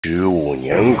15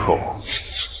年后，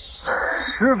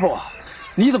师傅，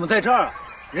你怎么在这儿啊？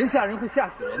人吓人会吓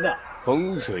死人的。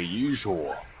风水一说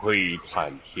会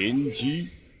看天机，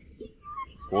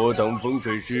我等风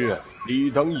水师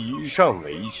理当以善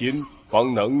为先，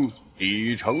方能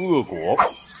抵偿恶果。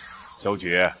小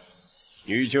姐，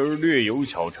你今儿略有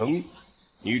小成，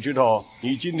你知道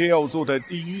你今天要做的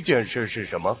第一件事是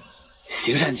什么？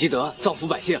行善积德，造福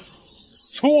百姓。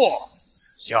错，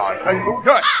下山收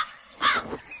债。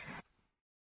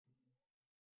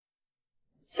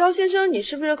肖先生，你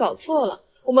是不是搞错了？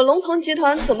我们龙腾集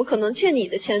团怎么可能欠你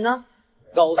的钱呢？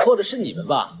搞错的是你们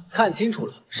吧？看清楚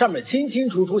了，上面清清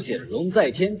楚楚写着龙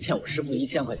在天欠我师傅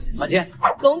1000块钱，还钱。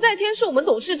龙在天是我们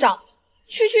董事长，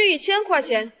区1000块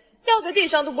钱，掉在地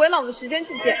上都不会浪费时间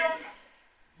去捡。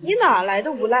你哪来的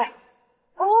无赖？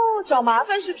哦，找麻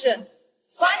烦是不是？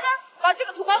保安，把这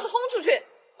个土包子轰出去！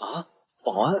啊，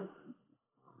保安，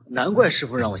难怪师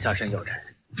傅让我下山要债，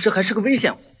这还是个危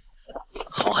险户。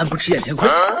好汉不吃眼前亏。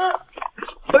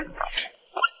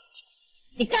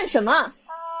你干什么？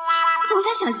走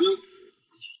开，小心！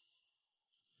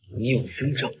你有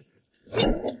凶兆。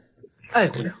哎，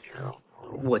姑娘，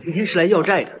我今天是来要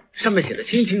债的，上面写的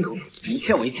清清楚楚，你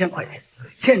欠我1000块钱，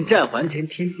欠债还钱，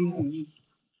天经地义。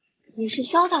你是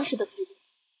萧大师的徒弟。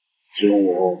听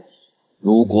我，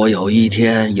如果有一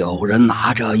天有人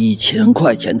拿着1000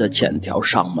块钱的欠条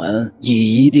上门，你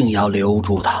一定要留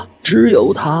住他，只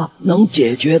有他能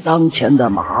解决当前的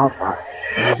麻烦。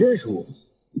你认识我？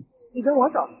你跟我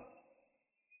走。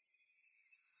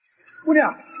姑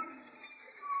娘，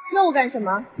又干什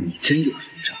么？你真有凶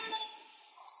兆。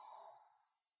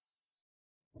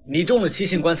你中了7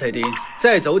星棺材钉，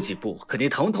再走几步，肯定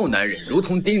疼痛难忍，如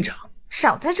同钉掌。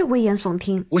少在这危言耸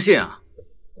听。不信啊，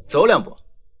走2步。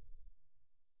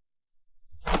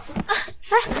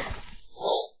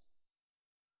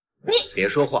你别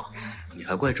说话，你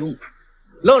还怪重的，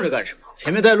愣着干什么？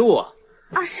前面带路啊！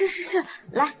啊，是，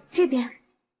来这边。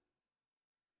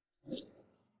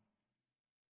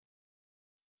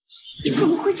怎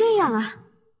么会这样啊？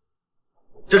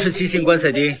这是7星棺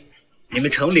材钉，你们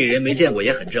城里人没见过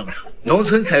也很正常，农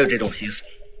村才有这种习俗。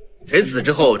人死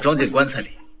之后装进棺材里，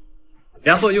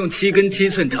然后用7根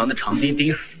7寸长的长钉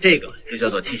钉死，这个就叫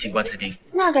做7星棺材钉。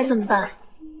那该怎么办？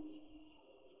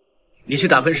你去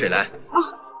打盆水来。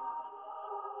哦。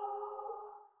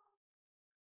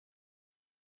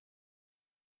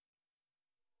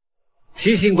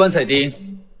7星棺材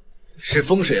钉是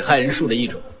风水害人术的一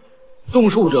种，中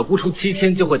术者不出7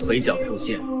天就会腿脚受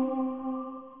限，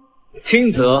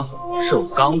轻则受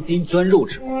钢钉钻肉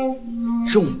之苦，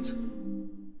重则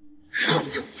双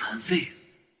脚残废。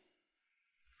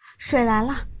水来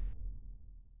了。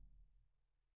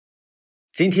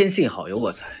今天幸好有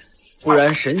我在，不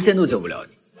然神仙都救不了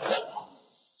你。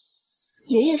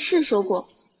爷爷是说过，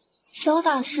萧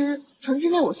大师曾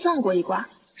经为我算过一卦，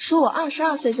说我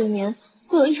22岁这年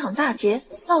会有一场大劫，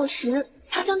到时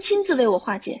他将亲自为我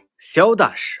化解。萧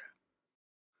大师，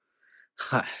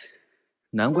嗨，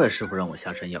难怪师傅让我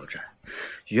下山要债，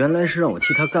原来是让我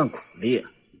替他干苦力。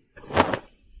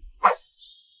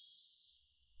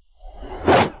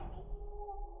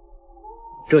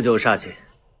这就是煞气，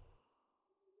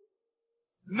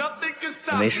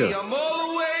我没事了。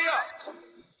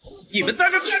你们在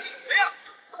这干什么呀？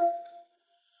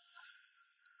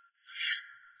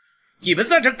你们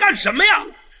在这干什么呀？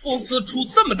公司出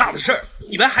这么大的事儿，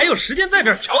你们还有时间在这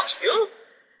儿调情？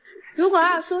如果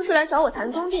二叔是来找我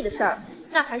谈工地的事儿，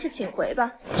那还是请回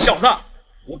吧。小子，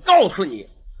我告诉你，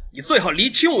你最好离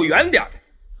亲我远点，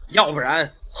要不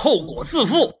然后果自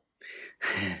负。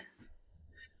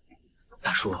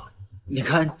大叔，你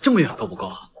看这么远够不够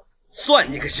啊？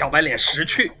算你个小白脸识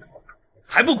趣，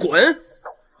还不滚？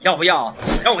要不要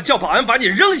让我叫保安把你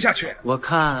扔下去？我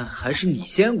看还是你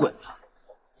先滚吧。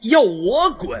要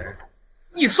我滚？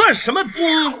你算什么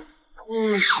东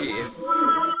西？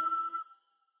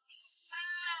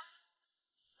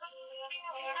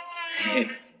嘿，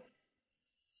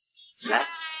来，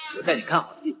我带你看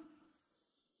好戏。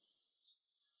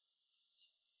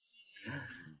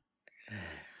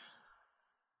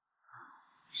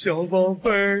小宝贝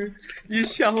儿，你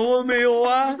想我没有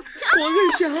啊？我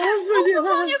可想死你了！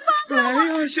来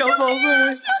呀，小宝贝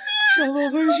儿，小宝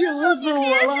贝儿，想死我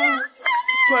了！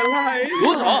快来呀！给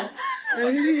我走！哎呀，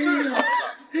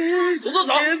走！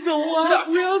别走啊！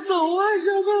不要走啊，小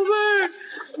宝贝儿！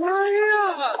来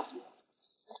呀！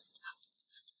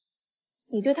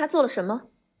你对他做了什么？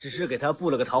只是给他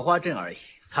布了个桃花阵而已。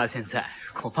他现在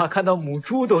恐怕看到母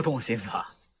猪都动心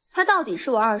吧？他到底是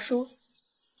我二叔，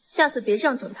下次别这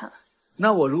样整他了。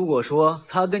那我如果说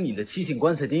他跟你的7星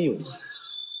棺材钉有关，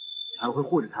你还会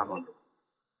护着他吗？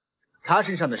他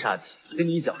身上的煞气跟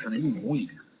你脚上的一模一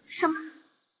样。什么？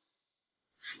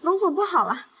龙总不好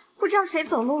了，不知道谁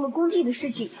走漏了工地的事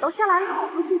情，楼下来了个跑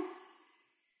不进。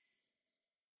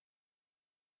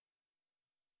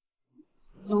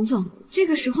龙总，这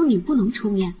个时候你不能出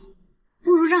面，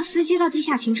不如让司机到地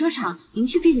下停车场，您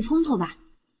去避避风头吧。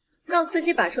让司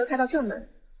机把车开到正门。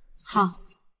好。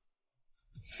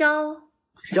萧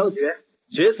绝，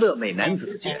角色美男子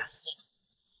的绝。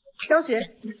萧绝，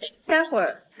待会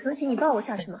儿能请你抱我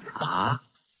下去吗？啊，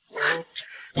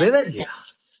没问题啊。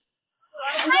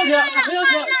小姐，不要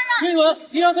紧，听闻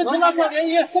您要跟陈大少联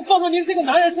谊，再告诉您这个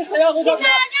男人是谁啊？请大家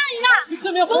让一让，你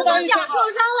正面回答一下。董事长受伤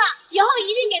了，以后一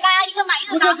定给大家一个满意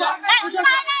的答复。来，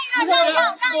大家让一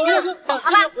让，好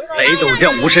吧？北斗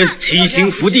将无身，七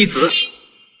星伏弟子。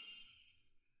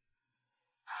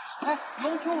哎，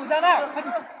龙秋武在那儿，快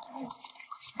点。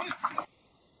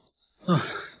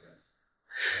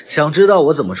想知道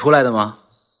我怎么出来的吗？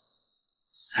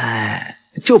哎，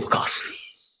就不告诉你。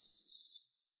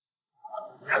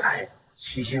看来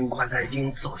七星棺材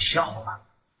町奏效了，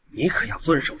你可要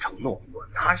遵守承诺，我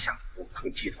拿下武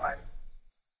藤集团。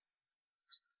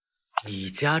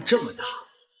你家这么大，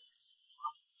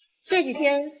这几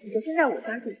天你就先在我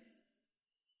家住下。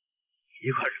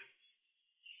一块住，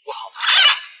不好吧？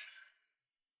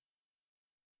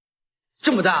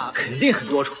这么大肯定很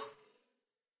多床。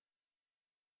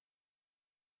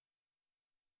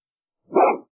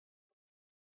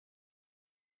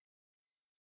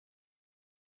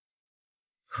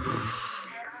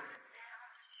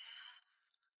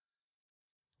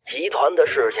集团的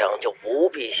事情就不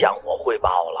必向我汇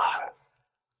报了。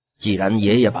既然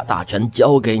爷爷把大权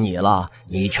交给你了，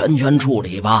你全权处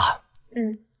理吧。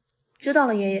知道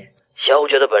了，爷爷。萧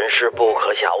绝的本事不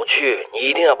可小觑，你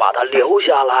一定要把他留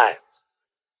下来。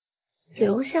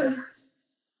留下来。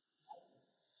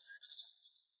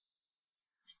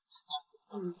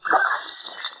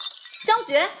萧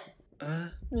绝，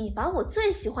你把我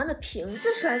最喜欢的瓶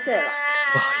子摔碎了。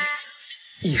不好意思，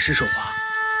一时手滑，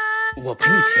我赔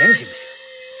你钱行不行？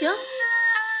行，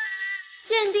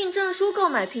鉴定证书、购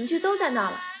买凭据都在那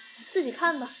了，自己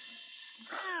看吧。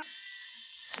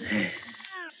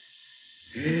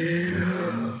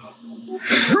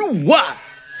15万，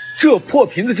这破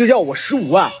瓶子就要我15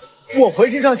万，我浑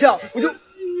身上下我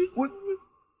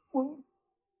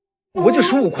就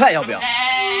15块，要不要？行，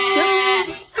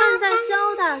看在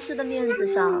萧大师的面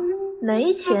子上，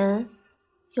没钱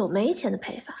有没钱的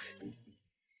赔法。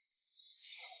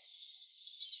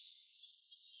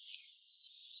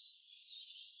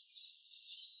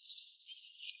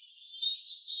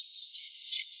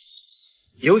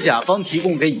由甲方提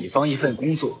供给乙方一份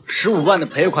工作，15万的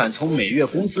赔款从每月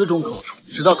工资中扣除，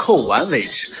直到扣完为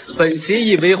止。本协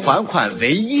议为还款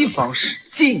唯一方式，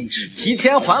禁止提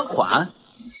前还款。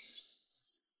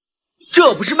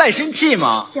这不是卖身契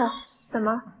吗？哟，怎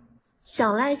么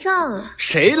想赖账啊？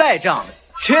谁赖账了？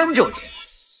签就签。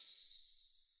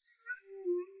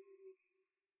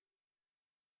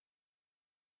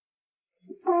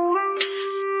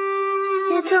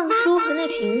那证书和那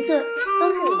瓶子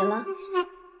都是你的了。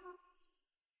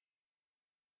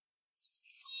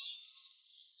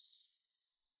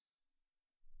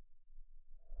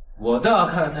我倒要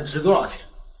看看它值多少钱。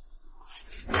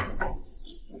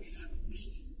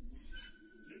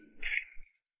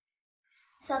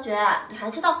萧绝，你还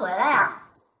知道回来呀？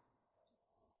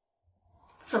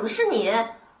怎么是你？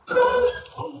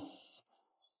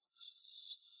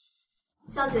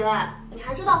萧绝，你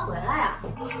还知道回来呀？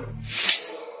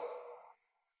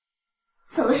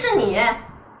怎么是你？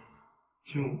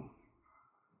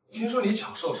听说你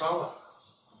脚受伤了，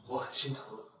我很心疼。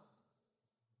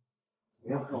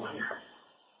没有用啊，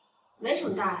没什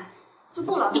么大碍，就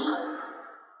不劳烦了。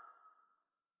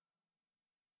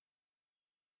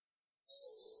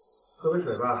喝杯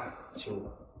水吧，亲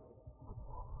我。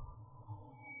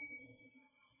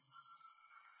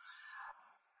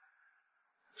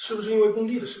是不是因为工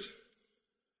地的事情？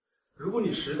如果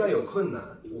你实在有困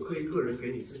难，我可以个人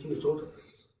给你资金的周转。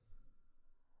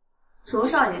卓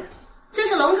少爷，这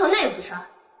是龙腾内部的事儿，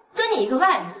跟你一个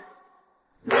外人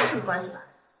没什么关系吧？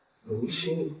龙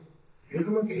青，别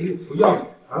他妈给脸不要脸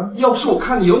啊！要不是我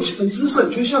看你有几分姿色，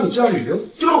你觉得像你这样女人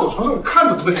丢到我床上，我看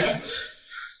都不会看。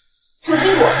唐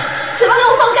金果，嘴巴给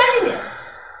我放干净点！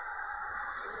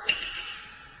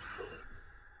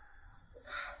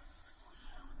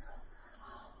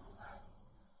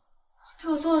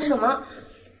对我做了什么？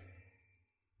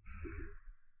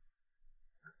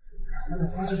他们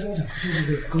花枝招展就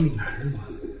是为了勾引男人吗？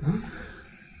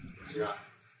姐，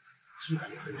是不是感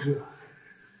觉很热？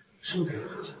是不是感觉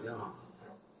很紧张？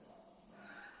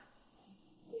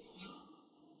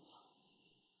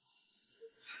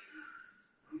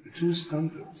真是当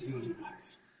婊子用的牌。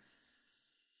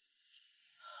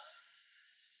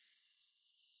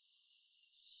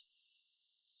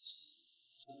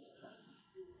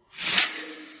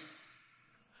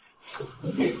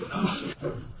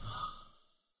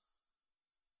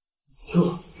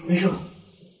就没事吧？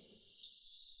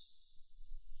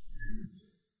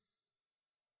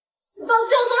你到底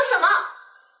对我做了什么？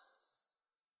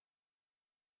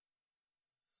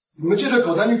你们这对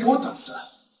狗男女给我等着！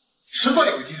迟早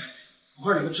有一天，我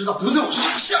会让你们知道得罪我是什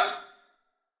么下场。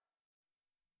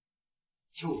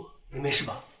听我，你没事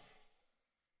吧？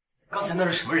刚才那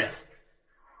是什么人？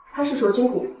他是卓君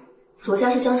谷，卓家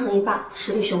是江城一霸，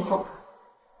实力雄厚。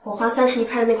我花30亿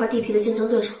拍的那块地皮的竞争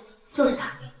对手就是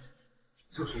他。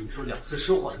就是你说2次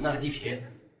失火的那个地皮。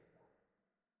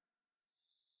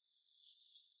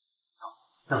走，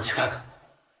带我去看看。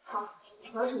好，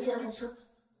我要手机了，开车。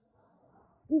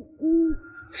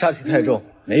煞气太重，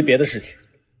没别的事情。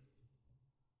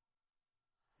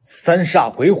三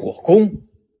煞鬼火宫，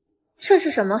这是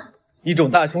什么？一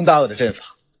种大凶大恶的阵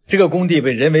法。这个工地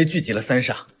被人为聚集了三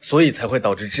煞，所以才会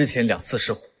导致之前2次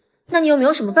失火。那你有没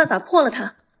有什么办法破了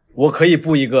它？我可以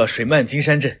布一个水漫金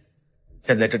山阵，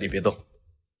站在这里别动。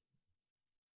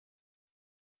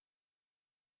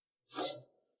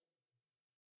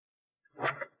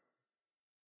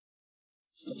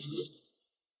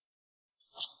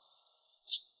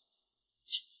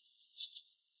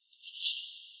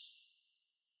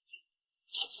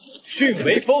迅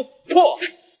雷锋破！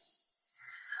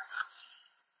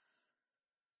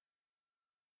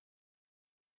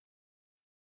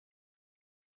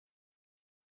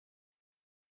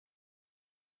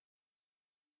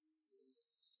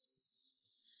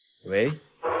喂，萧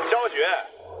雪，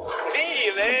你以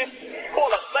为破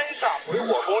了3煞鬼火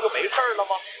宫就没事了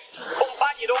吗？恐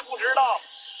怕你都不知道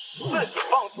自己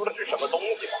放出的是什么东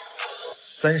西吧。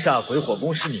3煞鬼火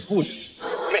宫是你布置的？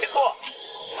没错，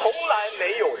从来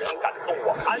没有人敢动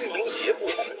我安明节布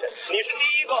置的阵，你是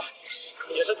第一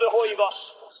个，也是最后一个。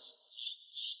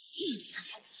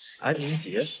安明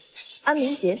节，安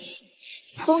明节，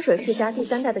风水世家第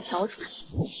3代的翘楚。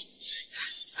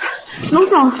龙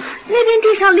总，那边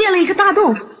地上裂了一个大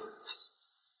洞。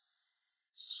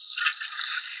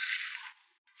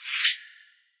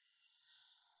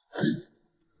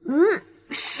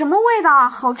什么味道？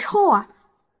好臭啊！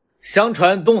相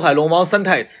传东海龙王3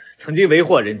太子曾经为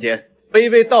祸人间，被一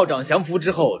位道长降服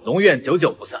之后，龙怨久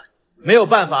久不散。没有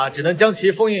办法，只能将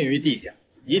其封印于地下，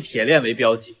以铁链为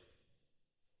标记。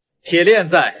铁链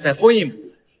在，但封印不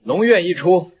稳。龙怨一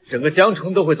出，整个江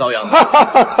城都会遭殃。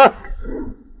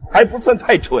还不算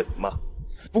太蠢嘛，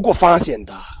不过发现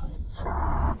的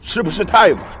是不是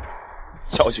太晚了？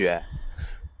小雪，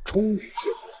终于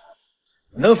见过。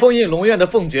能封印龙院的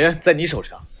凤诀在你手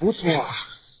上，不错啊。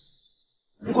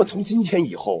不过从今天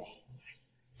以后，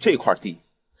这块地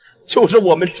就是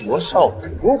我们卓少的。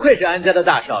不愧是安家的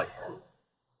大少爷，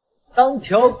当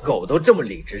条狗都这么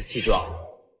理直气壮。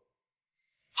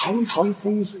堂堂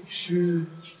风水师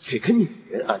给个女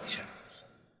人安家。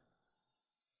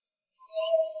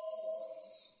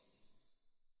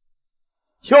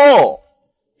哟，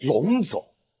龙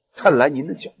总，看来您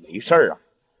的脚没事啊，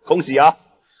恭喜啊！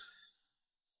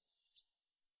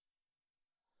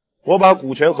我把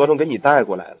股权合同给你带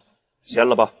过来了，签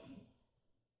了吧。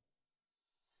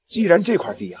既然这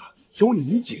块地啊有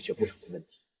你解决不了的问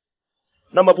题，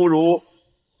那么不如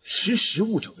识时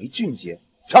务者为俊杰，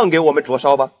让给我们卓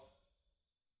少吧。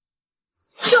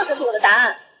这就是我的答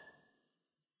案。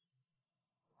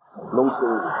龙兄，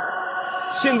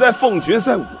现在凤诀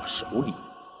在我手里，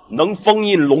能封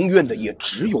印龙院的也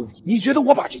只有你。你觉得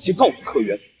我把这些告诉客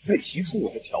源，再提出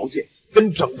我的条件，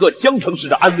跟整个江城市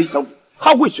的安危相比，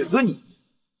他会选择你，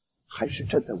还是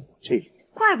站在我这里？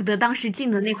怪不得当时进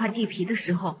的那块地皮的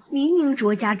时候，明明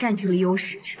卓家占据了优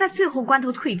势，却在最后关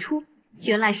头退出。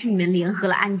原来是你们联合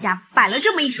了安家，摆了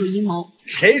这么一手阴谋。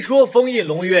谁说封印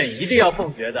龙院一定要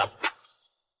凤诀的？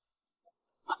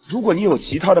如果你有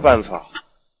其他的办法，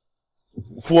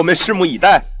我们拭目以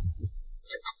待。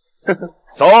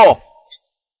走。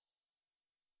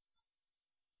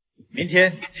明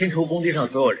天清除工地上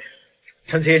所有人。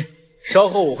程琴，稍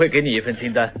后我会给你一份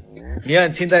清单，你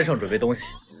按清单上准备东西，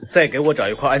再给我找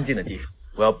一块安静的地方，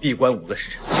我要闭关5个时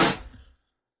辰。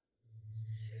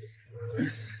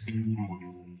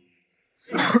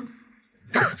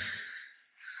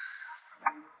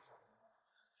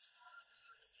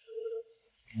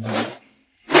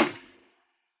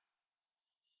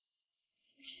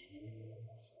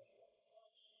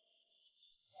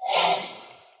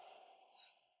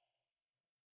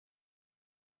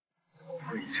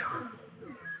头一张，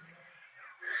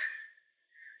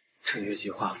这月季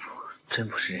画符真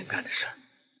不是人干的事儿。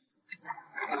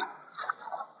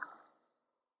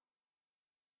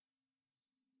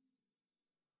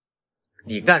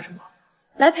你干什么？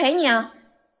来陪你啊！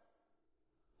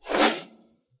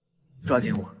抓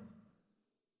紧我！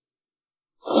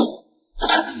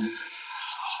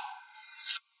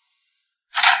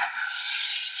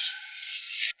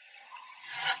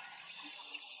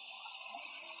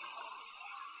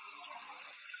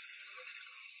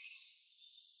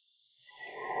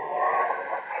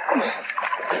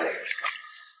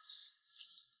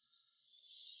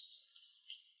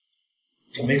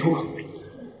这没出口，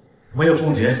没有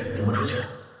凤诀怎么出去？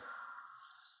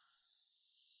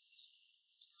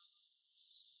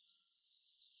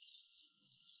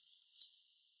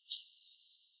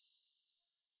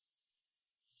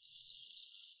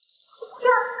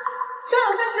这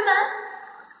有膳食门。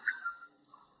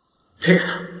这个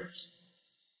呢？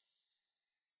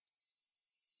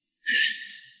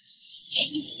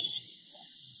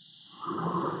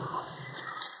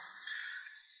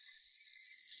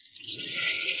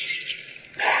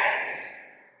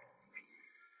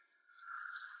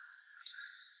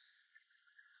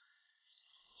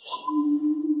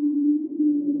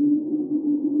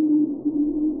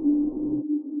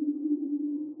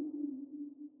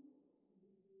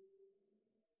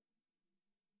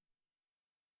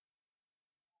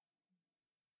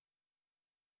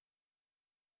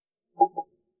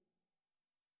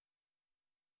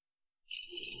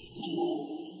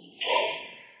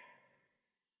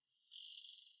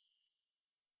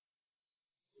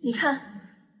你看，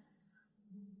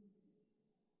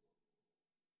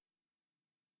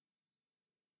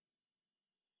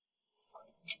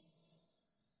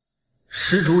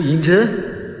施主银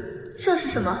针，这是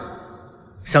什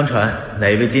么？相传哪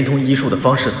一位精通医术的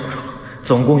方士所创，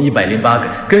总共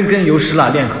108根，根根由石蜡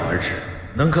炼烤而制，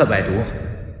能克百毒。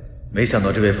没想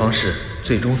到这位方士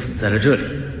最终死在了这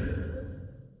里。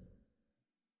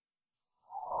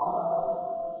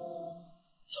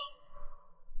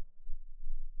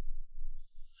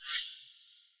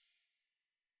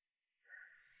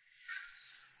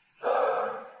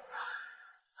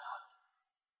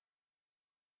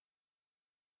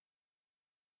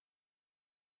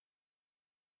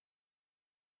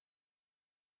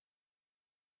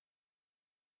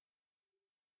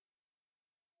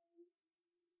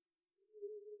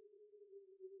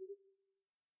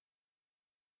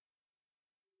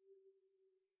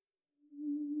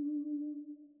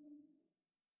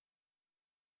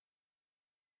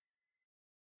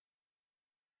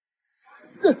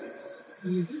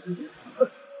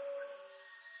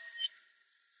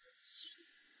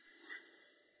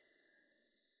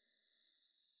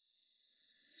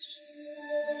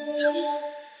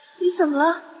你怎么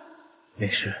了？没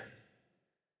事。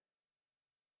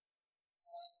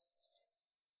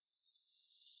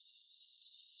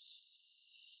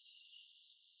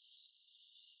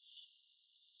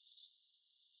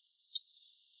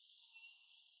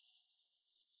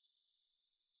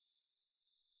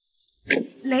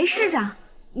雷市长，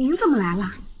您怎么来了？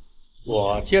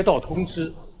我接到通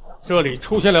知，这里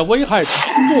出现了危害群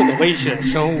众的危险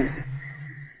生物。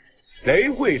雷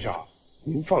会长，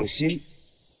您放心，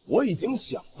我已经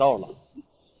想到了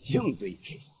应对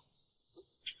之法。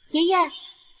爷爷，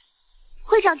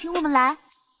会长请我们来，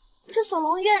这锁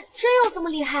龙院真有这么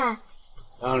厉害？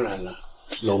当然了，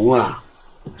龙啊，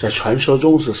在传说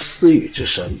中是私语之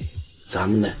神，咱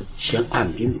们呢先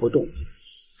按兵不动，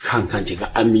看看这个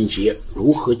安民劫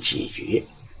如何解决。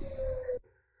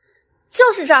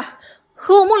就是这儿，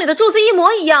和我梦里的柱子一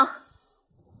模一样。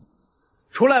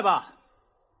出来吧，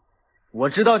我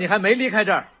知道你还没离开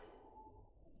这儿。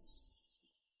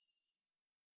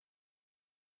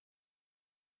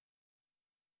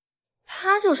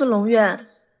他就是龙院，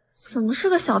怎么是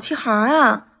个小屁孩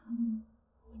啊？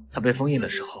他被封印的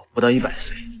时候不到100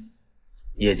岁，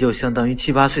也就相当于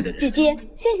7、8岁的人。姐姐，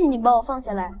谢谢你把我放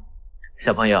下来。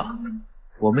小朋友，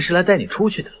我们是来带你出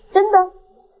去的。真的？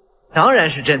当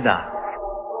然是真的。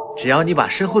只要你把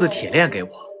身后的铁链给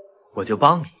我，我就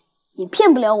帮你。你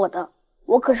骗不了我的，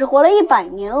我可是活了100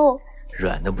年哦。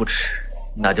软的不吃，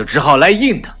那就只好来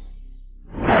硬的。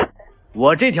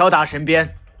我这条大神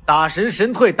鞭，打神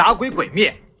神退，打鬼鬼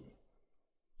灭。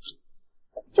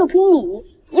就凭你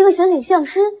一个小小相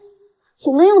师，岂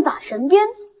能用打神鞭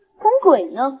封鬼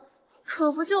呢？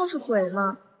可不就是鬼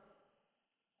吗？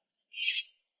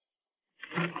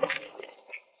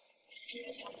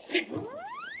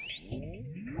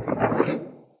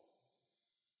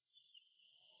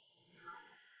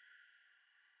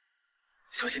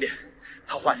小心点，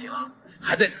他唤醒了，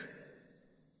还在这儿。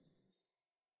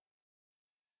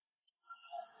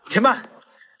且慢，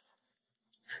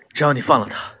只要你放了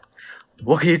他，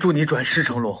我可以助你转世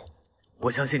成龙。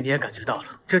我相信你也感觉到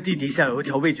了，这地底下有一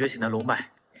条未觉醒的龙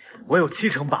脉，我有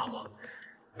70%把握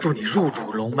助你入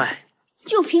主龙脉。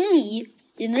就凭你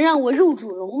也能让我入主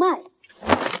龙脉？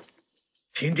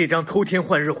凭这张偷天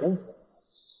换日红符。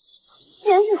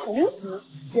既然是红符，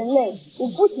人类，我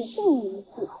不只信你一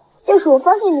次。要是我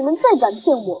发现你们再敢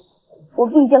骗我，我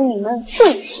必将你们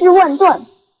碎尸万段。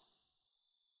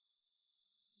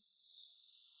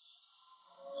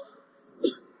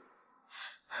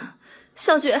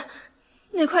小雪，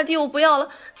那块地我不要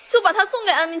了，就把它送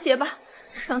给安明杰吧，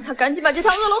让他赶紧把这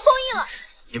条恶龙封印了。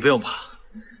你不用怕，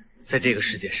在这个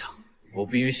世界上，我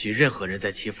不允许任何人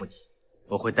再欺负你。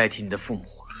我会代替你的父母，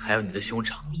还有你的兄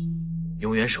长，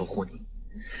永远守护你。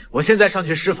我现在上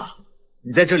去施法，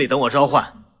你在这里等我召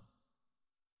唤。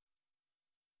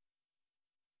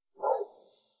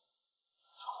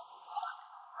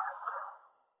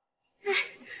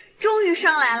终于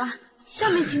上来了，下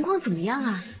面情况怎么样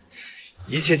啊？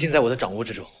一切尽在我的掌握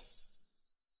之中。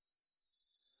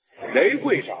雷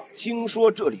会长，听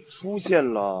说这里出现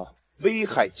了危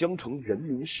害江城人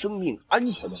民生命安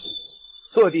全的东西，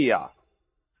特地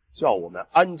叫我们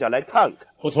安家来看看。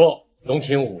不错，龙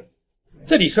清武，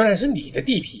这里虽然是你的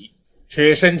地皮，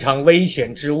却深藏危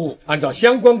险之物。按照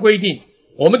相关规定，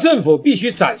我们政府必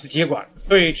须暂时接管，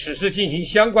对此事进行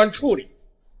相关处理。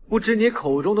不知你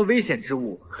口中的危险之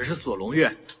物可是锁龙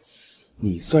院？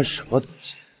你算什么东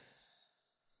西？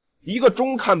一个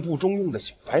中看不中用的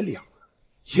小白脸，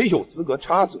也有资格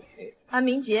插嘴？安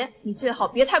明杰，你最好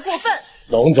别太过分。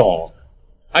龙总，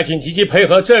还请积极配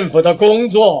合政府的工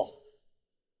作。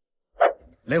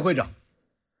雷会长，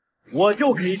我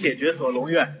就可以解决锁龙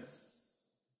院。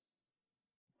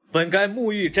本该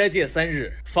沐浴斋戒3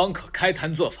日，方可开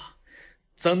坛做法，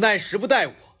怎奈时不待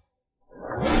我，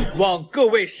望各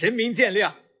位神明见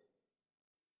谅。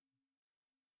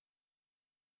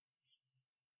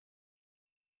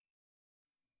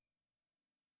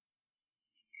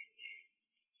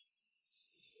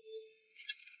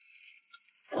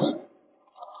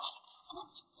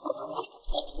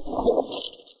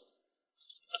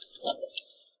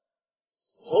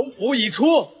洪福已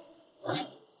出，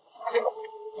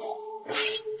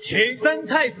请三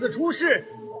太子出世。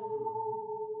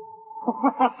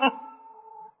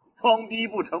装逼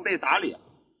不成被打脸，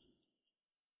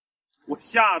我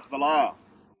吓死了。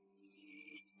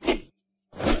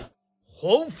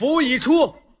洪福已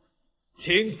出，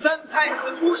请三太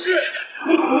子出世。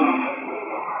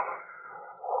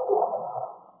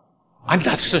安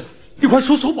大师，你快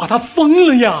说说把他封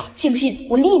了呀！信不信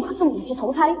我立马送你去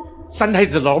投胎？三太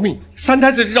子饶命！三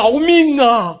太子饶命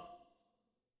啊！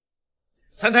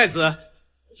三太子，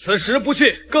此时不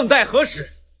去，更待何时？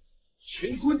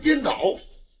乾坤颠倒，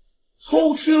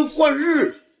偷天换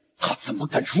日，他怎么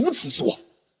敢如此做？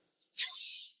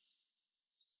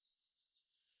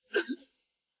他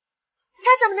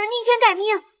怎么能逆天改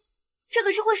命？这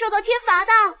可是会受到天罚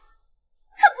的。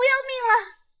他不要命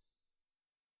了！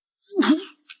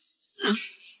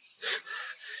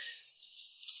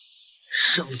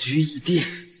胜局已定。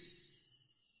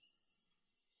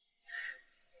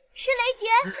是雷杰，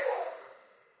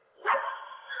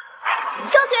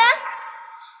萧绝，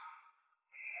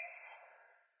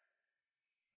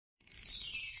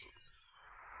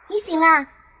你醒啦？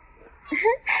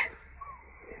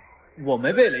我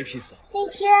没被雷劈死。那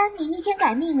天你逆天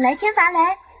改命，来天罚雷，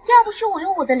要不是我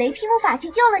用我的雷劈木法器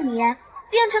救了你，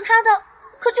变成他的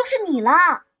可就是你了。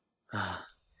啊，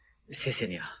谢谢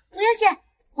你啊。不用谢，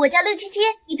我叫677，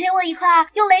你陪我一块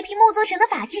用雷劈木做成的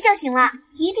法器就行了。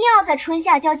一定要在春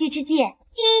夏交际之际，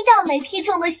第一道雷劈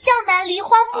中的向南梨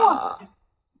花木。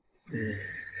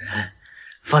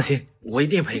放心，我一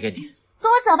定赔给你。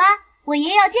跟我走吧，我爷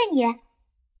爷要见你。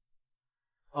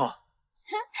哦，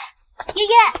爷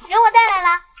爷，人我带来了。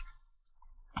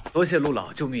多谢陆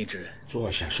老救命之恩。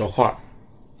坐下说话。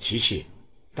琪琪，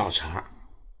倒茶。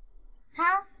好。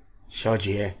小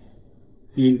姐，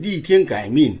你逆天改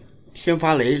命，天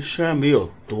发雷虽然没有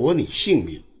夺你性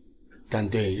命，但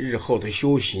对日后的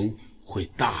修行会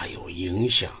大有影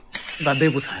响。晚辈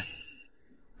不才，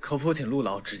可否请陆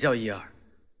老指教一二？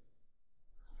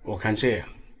我看这样，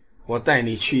我带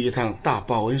你去一趟大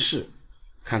报恩寺，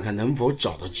看看能否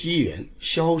找到机缘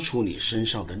消除你身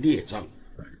上的孽障。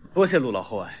多谢陆老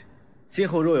厚爱，今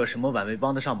后若有什么晚辈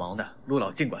帮得上忙的，陆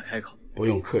老尽管开口。不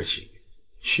用客气，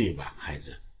去吧，孩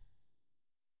子。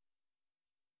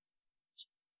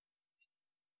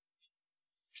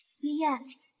爷爷，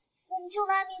我们救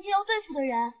了安明街要对付的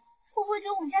人，会不会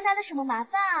给我们家带来什么麻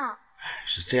烦啊？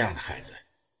是这样的，孩子，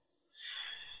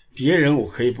别人我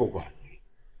可以不管，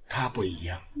他不一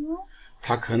样。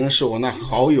他可能是我那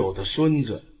好友的孙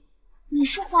子，你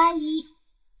是怀疑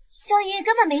萧爷爷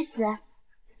根本没死？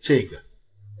这个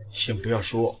先不要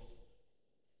说。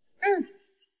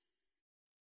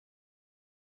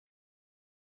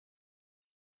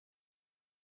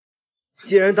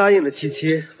既然答应了七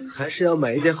七，还是要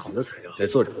买一点好的材料来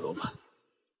做这个楼盘。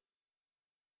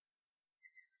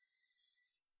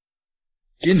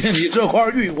今天你这块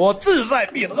玉我志在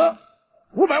必得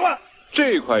，500万。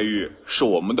这块玉是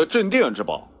我们的镇店之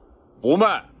宝，不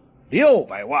卖。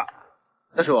600万。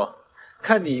大叔，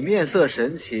看你面色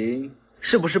神情，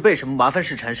是不是被什么麻烦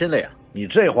事缠身了呀？你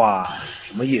这话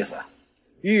什么意思？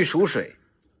玉属水，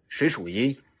水属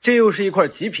阴，这又是一块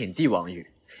极品帝王玉，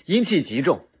阴气极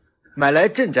重，买来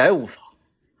镇宅无妨。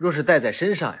若是戴在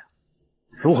身上呀，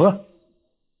如何？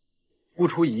不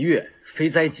出1月，非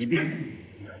灾即病。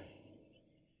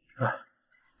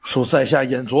恕在下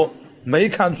眼拙，没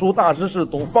看出大师是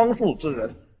懂方术之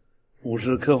人。不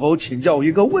知可否请教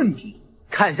一个问题？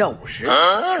看相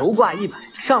50，求卦100，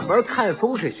上门看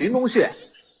风水寻龙穴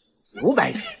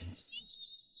500起。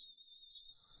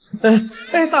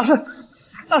大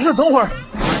师，等会儿。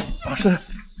大师，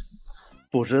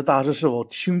不知大师是否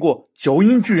听过九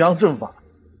阴聚阳阵法？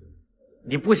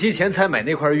你不惜钱财买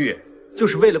那块玉，就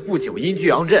是为了布九阴聚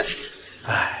阳阵。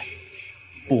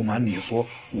不瞒你说，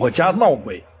我家闹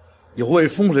鬼。有位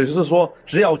风水师说，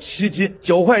只要7级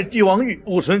9块帝王玉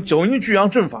布成九阴聚阳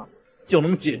阵法，就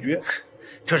能解决。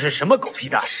这是什么狗屁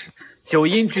大事？九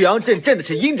阴聚阳阵镇的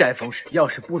是阴宅风水，要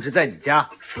是布置在你家，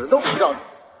死都不知道怎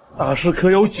么死。大师可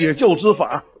有解救之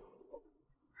法？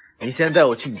你先带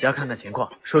我去你家看看情况，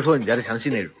说说你家的详细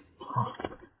内容。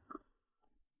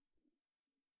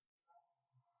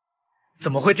怎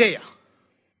么会这样？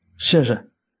先生，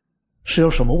是有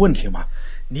什么问题吗？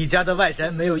你家的外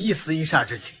宅没有一丝阴煞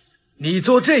之气，你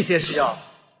做这些是要……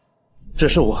这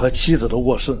是我和妻子的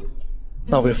卧室，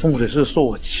那位风水师说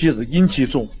我妻子阴气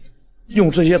重，用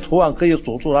这些图案可以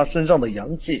锁住她身上的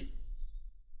阳气。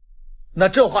那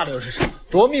这画的又是什么？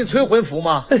夺命催魂符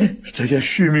吗？这些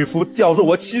续命符吊着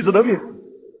我妻子的命，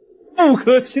不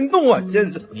可轻动啊，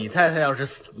先生。你太太要是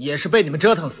死，也是被你们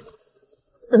折腾死的。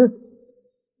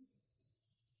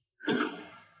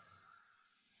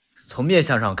从面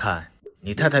相上看，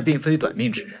你太太并非短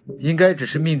命之人，应该只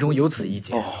是命中有此一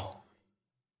劫。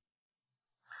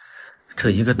这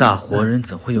一个大活人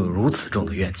怎会有如此重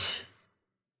的怨气？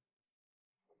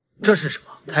这是什么？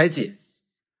胎记？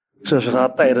这是他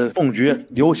带的凤诀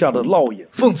留下的烙印。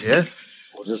凤诀？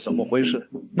不知怎么回事，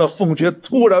那凤诀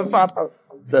突然发烫，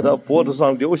在他脖子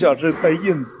上留下这块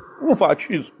印子，无法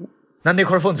去除。那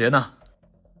块凤诀呢？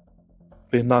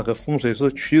被那个风水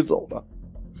师取走了。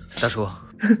大叔，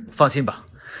放心吧，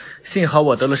幸好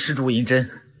我得了施竹银针，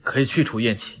可以去除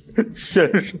怨气。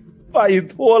先生，拜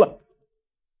托了。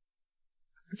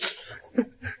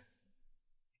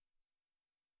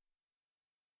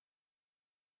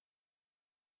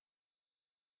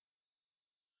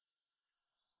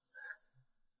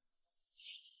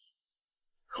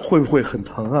会不会很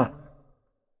疼啊？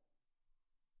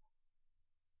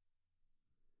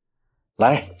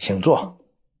来，请坐。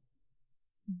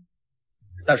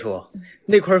大叔，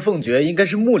那块凤诀应该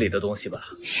是墓里的东西吧？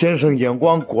先生眼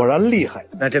光果然厉害。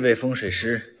那这位风水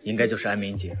师应该就是安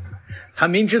明姐，他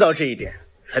明知道这一点，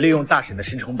才利用大婶的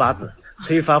生辰八字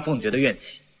催发凤诀的怨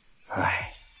气。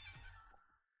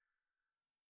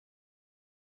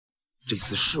这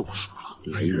次是我输了，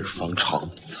来日方长，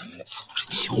咱们走着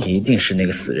瞧。一定是那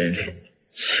个死人脸，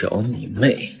瞧你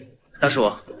妹！大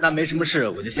叔，那没什么事，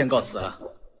我就先告辞了。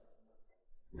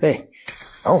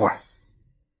等会儿，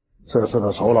这次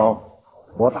的酬劳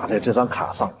我打在这张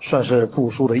卡上，算是杜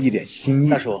叔的一点心意。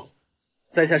大叔，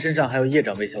在下身上还有业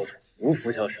障未消除，无福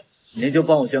消受，您就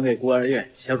帮我捐给孤儿院，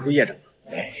消除业障吧。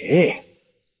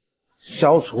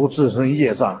消除自身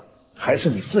业障，还是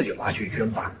你自己拿去捐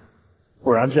吧，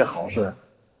不然这好事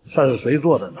算是谁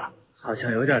做的呢？好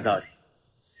像有点道理。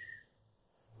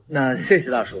那谢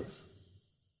谢大叔。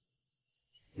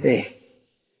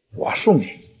我送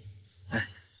你。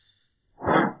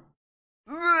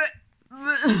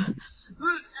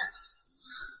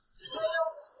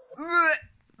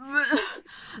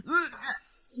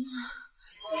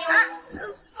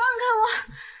放开我！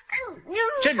你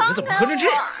这女人怎么喝成这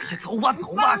样？走吧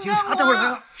走吧，警察待会儿来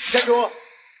了。站住！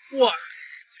我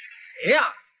谁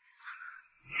呀？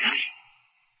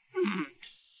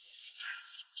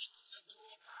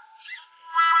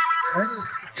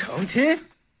成亲？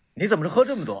你怎么能喝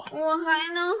这么多？我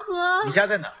还能喝。你家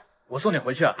在哪儿？我送你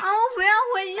回去啊。我不要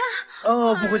回家。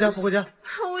不回家，不回家。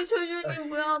我求求你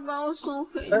不要把我送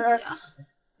回家。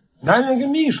男人跟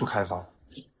秘书开房，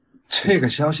这个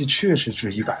消息确实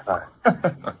值100万。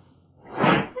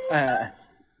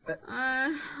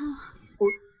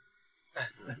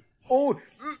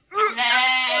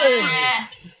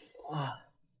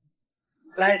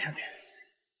程姐。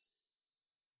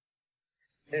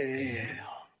哎。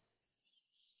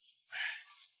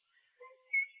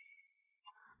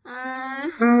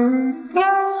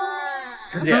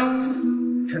程姐，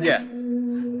程姐。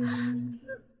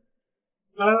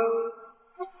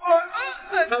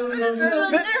小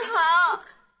志豪，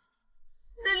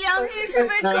你的良心是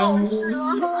被狗吃了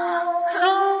吗？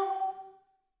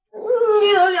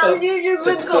你的良心是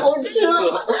被狗吃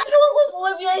了吗？我会不会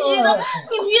变心的？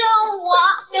你骗我！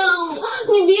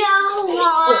你骗我！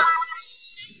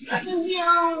你骗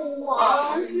我！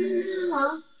孙志豪，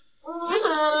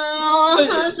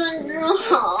孙志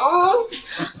豪，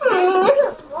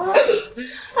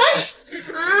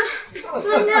孙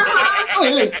志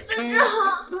豪。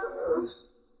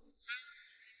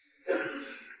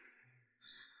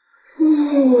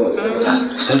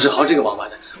孙志豪这个王八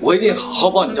蛋，我一定好好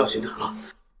帮你教训他啊！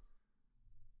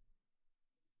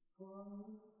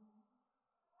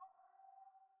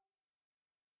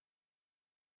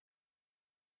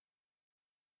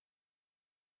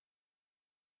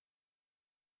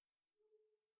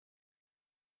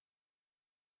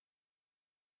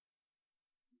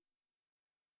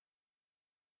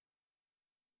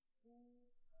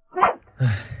唉，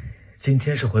今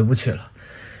天是回不去了，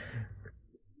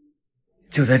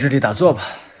就在这里打坐吧。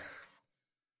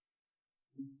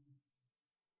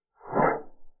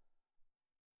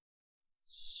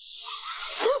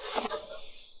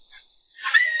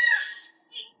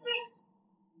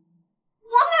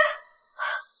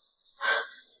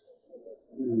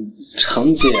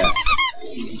程姐，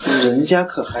人家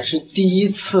可还是第一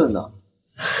次呢，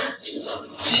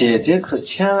姐姐可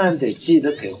千万得记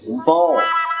得给红包哦。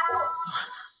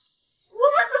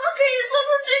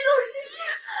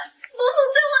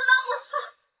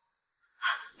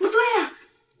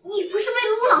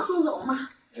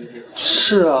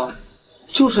是啊，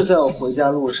就是在我回家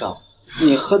路上，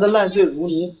你喝得烂醉如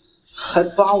泥，还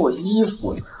扒我衣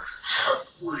服呢。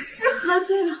我是喝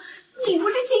醉了，你不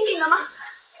是清醒的吗？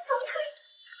你怎么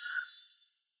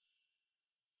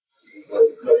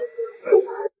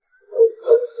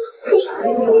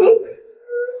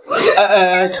可以？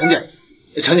哎，程姐，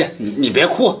程姐，你别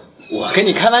哭，我跟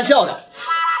你开玩笑的。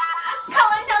开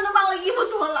玩笑都把我衣服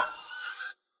脱了。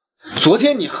昨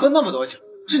天你喝那么多酒。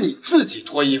是你自己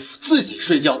脱衣服、自己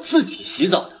睡觉、自己洗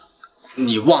澡的，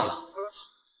你忘了？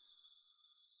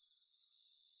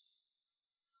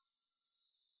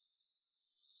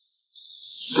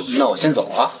那我先走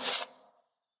了啊。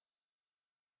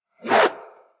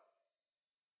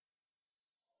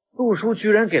陆叔居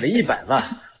然给了100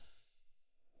万，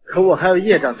可我还有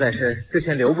业障在身，这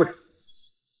钱留不着。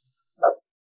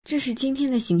这是今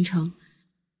天的行程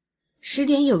，10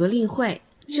点有个例会。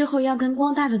之后要跟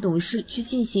光大的董事去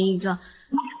进行一个。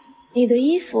你的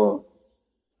衣服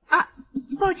啊，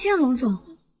抱歉，龙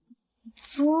总，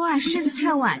昨晚睡得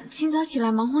太晚，今早起来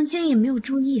忙慌间也没有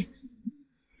注意。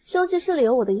休息室里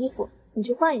有我的衣服，你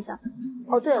去换一下。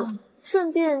哦，对了，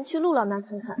顺便去陆老那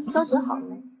看看肖爵好了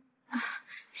没？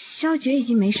肖爵已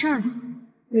经没事了。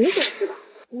你怎么知道？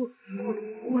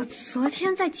我昨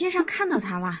天在街上看到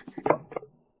他了。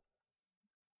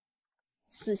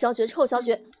死肖爵，臭肖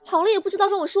爵，好了也不知道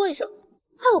跟我说一声，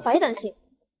害我白担心。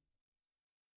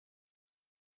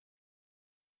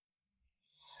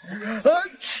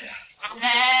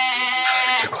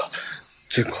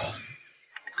结果，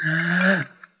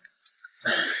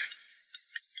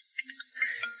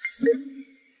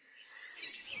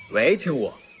喂，请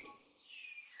我。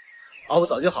我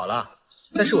早就好了，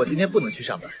但是我今天不能去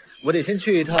上班，我得先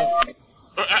去一趟。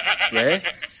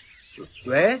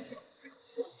喂。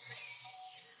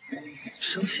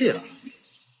生气了，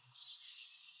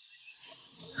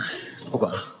不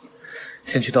管了，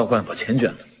先去道观把钱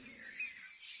卷了。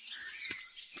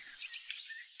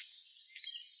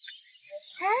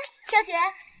肖爵，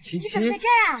你怎么在这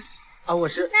儿啊？我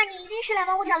是……那你一定是来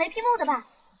帮我找雷劈木的吧？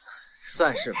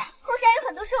算是吧。后山有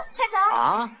很多树，快走！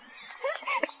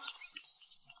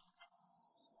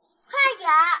快点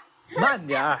儿！慢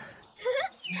点儿！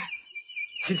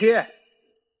七，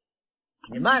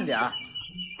你慢点儿。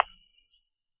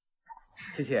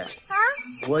七，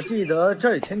我记得这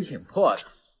儿以前挺破的，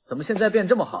怎么现在变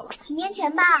这么好了？10年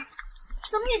前吧。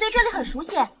怎么你对这里很熟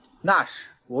悉？那是，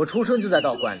我出生就在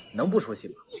道观里，能不熟悉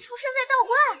吗？你出生在道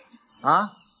观？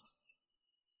啊？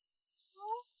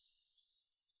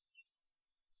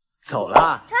走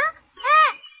了。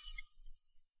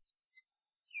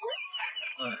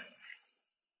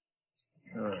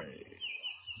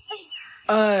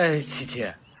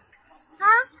七，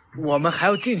我们还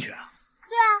要进去啊？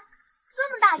对啊，这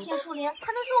么大一片树林，还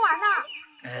没搜完呢。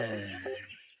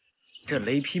这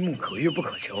雷劈木可遇不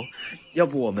可求，要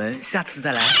不我们下次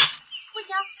再来？不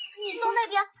行，你送那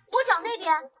边，我找那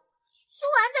边，送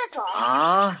完再走。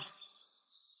啊！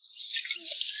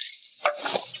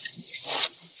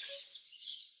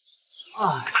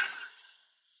哎，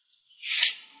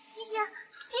星星，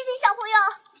星星小朋友，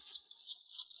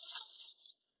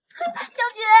小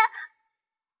菊，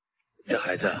这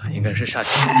孩子应该是煞气，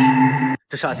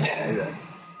这煞气来源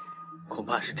恐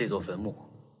怕是这座坟墓。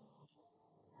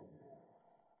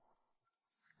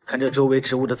看这周围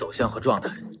植物的走向和状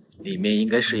态，里面应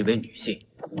该是一位女性，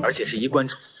而且是衣冠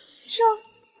冢。这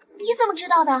你怎么知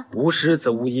道的？无湿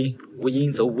则无阴，无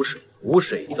阴则无水，无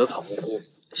水则草木枯。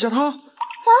小涛啊，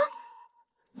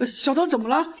小涛怎么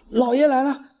了？老爷来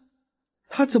了，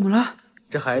他怎么了？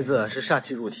这孩子是煞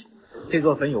气入体，这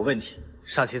座坟有问题，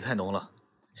煞气太浓了。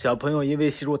小朋友因为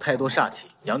吸入太多煞气，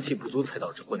阳气不足才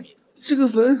导致昏迷。这个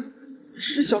坟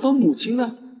是小涛母亲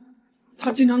的，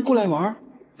她经常过来玩。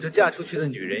这嫁出去的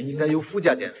女人应该由夫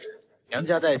家见坟，娘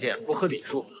家待见不合礼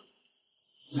数吧？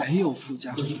没有夫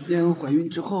家，莲恩怀孕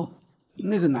之后，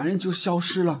那个男人就消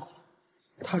失了。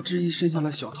她执意生下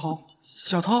了小涛。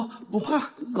小涛不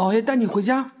怕，老爷带你回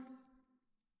家。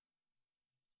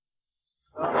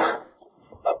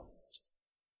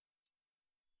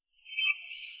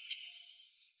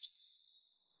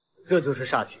这就是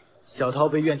煞气。小涛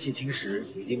被怨气侵蚀，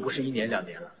已经不是1年2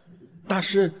年了。大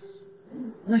师，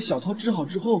那小涛治好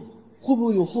之后，会不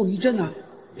会有后遗症呢？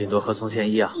顶多和从前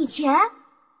一样。以前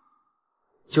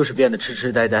就是变得痴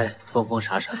痴呆呆、疯疯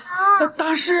傻傻。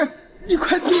大师，你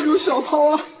快救救小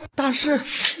涛啊！大师，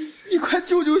你快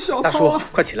救救小大涛啊！叔，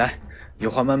快起来，有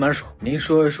话慢慢说。您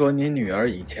说一说您女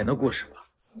儿以前的故事吧。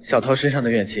小涛身上的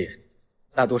怨气，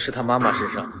大多是她妈妈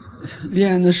身上的。恋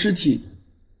安的尸体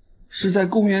是在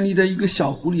公园里的一个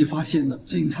小湖里发现的，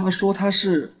警察说她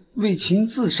是为情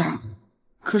自杀，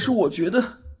可是我觉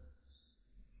得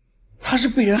她是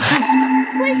被人害死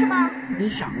的。为什么？你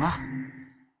想啊，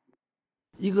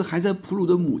一个还在哺乳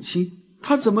的母亲，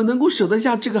她怎么能够舍得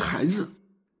下这个孩子？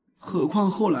何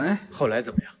况后来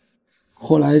怎么样？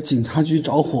后来警察局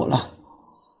着火了，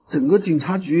整个警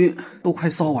察局都快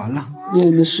烧完了，恋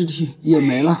人的尸体也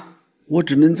没了，我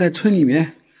只能在村里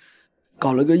面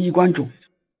搞了个衣冠冢。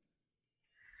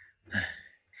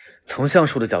从相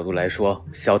术的角度来说，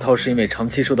小涛是因为长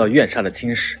期受到怨煞的侵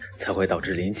蚀，才会导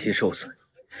致灵气受损。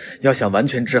要想完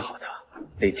全治好他，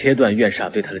得切断怨煞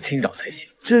对他的侵扰才行。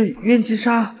这怨气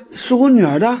煞是我女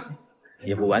儿的？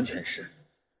也不完全是。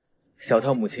小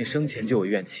涛母亲生前就有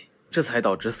怨气，这才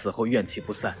导致死后怨气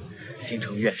不散，形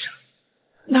成怨煞。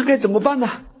那该怎么办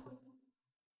呢？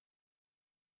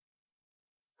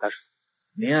大叔，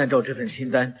您按照这份清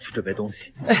单去准备东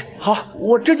西。哎，好，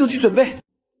我这就去准备。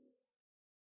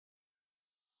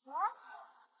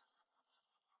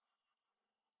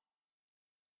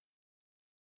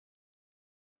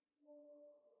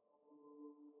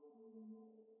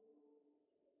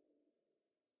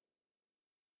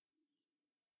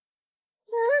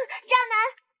渣男，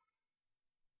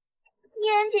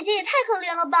念恩姐姐也太可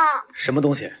怜了吧！什么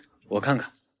东西？我看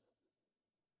看。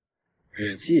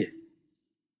日记。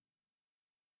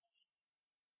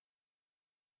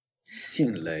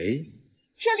姓雷。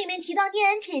这里面提到念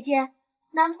恩姐姐，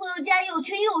男朋友家有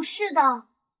权有势的。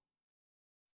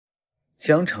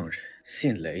江城人，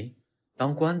姓雷，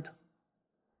当官的。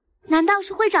难道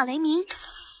是会长雷鸣？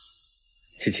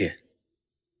琪琪，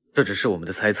这只是我们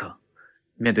的猜测。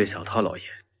面对小涛老爷，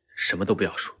什么都不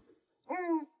要说。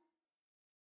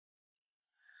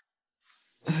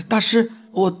大师，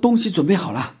我东西准备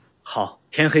好了。好，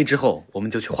天黑之后我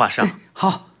们就去华上。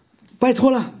好，拜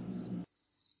托了。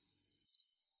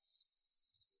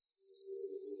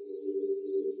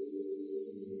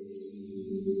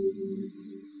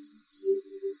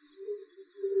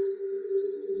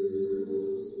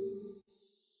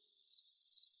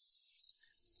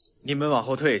你们往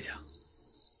后退一下，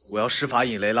我要施法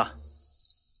引雷了。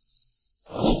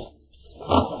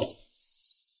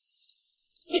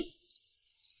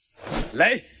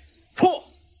雷破！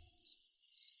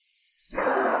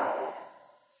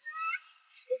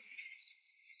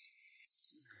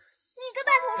你个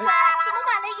半桶水，怎么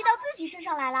把雷移到自己身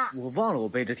上来了？我忘了我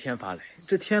背着天法雷，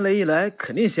这天雷一来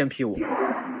肯定先劈我。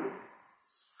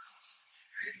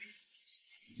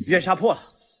怨煞破了。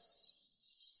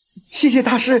谢谢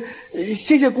大师，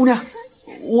谢谢姑娘，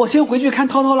我先回去看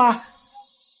涛涛啦。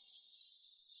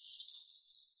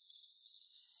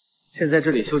现在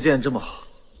这里修建这么好，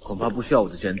恐怕不需要我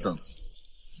的捐赠。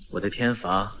我的天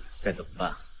罚该怎么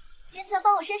办？捐赠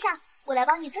包我身上，我来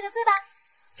帮你测个字吧。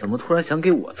怎么突然想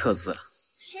给我测字了？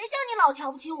谁叫你老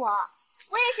瞧不起我？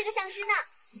我也是个相师呢。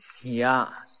你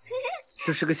呀，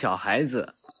就是个小孩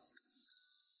子。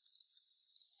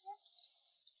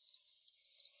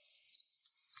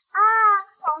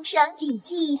重赏谨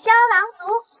记萧郎族，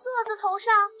色字头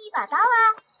上一把刀啊！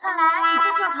看来你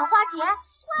就像桃花劫，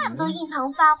怪不得印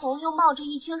堂发红，又冒着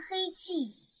一圈黑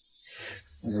气。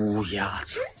乌鸦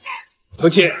嘴！程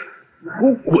谦，你给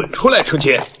我滚出来！程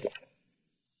谦！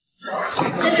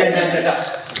先生，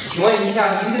请问一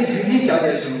下，您跟程清小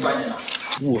姐是什么关系吗？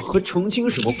我和程清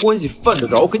什么关系？犯得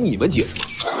着跟你们解释吗？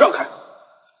让开！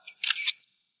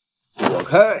躲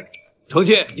开！程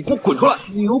谦，你给我滚出来！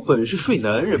你有本事睡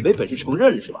男人，没本事承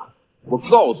认是吧？我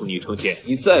告诉你，程谦，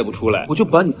你再不出来，我就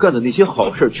把你干的那些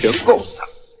好事全告诉他。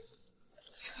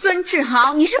孙志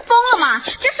豪，你是疯了吗？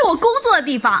这是我工作的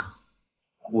地方。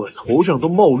我头上都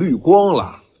冒绿光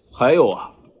了。还有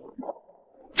啊，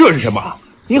这是什么？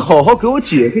你好好给我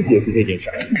解释解释这件事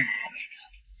儿。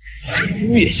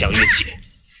越想越气。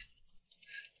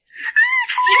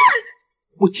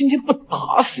我今天不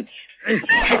打死你！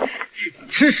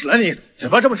吃屎了你！嘴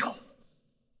巴这么臭！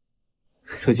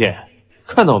程谦，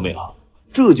看到没有？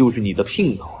这就是你的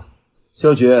姘头。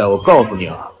萧绝，我告诉你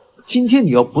啊，今天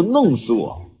你要不弄死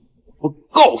我，我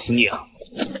告诉你啊！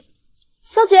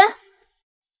萧绝，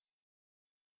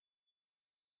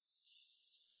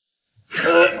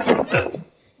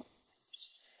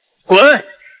滚！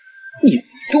你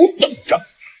给我等着！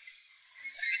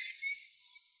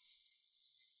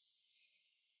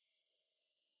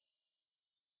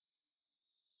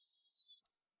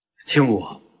青武，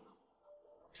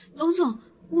龙总，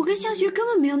我跟萧绝根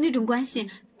本没有那种关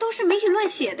系，都是媒体乱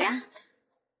写的呀。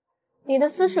你的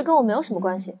私事跟我没有什么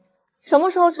关系，什么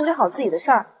时候处理好自己的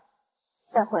事儿，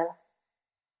再回来。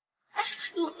哎，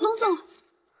龙总，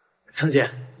程姐，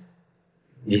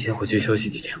你先回去休息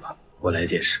几天吧，我来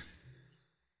解释。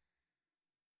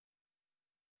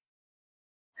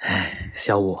哎，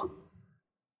小武，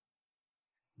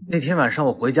那天晚上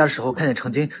我回家的时候看见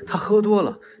程金，他喝多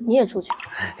了。你也出去。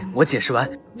哎，我解释完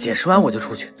我就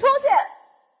出去。出去！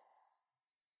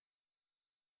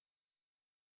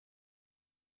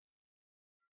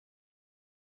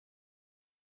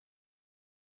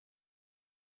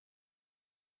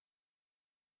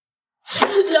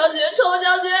小绝，臭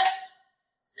小绝，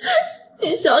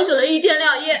你消失了1天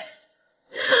2夜，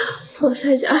我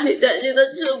在家里担心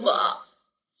的吃饱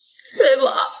睡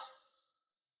饱，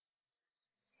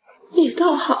你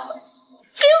倒好，一回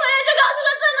来就搞出了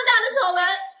这么大的丑闻，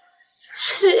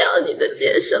谁要你的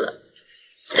解释了？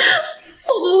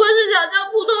我不过是想像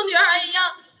普通女孩一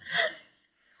样，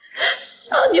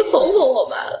让你哄哄我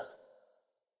罢了。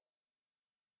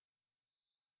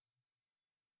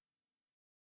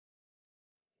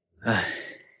唉，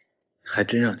还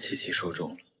真让七七说中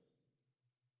了。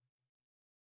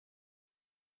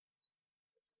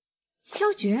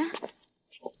萧绝，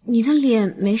你的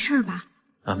脸没事吧？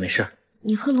啊，没事。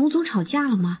你和龙总吵架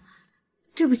了吗？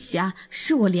对不起啊，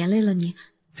是我连累了你。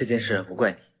这件事不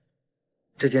怪你，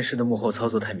这件事的幕后操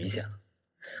作太明显了，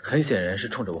很显然是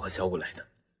冲着我和小五来的。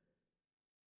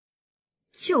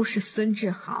就是孙志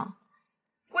豪，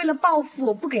为了报复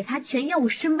我不给他钱，要我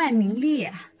身败名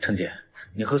裂。程姐，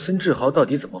你和孙志豪到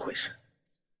底怎么回事？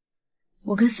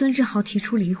我跟孙志豪提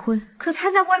出离婚，可他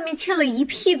在外面欠了一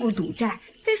屁股赌债，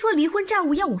非说离婚债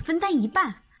务要我分担1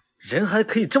半。人还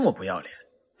可以这么不要脸，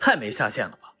太没下限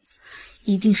了吧？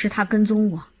一定是他跟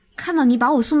踪我，看到你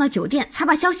把我送到酒店，才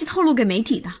把消息透露给媒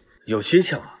体的。有蹊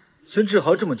跷啊！孙志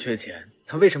豪这么缺钱，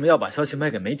他为什么要把消息卖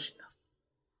给媒体呢？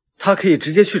他可以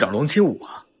直接去找龙清武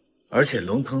啊！而且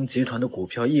龙腾集团的股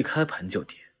票一开盘就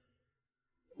跌，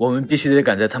我们必须得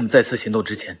赶在他们再次行动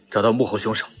之前找到幕后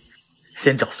凶手。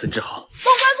先找孙志豪。公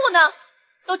关部呢？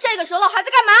都这个时候了，还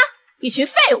在干嘛？一群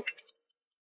废物！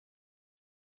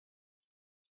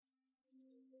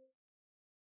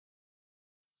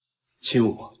清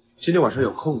武，今天晚上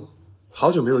有空吗？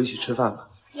好久没有一起吃饭了。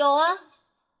有啊，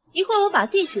一会儿我把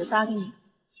地址发给你，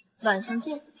晚上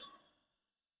见。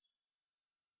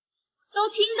都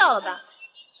听到了吧？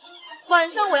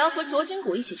晚上我要和卓君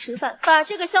谷一起吃饭，把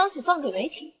这个消息放给媒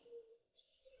体。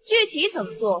具体怎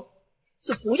么做？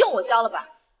就不用我教了吧，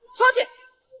出去！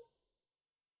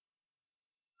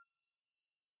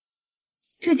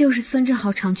这就是孙志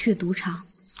豪常去的赌场，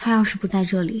他要是不在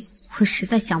这里，我实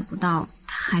在想不到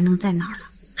他还能在哪儿了。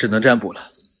只能占卜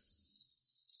了。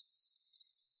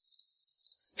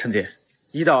程姐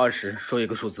，1到20说一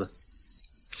个数字。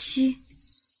7。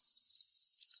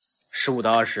15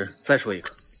到20再说一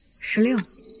个。16。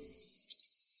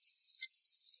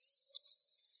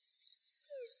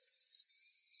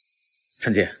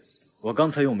程姐，我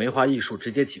刚才用梅花易数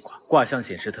直接起卦，卦象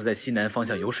显示他在西南方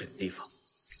向有水的地方。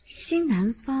西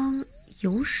南方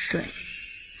有水，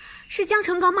是江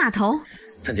城港码头。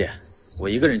程姐，我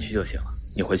一个人去就行了，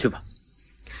你回去吧。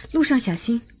路上小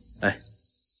心。哎。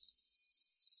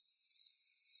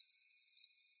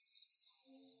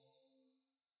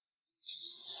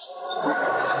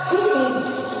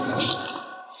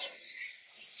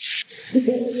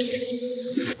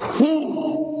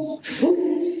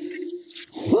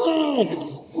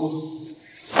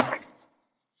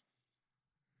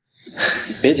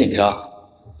别紧张，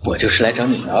我就是来找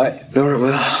你聊一聊。聊什么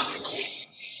呀？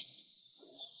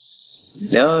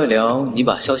聊一聊你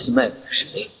把消息卖给了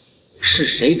谁？是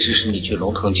谁指使你去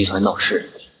龙腾集团闹事？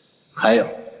还有，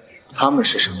他们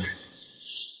是什么人？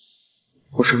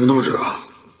我什么都不知道。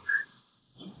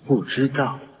不知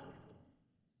道。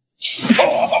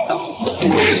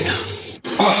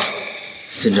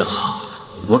孙正浩，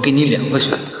我给你2个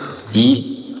选择：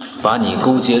一，把你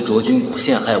勾结卓君谷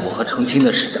陷害我和成亲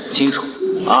的事讲清楚；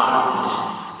二，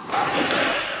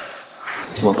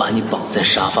我把你绑在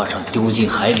沙发上丢进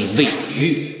海里喂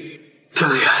鱼。天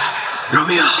爷，饶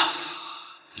命啊！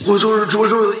我就是卓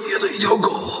少爷的一条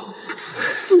狗，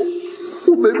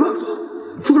我没办法，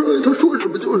卓少爷他说什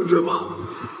么就是什么，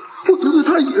我得罪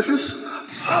他也是死。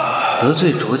得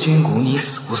罪卓君谷，你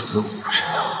死不死我不知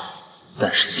道，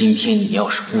但是今天你要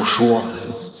是不说，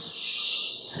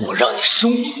我让你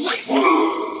生无悔。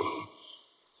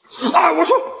啊！我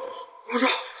说，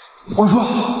我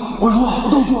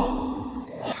都说，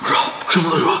什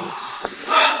么都说。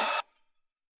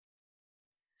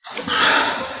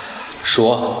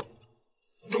说，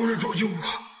都是卓君谷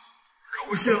让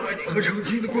我陷害你和成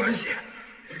亲的关系，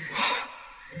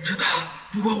真的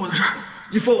不关我的事儿，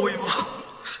你放我一马，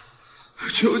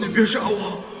求你别杀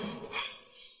我。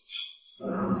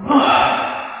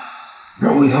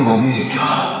让我一条狗命也掉。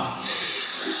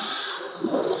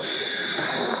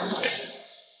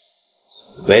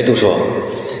喂，杜叔，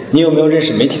你有没有认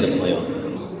识媒体的朋友？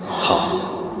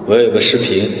好，我有个视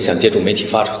频想借助媒体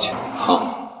发出去。好。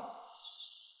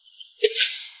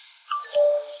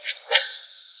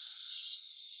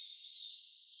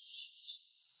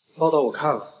报道我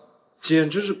看了，简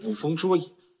直是捕风捉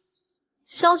影。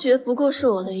萧绝不过是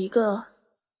我的一个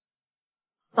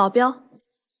保镖，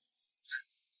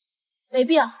没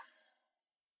必要。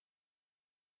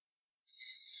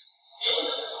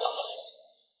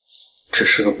只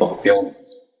是个保镖。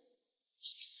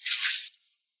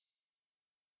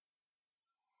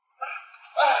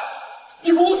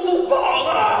你给我松绑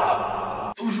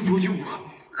啊！都是卓君谷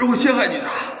让我陷害你的。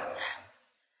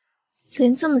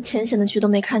连这么浅显的局都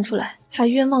没看出来，还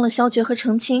冤枉了萧绝和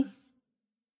程青。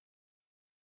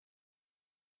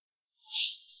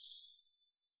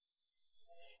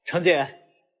程姐，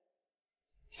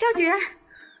萧绝，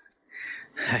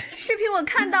视频我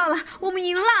看到了，我们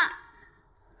赢了。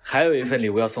还有一份礼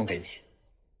物要送给你。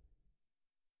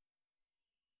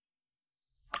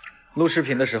录视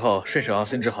频的时候顺手让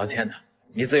孙志豪签的，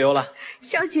你自由了。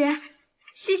萧绝，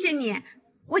谢谢你，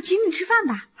我请你吃饭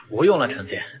吧。不用了，程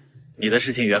姐。你的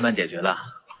事情圆满解决了，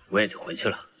我也就回去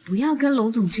了。不要跟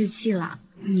龙总置气了，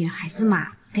女孩子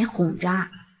嘛，得哄着。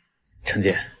程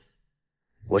姐，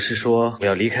我是说我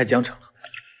要离开江城了，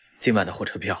今晚的火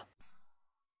车票。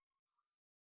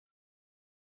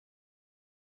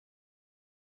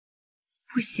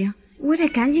不行，我得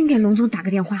赶紧给龙总打个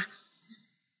电话。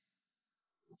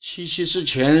七夕之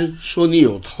前说你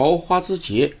有桃花之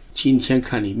劫，今天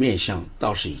看你面相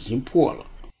倒是已经破了。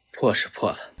破是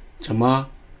破了，怎么？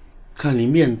看你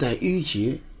面带淤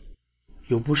结，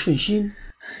有不顺心？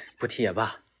不提也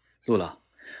罢。陆老，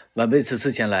晚辈此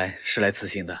次前来是来辞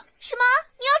行的。什么？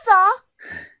你要走？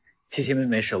七七妹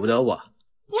妹舍不得我。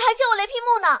你还欠我雷劈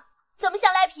木呢，怎么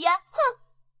想赖皮？哼！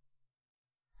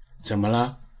怎么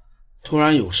了？突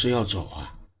然有事要走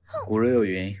啊？古人有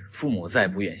云，父母在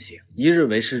不远行，一日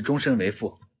为师，终身为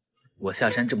父。我下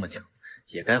山这么久，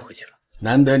也该回去了。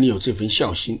难得你有这份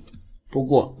孝心，不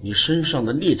过你身上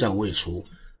的孽障未除，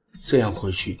这样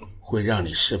回去会让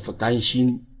你师父担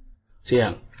心。这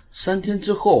样3天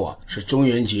之后啊，是中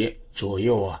元节左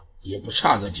右啊，也不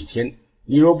差这几天。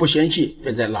你若不嫌弃，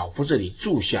便在老夫这里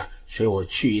住下，随我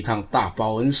去一趟大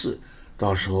报恩寺，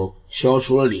到时候消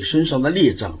除了你身上的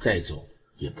孽障再走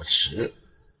也不迟。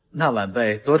那晚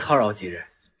辈多叨扰几日。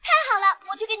太好了，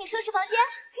我去给你收拾房间。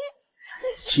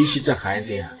七夕这孩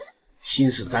子呀，心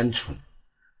思单纯，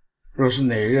若是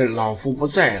哪日老夫不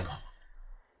在了，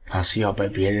怕是要被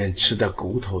别人吃的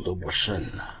骨头都不剩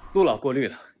了。陆老过虑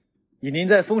了，以您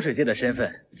在风水界的身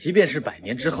份，即便是100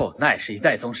年之后，那也是一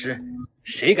代宗师，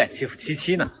谁敢欺负七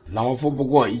七呢？老夫不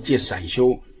过一介散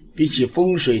修，比起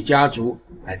风水家族，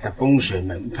乃在风水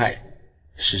门派，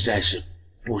实在是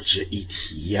不值一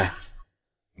提呀。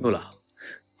陆老，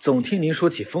总听您说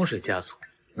起风水家族，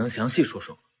能详细说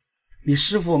说吗？你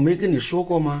师父没跟你说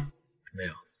过吗？没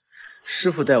有，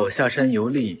师父带我下山游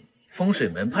历，风水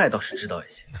门派倒是知道一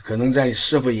些。可能在你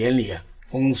师父眼里啊，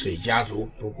风水家族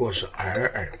不过是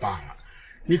尔尔罢了。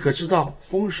你可知道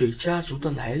风水家族的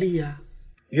来历呀？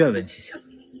愿闻其详。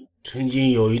曾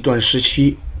经有一段时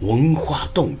期文化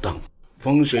动荡，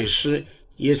风水师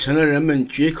也成了人们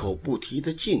绝口不提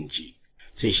的禁忌。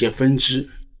这些分支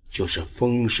就是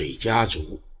风水家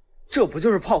族。这不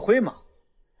就是炮灰吗？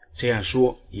这样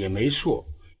说也没错。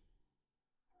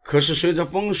可是随着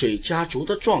风水家族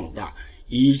的壮大，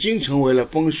已经成为了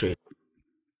风水。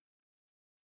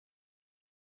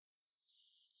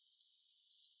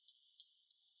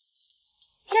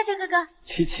小九哥哥，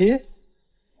七七，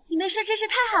你没事真是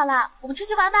太好了，我们出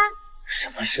去玩吧。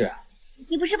什么事？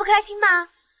你不是不开心吗？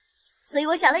所以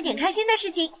我想了点开心的事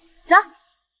情，走，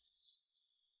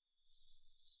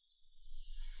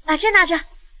把这拿着。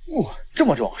哇，这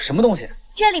么重，什么东西？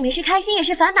这里面是开心也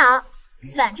是烦恼，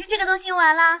反正这个东西用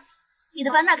完了，你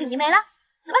的烦恼肯定没了。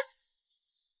走吧。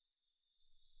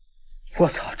我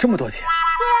操，这么多钱！对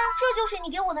啊，这就是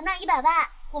你给我的那100万，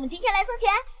我们今天来送钱。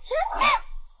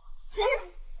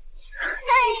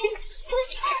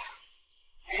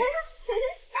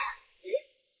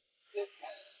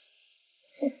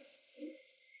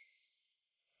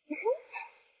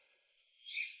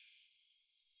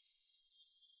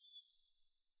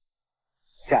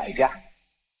下一家。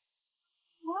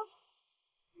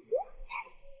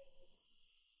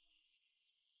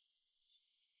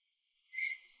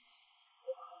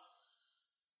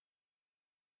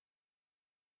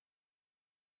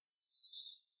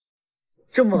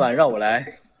这么晚让我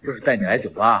来，就是带你来酒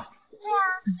吧。对啊，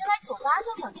原来酒吧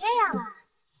就长这样啊！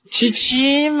七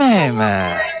七妹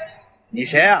妹，你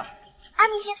谁啊？阿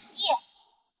明姐徒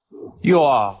弟。哟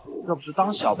啊，这不是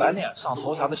当小白脸上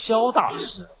头条的萧大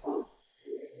师？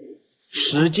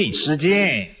失敬失敬，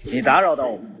你打扰到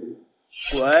我们，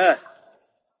滚！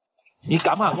你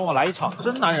敢不敢跟我来一场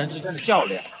真男人之间的较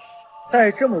量？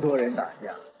带这么多人打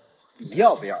架，你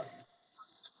要不要？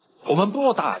我们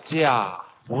不打架。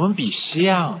我们比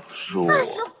相术，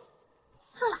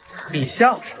比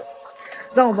相术，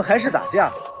那我们还是打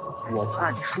架。我怕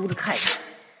你输得太惨。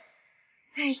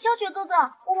哎，萧绝哥哥，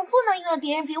我们不能因为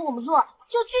别人比我们弱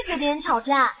就拒绝别人挑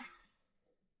战。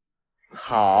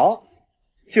好，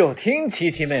就听琪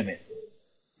琪妹妹。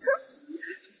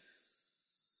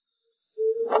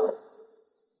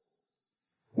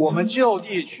我们就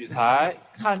地取材，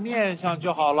看面相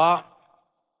就好了。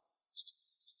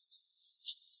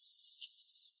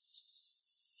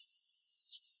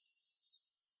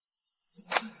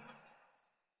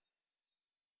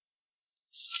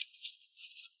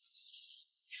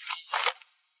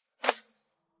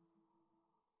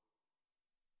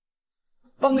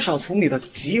帮少从你的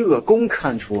极恶功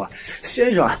看出啊，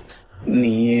先生，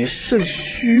你肾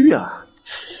虚啊，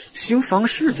行房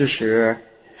事之时，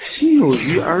心有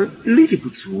余而力不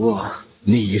足啊。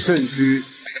你肾虚，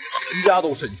全家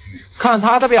都肾虚。看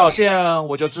他的表现，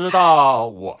我就知道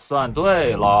我算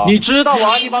对了。你知道我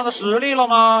阿弟帮的实力了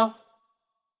吗？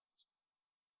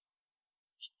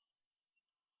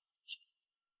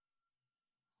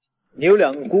你有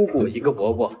2个姑姑，一个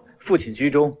伯伯，父亲居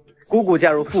中。姑姑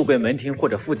嫁入富贵门庭或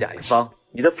者富甲一方，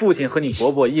你的父亲和你伯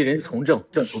伯一人从政，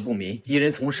政途不明；一人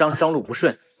从商，商路不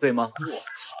顺，对吗？我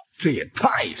操，这也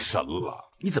太神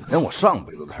了！你怎么连我上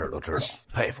辈子的事都知道？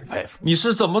佩服佩服！你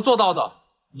是怎么做到的？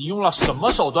你用了什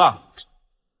么手段？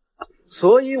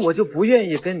所以我就不愿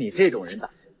意跟你这种人打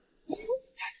架。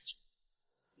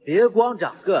别光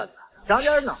长个子，长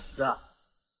点脑子。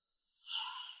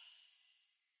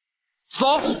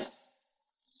走。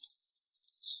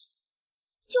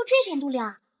就这点度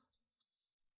量？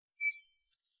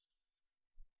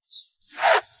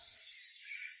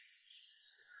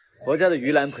佛家的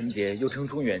盂兰盆节又称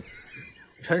中元节，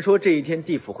传说这一天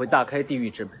地府会大开地狱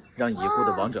之门，让已故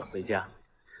的亡者回家，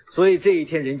所以这一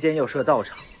天人间要设道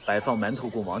场，摆放馒头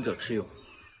供亡者吃用。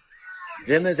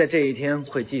人们在这一天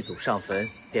会祭祖上坟，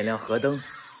点亮河灯，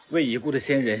为已故的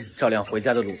先人照亮回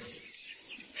家的路途。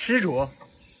施主，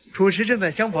主持正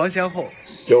在厢房相候，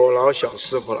有劳小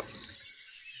师傅了。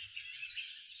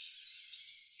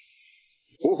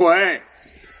不会，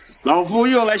老夫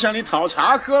又来向你讨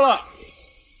茶喝了。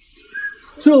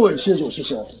这位施主是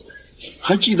谁？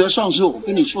还记得上次我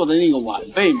跟你说的那个晚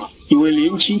辈吗？因为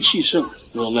年轻气盛，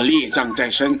有了孽障在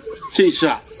身。这次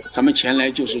啊，咱们前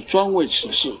来就是专为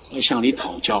此事而向你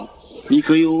讨教，你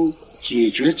可有解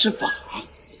决之法？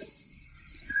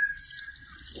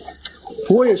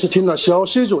我也是听了小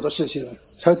施主的事情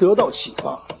才得到启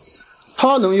发，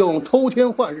他能用偷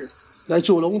天换日来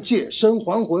助龙借身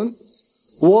还魂。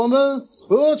我们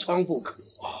何尝不可？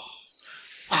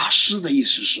大师的意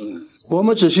思是，我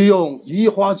们只需用移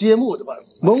花接木的办法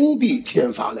蒙蔽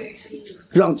天法雷，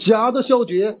让假的消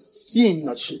绝，阴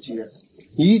的持节，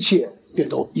一切便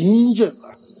都迎刃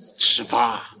而解。此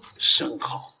法甚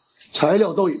好，材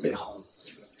料都已备好，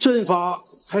阵法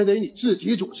还得你自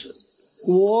己主持，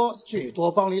我最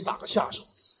多帮你打个下手。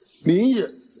明日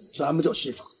咱们就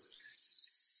施法。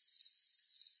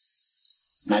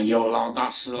那有劳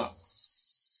大师了。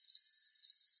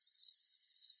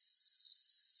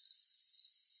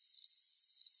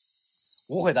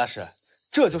无悔大师，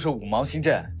这就是五芒星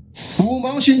阵。五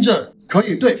芒星阵可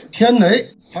以对付天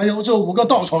雷，还有这5个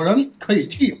稻草人可以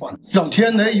替换，让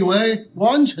天雷以为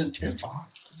完成天法，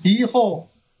以后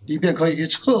你便可以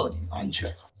彻底安全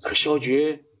了。可萧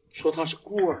绝说他是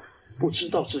孤儿，不知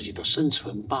道自己的生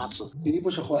辰八字。你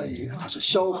不是怀疑他是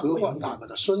萧何焕大哥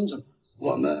的孙子吗？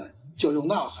我们就用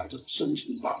那孩子的生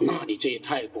辰八字。那你这也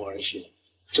太过儿戏了，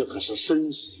这可是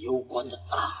生死攸关的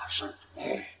大事。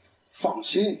哎，放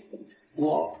心，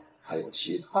我还有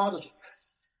其他的准备。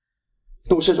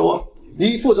杜施主，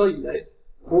你负责以雷，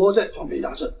我在旁边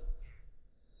压阵。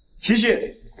琪琪，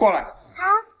过来。好。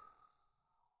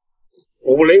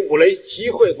五雷，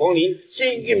机会光临，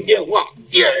幸运变化，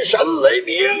电闪雷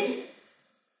鸣。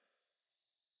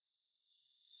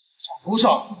头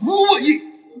上无问意。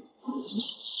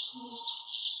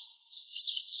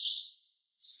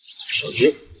小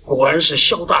绝果然是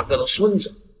萧大哥的孙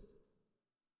子。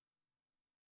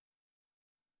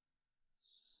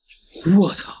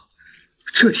我操！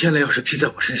这天雷要是劈在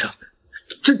我身上，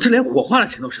这连火化的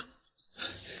钱都省了。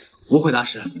无悔大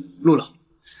师，陆老，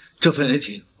这份恩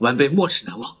情晚辈没齿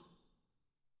难忘。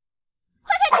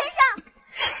快看天上！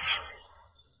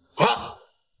啊！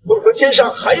我说天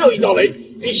上还有一道雷，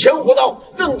比前5道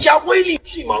更加威力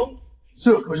迅猛。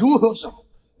这可如何是好？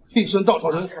替身稻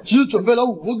草人只准备了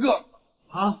5个。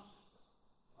啊！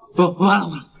不，完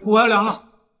了，我要凉了。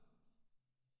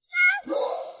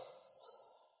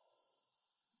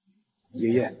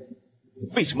爷爷，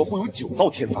为什么会有9道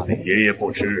天法雷？爷爷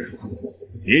不知，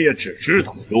爷爷只知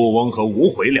道陆翁和无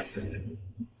悔2个人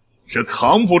是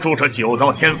扛不住这9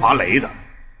道天法雷的。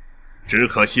只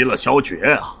可惜了萧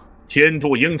绝啊，天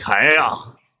妒英才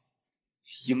啊！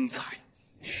英才，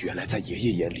原来在爷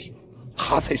爷眼里，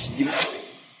他才是英才。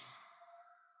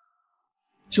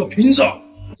这屏障，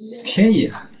天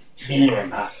眼啊，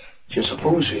就是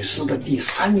风水师的第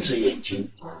3只眼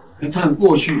睛，可探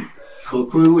过去，可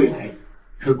窥未来，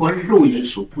可观肉眼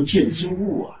所不见之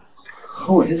物啊。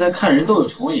和我现在看人都有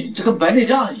重影，这跟白内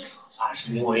障一样。那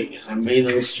是因为你还没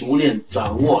能熟练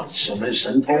掌握此门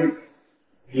神通，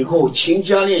以后勤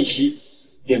加练习，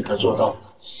便可做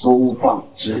到收放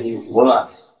自如了。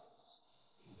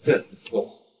对，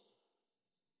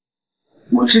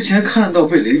我之前看到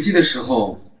被雷击的时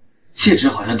候，戒指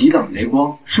好像抵挡雷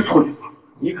光，是错觉吧？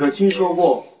你可听说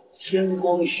过天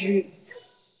光须？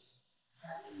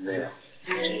没有。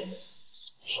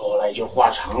说来就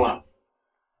话长了，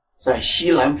在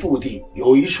西南腹地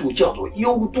有一处叫做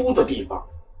幽都的地方，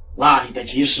那里的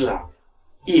集市啊，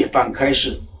夜半开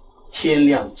市，天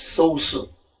亮收市，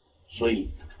所以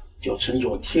就称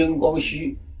作天光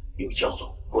墟，又叫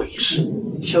做鬼市。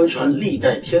相传历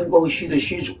代天光墟的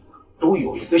墟主都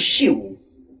有一个信物，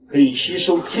可以吸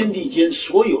收天地间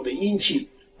所有的阴气，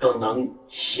都能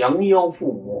降妖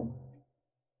伏魔。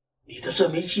你的这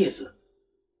枚戒指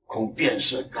恐便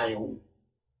是该物。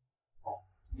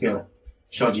对了，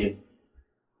小姐，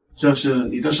这是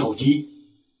你的手机，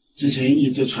之前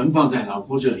一直存放在老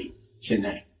夫这里，现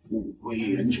在物归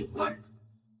原主了。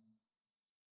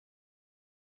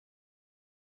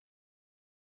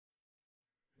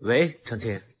喂，程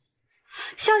青。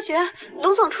萧绝，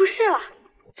龙总出事了。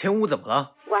前屋怎么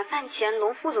了？晚饭前，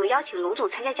龙副总邀请龙总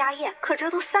参加家宴，可这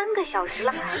都3个小时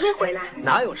了，还没回来。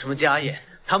哪有什么家宴？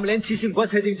他们连七星棺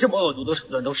材钉这么恶毒的手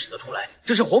段都使得出来，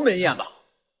这是鸿门宴吧？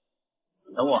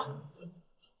等我，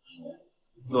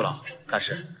陆老大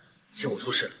师，前午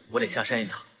出事，我得下山一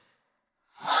趟。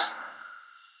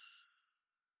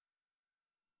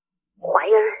怀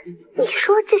儿，你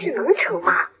说这事能成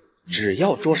吗？只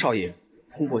要卓少爷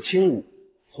通过轻舞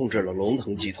控制了龙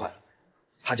腾集团，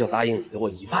他就答应给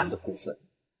我1半的股份。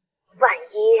万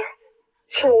一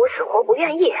轻舞死活不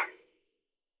愿意，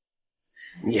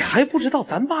你还不知道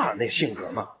咱爸那性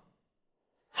格吗？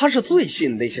他是最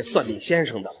信那些算命先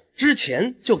生的，之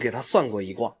前就给他算过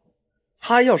一卦，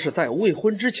他要是在未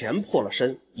婚之前破了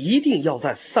身，一定要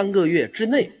在3个月之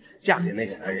内嫁给那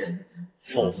个男人，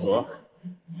否则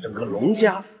整个龙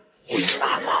家会有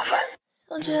大麻烦。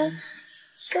小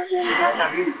绝，你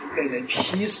把玉被人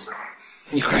劈死，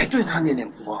你还对他念念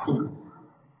不忘？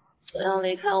不要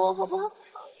离开我好不好？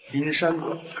云山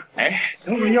子，哎，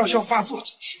等会药效发作，真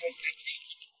是的。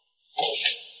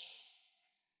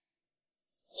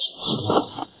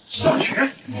小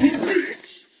雪，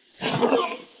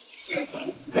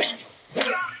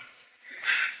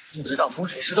你知道风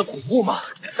水师的恐怖吗？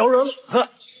敢招惹老子！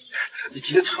你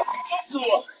今天吵死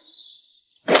我！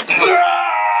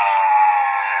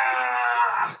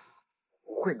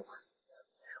会弄死你的，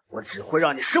我只会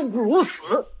让你生不如死。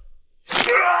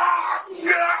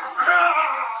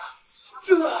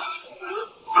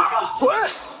滚！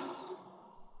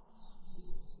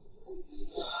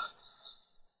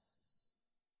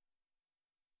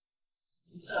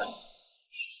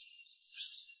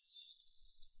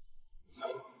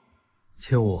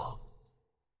青武，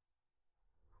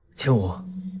青武，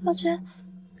小觉，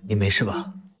你没事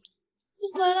吧？你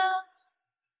回来了，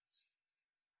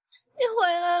你回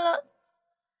来了。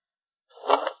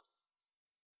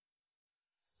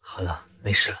好了，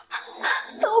没事了。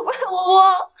都怪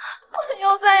我以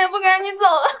后再也不赶你走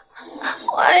了。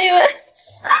我还以为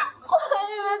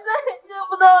再也见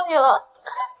不到你了。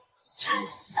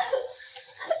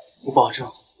我保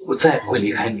证，我再也不会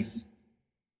离开你。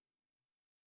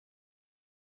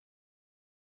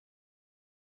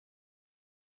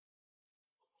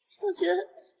小觉，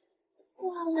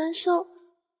我好难受。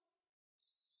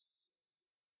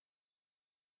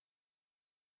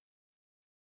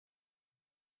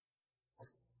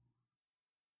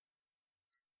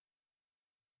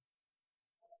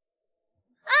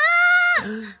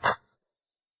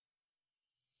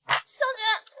小觉，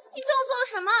你对我做了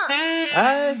什么？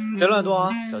哎，别乱动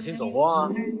啊，小心走光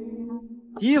啊！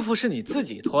衣服是你自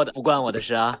己脱的，不关我的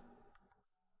事啊。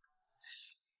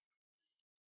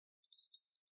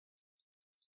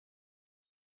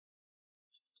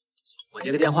我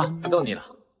接个电话，不逗你了。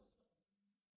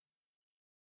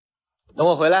等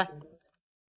我回来。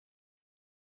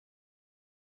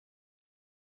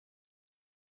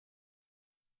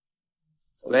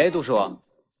喂，杜叔，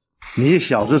你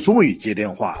小子终于接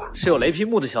电话了，是有雷劈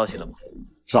木的消息了吗？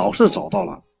找是找到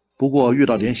了，不过遇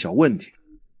到点小问题。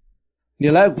你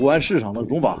来古玩市场的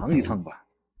荣宝行一趟吧。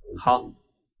好。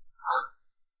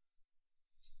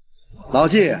老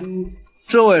季，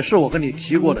这位是我跟你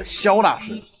提过的萧大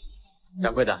师。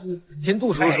掌柜的，听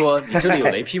杜叔说你这里有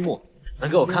雷劈木，能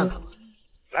给我看看吗？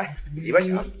来，里边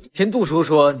请。听杜叔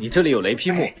说你这里有雷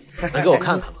劈木，能给我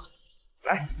看看吗？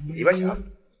来，里边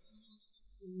请。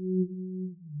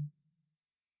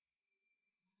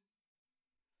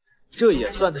这也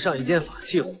算得上一件法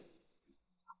器活。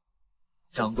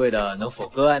掌柜的能否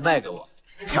割爱卖给我？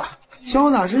呀，萧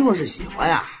大师若是喜欢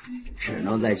呀，只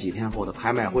能在几天后的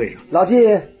拍卖会上。老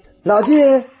季，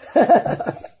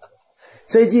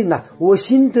最近呢，我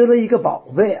新得了一个宝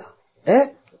贝啊，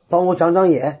哎，帮我长长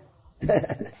眼。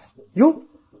哟，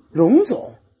龙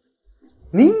总，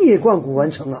您也逛古玩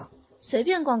城啊？随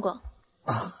便逛逛。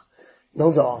啊，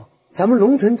龙总，咱们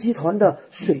龙腾集团的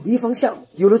水立方项目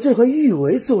有了这块玉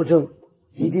为作证，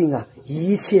一定啊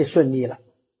一切顺利了。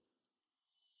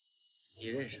你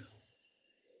认识？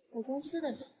我公司的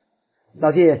人。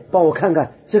老季，帮我看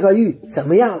看这块玉怎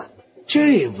么样了？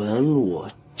这纹路，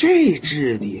这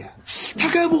质地，它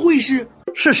该不会是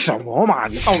什么嘛？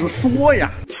你倒是说呀！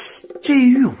这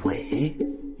玉尾，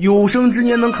有生之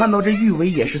年能看到这玉尾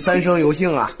也是三生有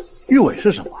幸啊！玉尾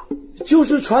是什么？就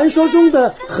是传说中的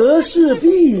和氏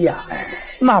璧呀！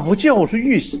那不就是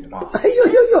玉玺吗？哎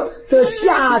呦的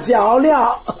下脚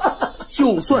料！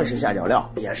就算是下脚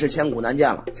料，也是千古难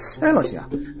见了。哎，老七啊，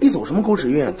你走什么狗屎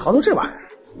运，淘到这玩意儿？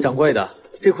掌柜的，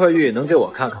这块玉能给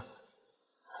我看看？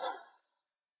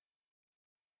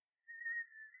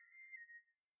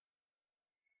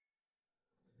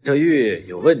这玉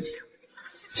有问题。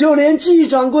就连季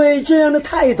掌柜这样的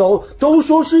泰斗都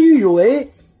说是玉为，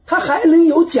他还能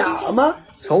有假吗？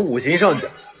从五行上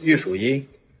讲，玉属阴，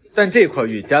但这块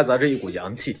玉夹杂着一股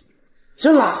阳气。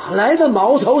这哪来的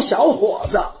毛头小伙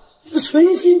子？这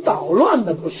存心捣乱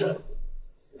的不是？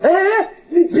哎，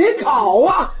你别烤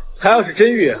啊！他要是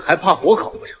真玉，还怕火烤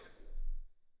不成？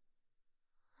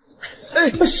哎，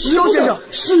萧先生，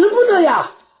使不得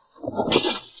呀！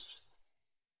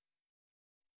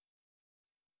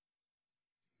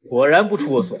果然不出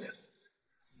我所料，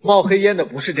冒黑烟的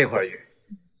不是这块玉，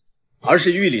而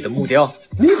是玉里的木雕。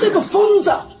你这个疯子！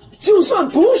就算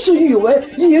不是玉为，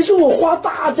也是我花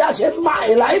大价钱买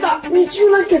来的，你居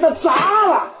然给他砸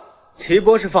了！齐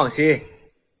博士放心，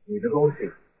你的东西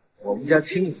我们家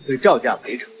青武会照价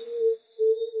赔偿。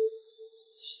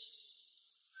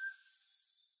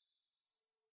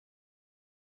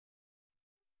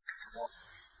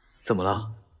怎么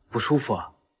了？不舒服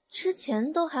啊？之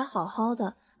前都还好好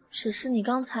的，只是你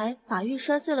刚才把玉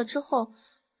摔碎了之后，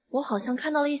我好像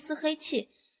看到了一丝黑气，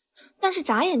但是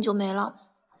眨眼就没了。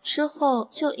之后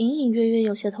就隐隐约约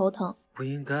有些头疼。不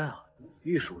应该啊，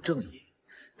玉属正义，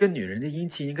跟女人的阴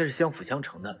气应该是相辅相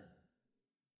成的，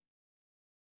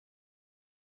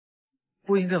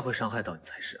不应该会伤害到你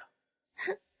才是啊。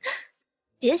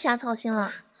别瞎操心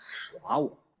了。耍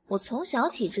我？我从小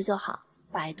体质就好，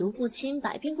百毒不侵，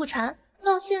百病不缠，老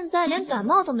到现在连感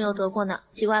冒都没有得过呢，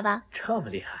奇怪吧？这么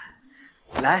厉害，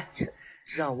来，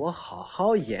让我好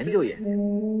好研究研究，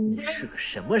你是个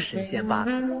什么神仙八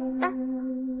字？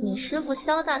你师傅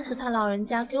萧大师他老人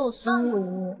家给我算过一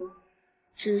命，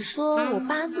只说我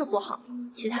八字不好，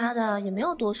其他的也没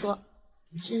有多说，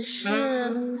只是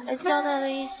还交代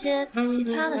了一些其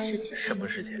他的事情。什么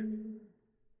事情？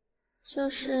就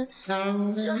是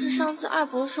上次二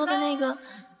伯说的那个。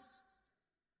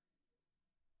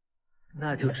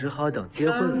那就只好等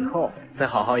结婚以后再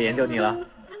好好研究你了。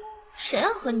谁要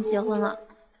和你结婚了？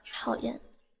讨厌。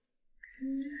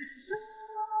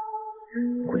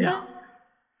姑娘，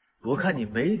我看你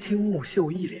眉清目秀，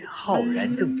一脸浩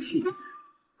然正气，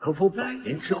可否100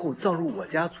年之后葬入我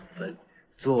家祖坟，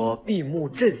做闭目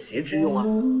镇邪之用啊？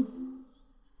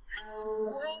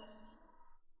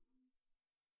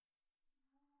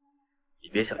你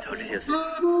别小瞧这些碎。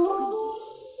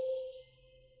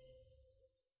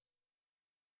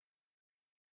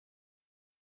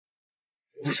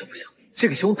不行不行，这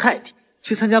个胸太低，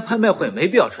去参加拍卖会没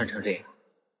必要穿成这样。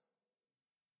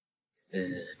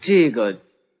这个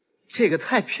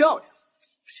太漂亮，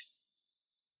不行。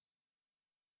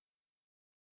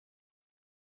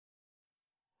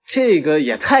这个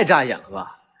也太扎眼了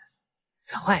吧，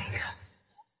再换一个。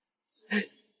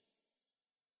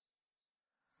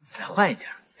再换一件，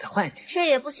再换一件。这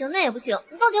也不行，那也不行，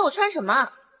你到底要我穿什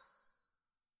么？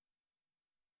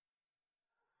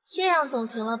这样总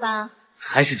行了吧？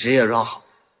还是职业装好，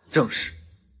正式。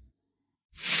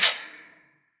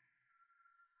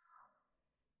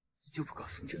就不告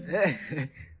诉你，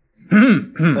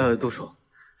杜叔，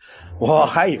我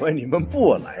还以为你们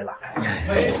不来了，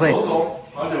怎么会？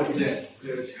好久不见，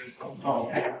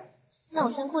那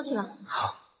我先过去了。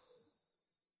好，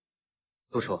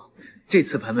杜叔，这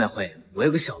次拍卖会我有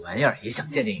个小玩意儿也想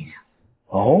鉴定一下。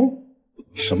哦，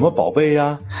什么宝贝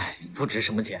呀？不值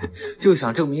什么钱，就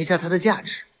想证明一下它的价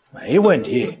值。没问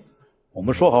题，我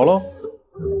们说好喽。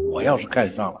我要是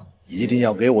看上了，一定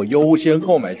要给我优先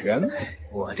购买权。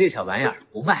我这小玩意儿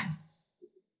不卖。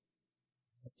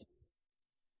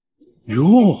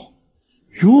哟，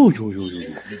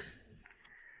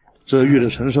这玉的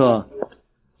成色，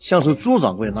像是朱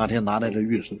掌柜那天拿来的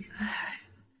玉似的。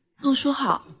杜叔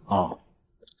好。啊，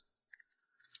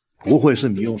不会是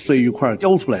你用碎玉块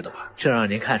雕出来的吧？这让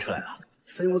您看出来了，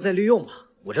废物再利用吧。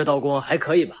我这刀工还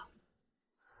可以吧？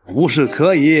不是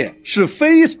可以，是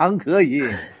非常可以。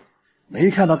没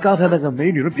看到刚才那个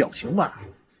美女的表情吗？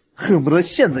恨不得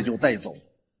现在就带走。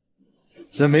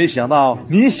真没想到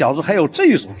你小子还有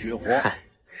这手绝活。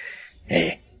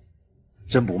哎，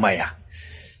真不卖呀？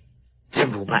真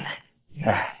不卖。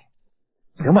哎，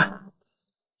行吧，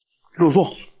入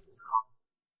座。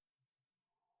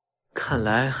看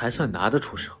来还算拿得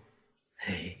出手。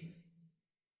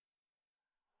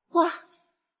哇，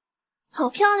好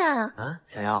漂亮啊！啊，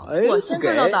想要？我先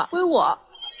看到的，归我。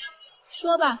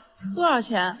说吧，多少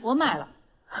钱？我买了。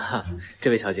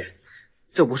这位小姐，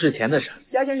这不是钱的事。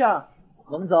夏先生，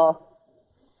我们走。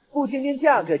不听听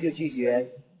价格就拒绝，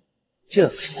这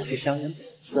才是商人本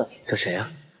色。这谁啊？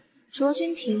卓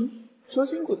君庭，卓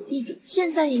君谷的弟弟，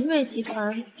现在银瑞集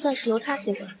团暂时由他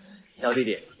接管。小弟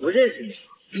弟，我认识你。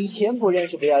以前不认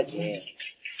识不要紧，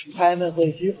拍卖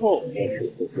会之后认识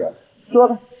不是？说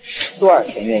吧，多少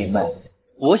钱愿意卖？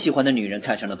我喜欢的女人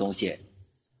看上的东西，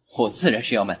我自然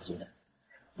是要满足的。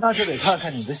那就得看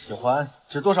看你的喜欢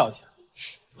值多少钱。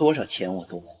多少钱我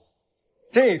都买。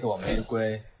这朵玫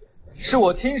瑰是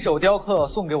我亲手雕刻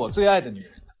送给我最爱的女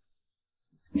人的，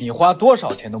你花多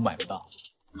少钱都买不到。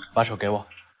把手给我。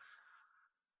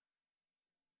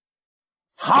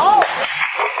好。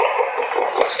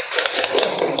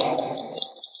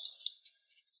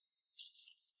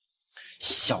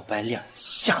小白脸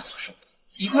下作手段，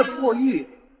一块破玉，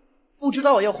不知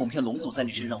道要哄骗龙总在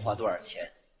你身上花多少钱。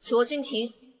卓君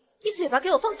庭，你嘴巴给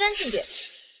我放干净点。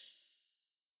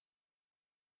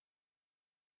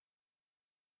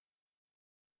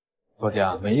作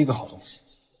家没一个好东西。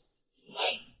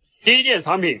第一件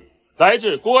产品来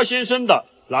自郭先生的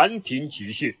兰亭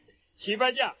集序，起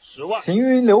拍价10万。行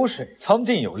云流水，苍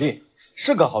劲有力，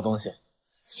是个好东西。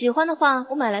喜欢的话，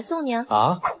我买来送你啊。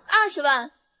啊？20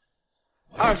万。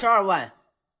22万。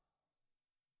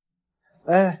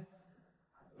哎，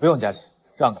不用加钱，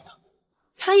让给他。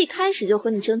他一开始就和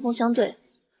你针锋相对，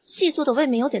戏做的未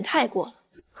免有点太过了，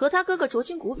和他哥哥卓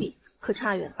君谷比可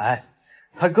差远了。哎，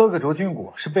他哥哥卓君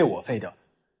谷是被我废掉的，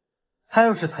他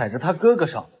要是踩着他哥哥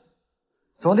上，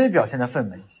总得表现得愤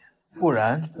懑一些，不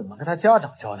然怎么跟他家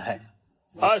长交代呀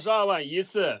？22万1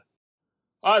次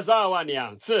，22万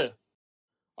2次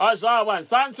，22万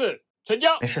3次，成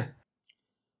交。没事。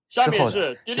下面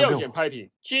是第6件拍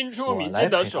品，清初民间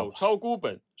的手抄孤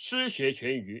本《诗学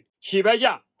全余》，起拍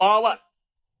价8万。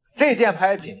这件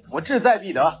拍品我志在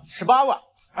必得，18万、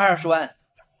20万、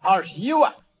21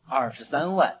万、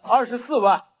23万、24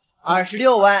万、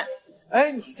26万。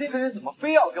哎，你这个人怎么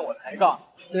非要跟我抬杠？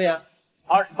对呀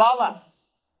，28万、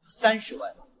30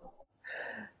万。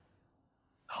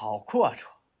好阔绰，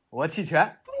我弃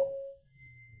权。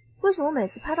为什么每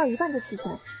次拍到一半就弃权？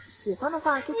喜欢的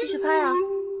话就继续拍啊，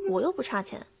我又不差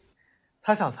钱。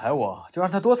他想踩我，就让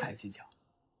他多踩几脚。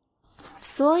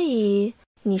所以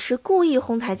你是故意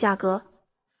哄抬价格，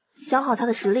消耗他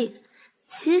的实力。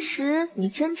其实你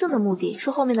真正的目的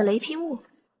是后面的雷劈木。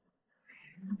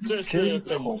这是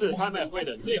本次拍卖会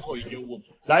的最后一件物品，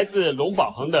来自龙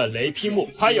宝恒的雷劈木，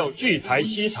它有聚财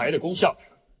吸财的功效。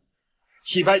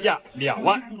起拍价2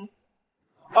万、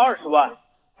20万、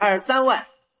23万、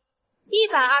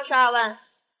122万。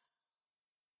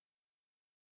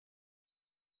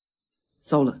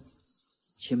糟了，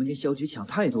前面跟小菊抢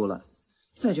太多了，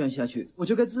再这样下去我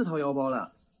就该自掏腰包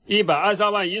了。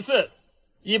123万一次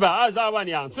，122万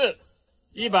2次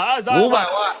，122万500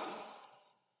万。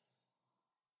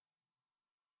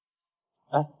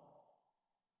哎，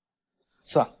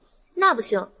算了，那不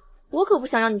行，我可不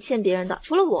想让你欠别人的，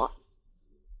除了我。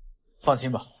放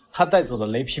心吧，他带走的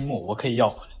雷劈木我可以要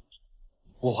回来，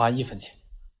不花1分钱。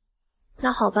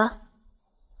那好吧，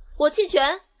我弃权。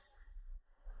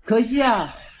可惜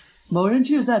啊，某人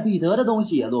志在必得的东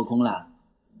西也落空了。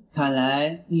看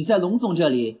来你在龙总这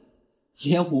里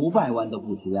连500万都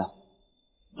不值啊！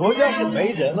卓家是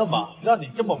没人了吗？让你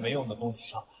这么没用的东西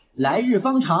上来日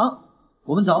方长，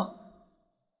我们走。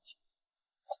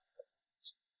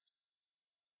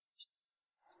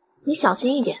你小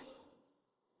心一点。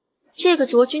这个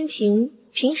卓君庭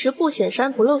平时不显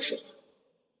山不漏水的，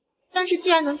但是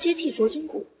既然能接替卓君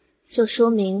谷，就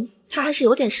说明他还是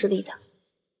有点实力的。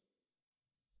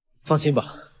放心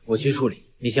吧，我去处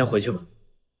理，你先回去吧。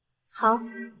好。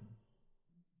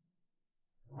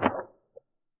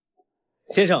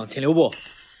先生，请留步。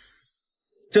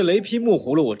这雷劈木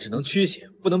葫芦我只能驱邪，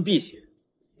不能辟邪，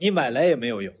你买来也没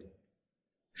有用。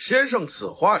先生，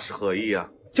此话是何意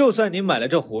啊？就算您买了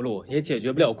这葫芦，也解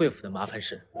决不了贵府的麻烦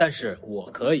事，但是我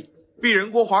可以。鄙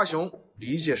人郭华雄，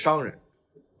一介商人，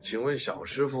请问小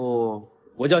师傅？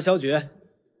我叫萧绝，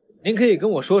您可以跟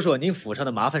我说说您府上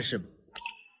的麻烦事吗？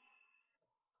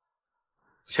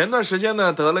前段时间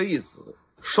呢得了一子，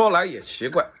说来也奇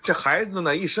怪，这孩子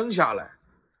呢一生下来，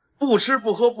不吃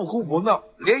不喝不哭不闹，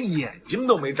连眼睛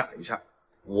都没长一下。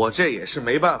我这也是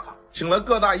没办法，请了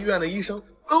各大医院的医生，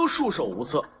都束手无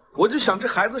策。我就想这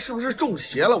孩子是不是中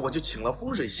邪了，我就请了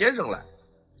风水先生来，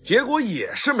结果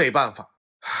也是没办法。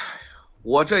哎呀，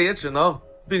我这也只能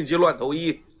病急乱投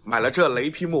医，买了这雷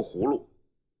劈木葫芦。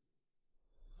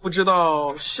不知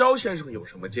道萧先生有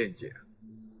什么见解？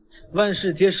万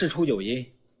事皆事出有因，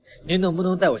您能不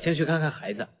能带我先去看看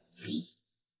孩子？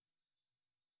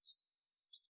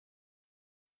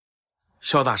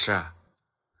萧大师，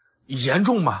严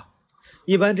重吗？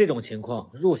一般这种情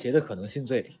况入邪的可能性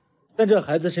最低，但这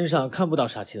孩子身上看不到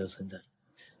煞气的存在，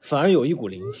反而有一股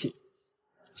灵气，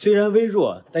虽然微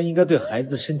弱，但应该对孩子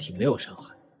的身体没有伤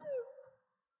害。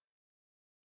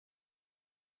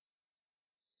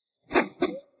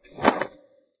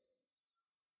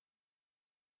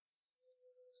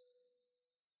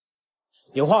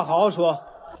有话好好说，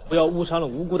不要误伤了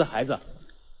无辜的孩子。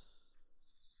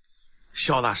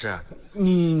萧大师，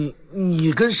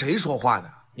你跟谁说话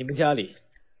呢？你们家里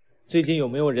最近有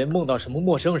没有人梦到什么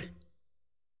陌生人？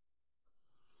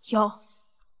有，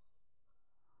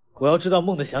我要知道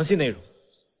梦的详细内容。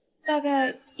大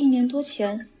概1年多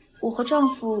前，我和丈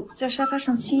夫在沙发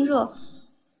上亲热，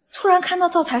突然看到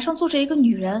灶台上坐着一个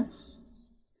女人，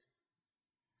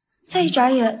再一眨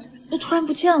眼又突然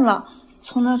不见了。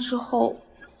从那之后，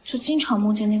就经常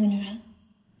梦见那个女人。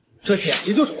这简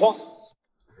直就是荒唐！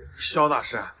萧大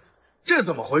师，这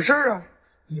怎么回事啊？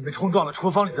你们冲撞了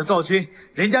厨房里的灶君，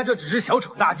人家这只是小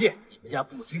惩大戒。你们家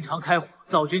不经常开火，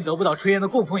灶君得不到炊烟的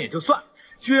供奉也就算了，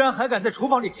居然还敢在厨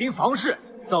房里行房事。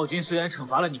灶君虽然惩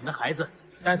罚了你们的孩子，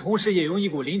但同时也用一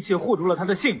股灵气护住了他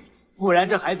的性命，不然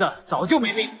这孩子早就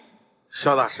没命。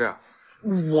萧大师，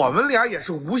我们俩也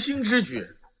是无心之举，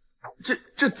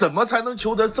这怎么才能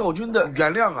求得灶君的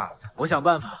原谅啊？我想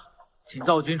办法请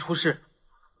灶君出示，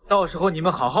到时候你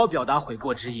们好好表达悔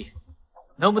过之意，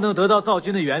能不能得到灶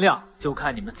君的原谅，就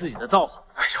看你们自己的造化。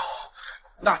哎呦，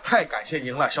那太感谢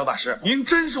您了，萧大师，您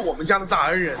真是我们家的大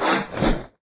恩人。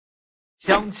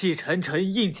香气沉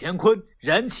沉映乾坤，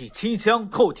燃起清香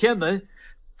透天门，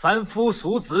凡夫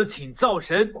俗子请灶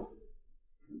神。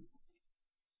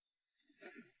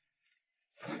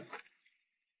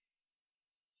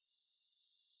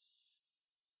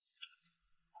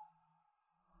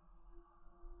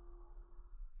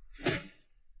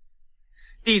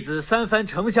弟子三番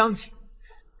丞相请，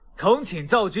恳请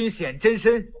灶君显真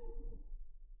身。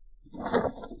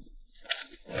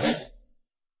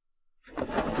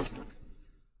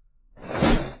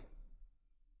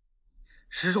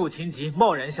实属情急，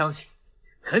贸然相请，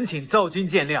恳请灶君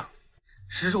见谅。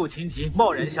实属情急，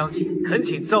贸然相请，恳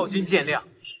请灶君见谅。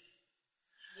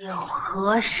有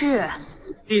何事？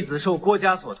弟子受郭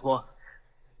家所托，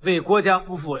为郭家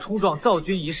夫妇冲撞灶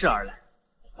君一事而来。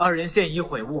二人现已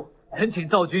悔悟，恳请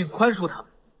灶君宽恕他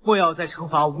们，莫要再惩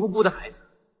罚无辜的孩子。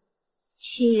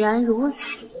既然如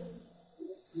此，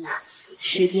那此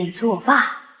事便作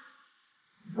罢，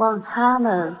望他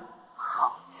们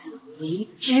好自为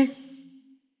之。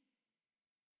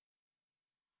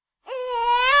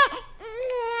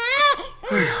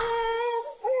哎呀，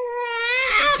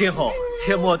今后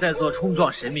切莫再做冲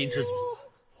撞神明之举。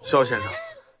萧先生，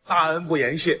大恩不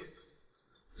言谢，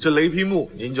这雷劈木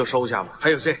您就收下吧，还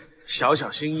有这小小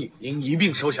心意，您一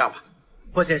并收下吧。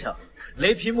郭先生，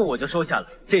雷劈木我就收下了，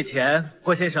这钱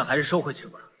郭先生还是收回去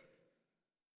吧。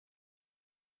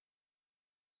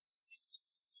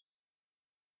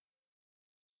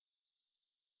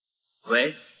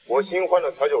喂，我新换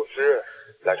的调酒师，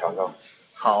来尝尝。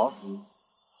好。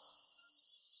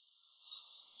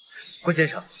郭先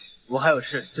生，我还有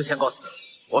事，就先告辞了。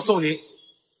我送你。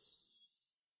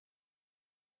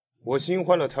我新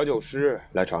换了调酒师，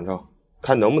来尝尝，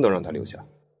看能不能让他留下。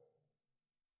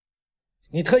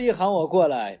你特意喊我过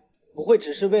来，不会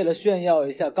只是为了炫耀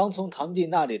一下刚从堂弟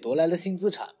那里夺来的新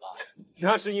资产吧？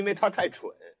那是因为他太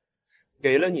蠢，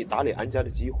给了你打脸安家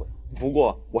的机会。不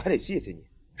过我还得谢谢你，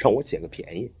让我捡个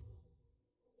便宜。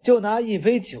就拿一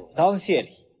杯酒当谢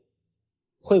礼，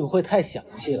会不会太小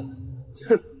气了？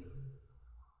哼。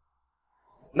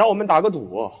那我们打个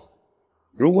赌，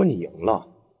如果你赢了，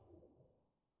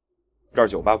这儿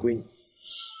酒吧归你。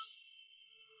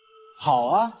好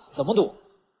啊，怎么赌？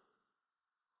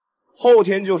后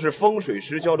天就是风水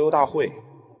师交流大会，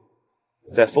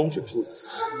在风水树。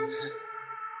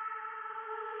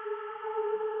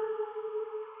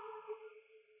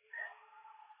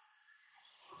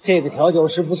这个调酒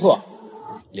师不错，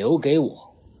留给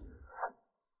我。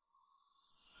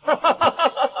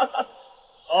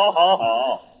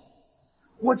好，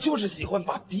我就是喜欢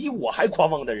把比我还狂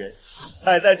妄的人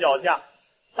踩在脚下。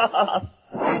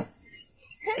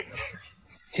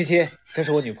七七，这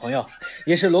是我女朋友，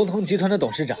也是龙腾集团的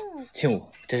董事长。庆武，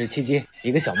这是七七，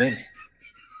一个小妹妹。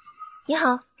你好。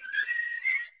哼，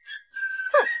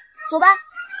走吧。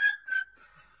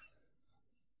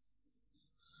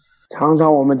尝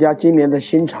尝我们家今年的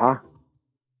新茶。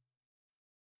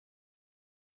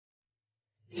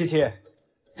七七，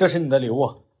这是你的礼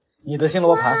物，你的新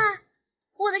罗盘。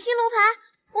我的新罗盘，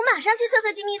我马上去测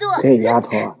测精密度。这丫头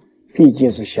啊，毕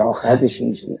竟是小孩子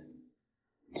心思。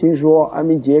听说安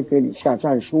明杰给你下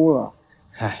战书了。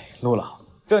哎，陆老，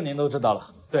这您都知道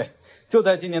了。对，就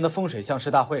在今年的风水相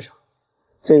师大会上。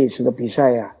这一次的比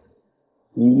赛呀，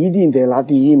你一定得拿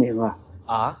第一名啊！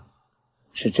啊？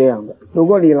是这样的，如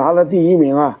果你拿了第一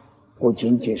名啊，不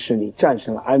仅仅是你战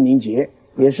胜了安明杰，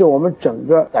也是我们整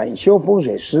个胆修风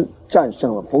水师战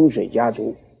胜了风水家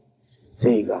族，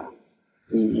这个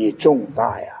意义重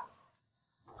大呀！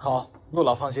好，陆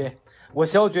老放心，我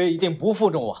萧绝一定不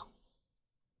负众望。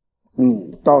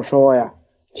到时候呀，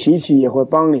琪琪也会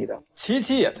帮你的。琪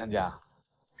琪也参加？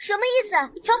什么意思？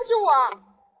瞧得起我？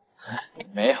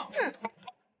没有。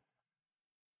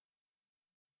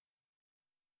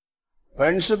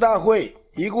本次大会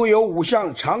一共有5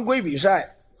项常规比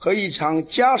赛和1场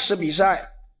加时比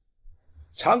赛。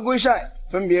常规赛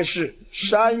分别是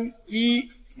3、1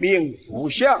命5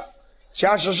项，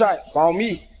加时赛保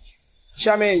密。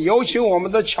下面有请我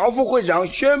们的乔副会长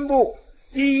宣布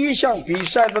第1项比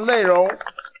赛的内容。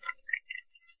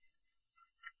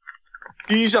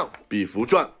第1项比符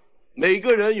传，每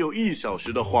个人有1小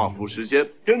时的画符时间，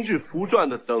根据符传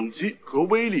的等级和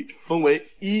威力分为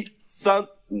1、3、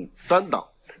5、3档。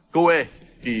各位，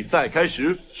比赛开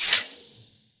始。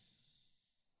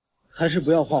还是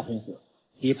不要画红符，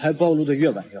底牌暴露的越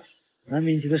晚越好。南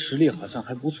明杰的实力好像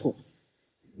还不错，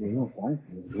我用黄符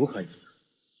如何赢？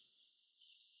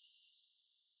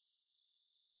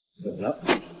有了。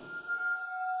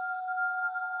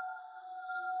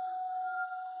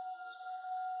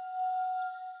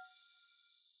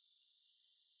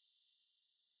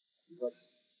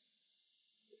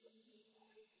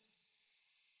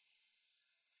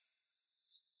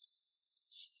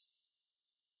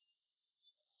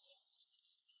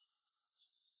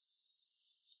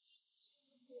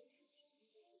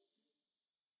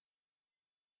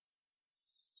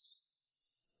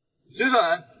评审，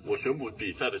我宣布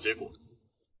比赛的结果。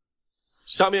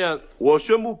下面我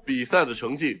宣布比赛的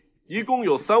成绩，一共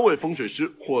有3位风水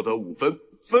师获得5分，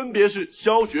分别是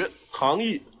萧绝、唐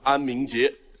毅、安明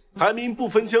杰，排名不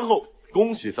分先后，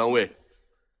恭喜3位。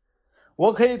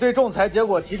我可以对仲裁结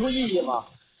果提出异议吗？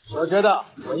我觉得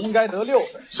我应该得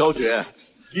6分。萧绝，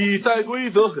比赛规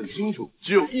则很清楚，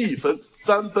只有1分、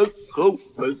3分和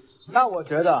5分。那我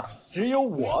觉得只有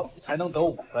我才能得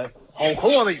5分。好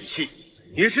狂妄的语气！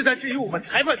你是在质疑我们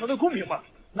裁判团的公平吗？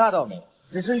那倒没有，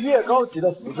只是越高级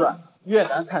的符篆越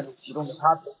难看出其中的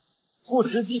差别。不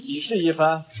实际比试一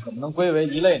番，怎么能归为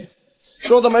一类呢？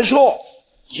说的没错，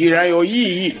既然有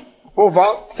异议，不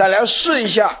妨再来试一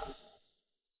下。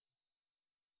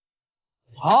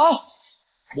好，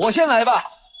我先来吧。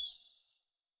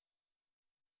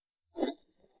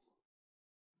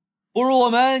不如我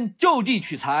们就地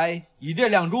取材，以这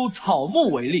2株草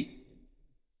木为例。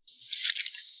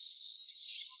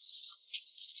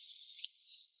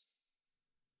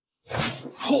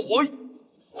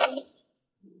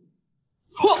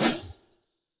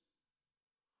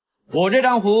我这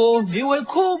张符名为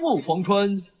枯木逢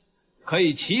春，可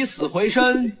以起死回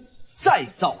生，再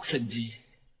造生机。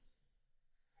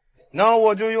那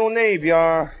我就用那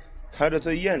边开的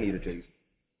最艳丽的这一幅。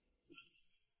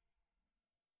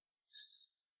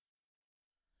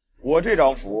我这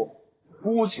张符，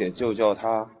姑且就叫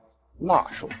它辣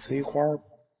手摧花吧。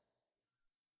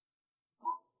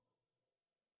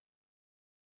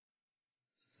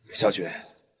小雪，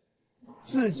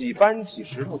自己搬起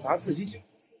石头砸自己脚，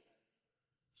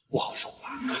不好受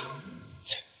吧？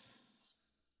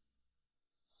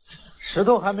石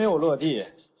头还没有落地，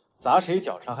砸谁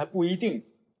脚上还不一定。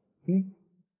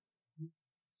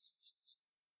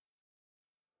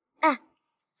哎，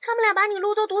他们俩把你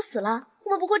路都堵死了，我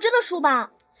们不会真的输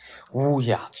吧？乌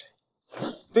鸦嘴，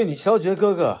对你萧绝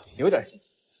哥哥有点信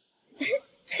心。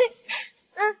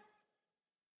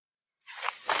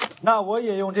那我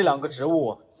也用这2个植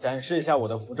物展示一下我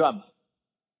的符篆吧。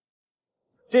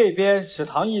这边是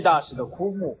唐毅大师的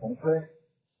枯木逢春，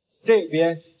这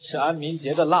边是安民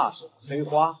杰的辣手摧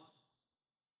花。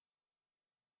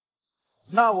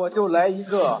那我就来一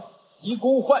个移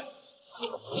宫换。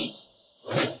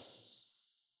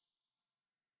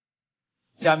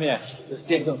下面就是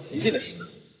见证奇迹的时刻。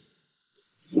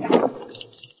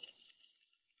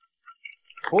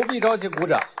不必着急鼓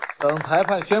掌，等裁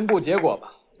判宣布结果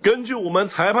吧。根据我们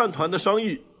裁判团的商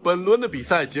议，本轮的比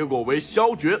赛结果为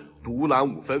萧绝独揽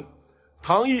5分，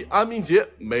唐毅、安明杰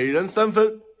每人3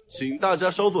分，请大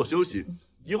家稍作休息，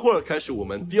一会儿开始我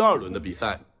们第2轮的比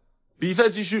赛。比赛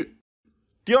继续，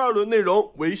第2轮内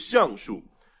容为相术，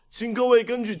请各位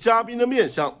根据嘉宾的面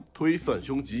相推算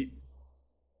凶吉。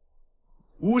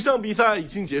5项比赛已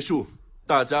经结束，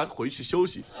大家回去休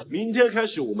息，明天开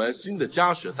始我们新的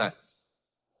加时赛。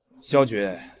萧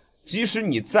绝，即使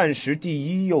你暂时第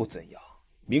1又怎样？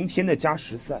明天的加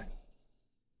时赛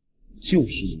就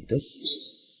是你的死期。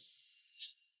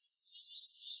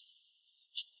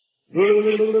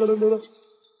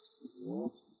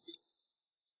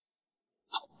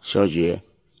萧绝，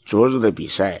昨日的比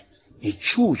赛，你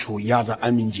处处压着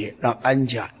安明杰，让安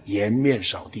家颜面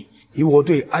扫地。以我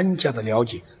对安家的了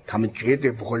解，他们绝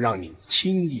对不会让你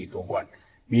轻易夺冠。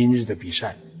明日的比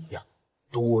赛要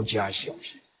多加小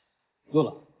心。陆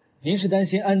老，您是担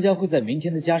心安家会在明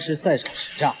天的加时赛上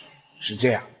使诈？是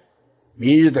这样，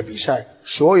明日的比赛，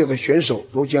所有的选手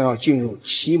都将要进入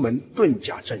奇门遁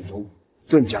甲阵中。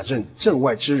遁甲阵阵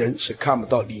外之人是看不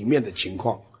到里面的情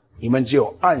况，你们只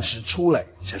有按时出来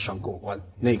才算过关。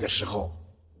那个时候，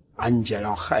安家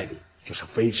要害你，就是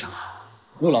非常。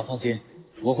陆老放心，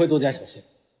我会多加小心。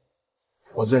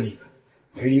我这里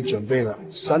给你准备了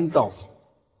3道符，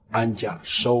安家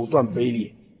手段卑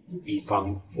劣，以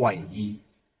防万一。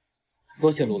多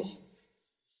谢陆老。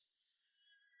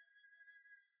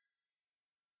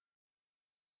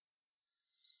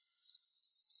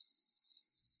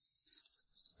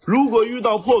如果遇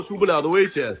到破除不了的危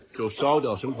险，就烧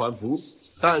掉生还符，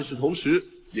但是同时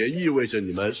也意味着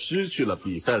你们失去了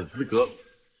比赛的资格。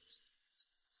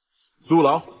陆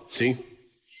老，请。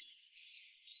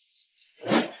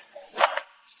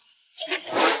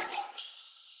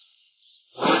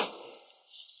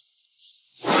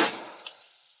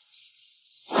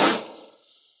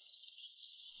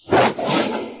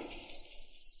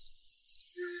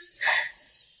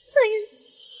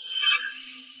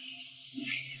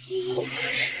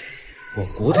我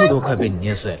骨头都快被你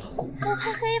捏碎了。我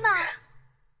怕黑吧？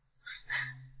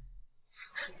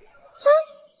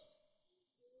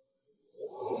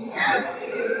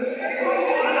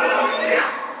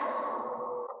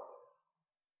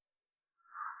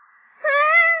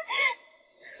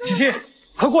七七，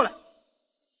快过来！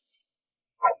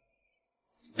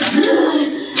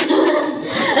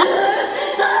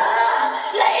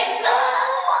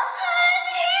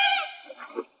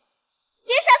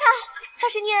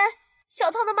小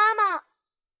涛的妈妈。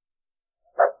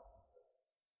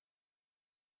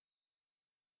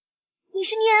你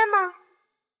是聂安吗？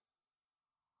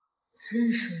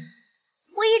认识。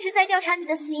我一直在调查你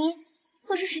的死因，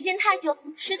可是时间太久，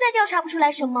实在调查不出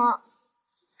来什么。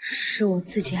是我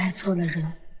自己爱错了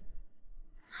人，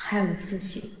害了自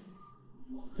己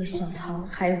和小桃，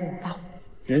还有我爸。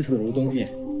人死如灯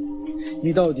灭，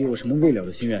你到底有什么未了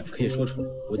的心愿，可以说出来，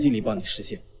我尽力帮你实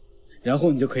现，然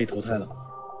后你就可以投胎了。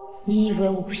你以为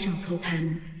我不想投胎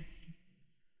吗？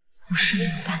我是没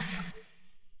有办法，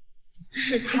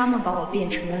是他们把我变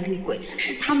成了厉鬼，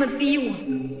是他们逼我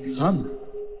的。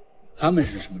他们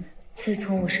是什么人？自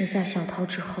从我生下小桃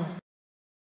之后，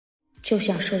就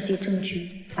想收集证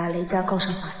据，把雷家告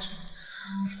上法庭。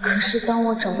可是当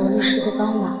我找到律师的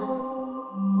当晚，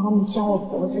他们将我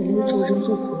脖子勒住，扔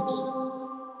入湖底。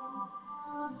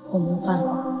我没办法，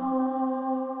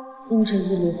因着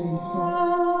一缕魂魄，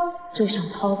就想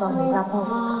抛到雷家报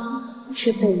复他，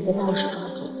却被一个道士抓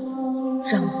住，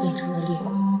让我变成了厉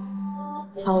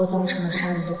鬼，把我当成了杀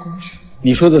人的工具。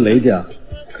你说的雷家，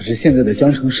可是现在的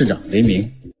江城市长雷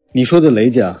鸣。你说的雷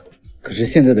家，可是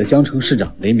现在的江城市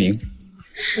长雷鸣。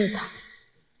是的，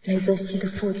雷泽熙的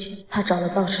父亲，他找了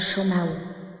道士收买我，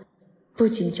不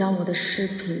仅将我的尸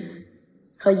体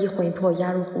和一魂一魄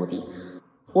压入湖底，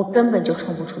我根本就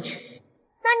冲不出去。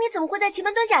那你怎么会在奇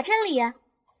门遁甲阵里？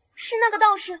是那个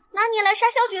道士拿你来杀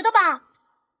萧绝的吧？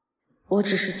我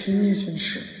只是听命行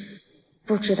事，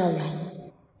不知道原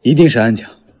因。一定是暗抢，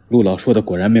陆老说的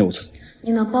果然没有错。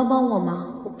你能帮帮我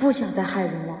吗？我不想再害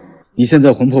人了。你现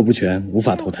在魂魄不全，无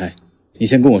法投胎，你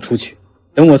先跟我出去，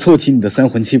等我凑齐你的三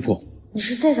魂七魄。你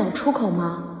是在找出口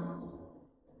吗？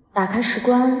打开石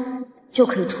棺就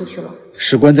可以出去了。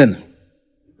石棺在哪？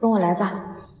跟我来吧。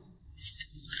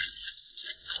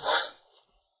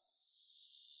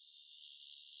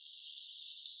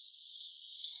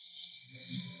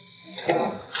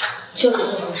就是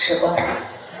这个石棺。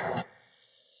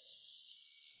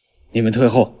你们退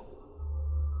后。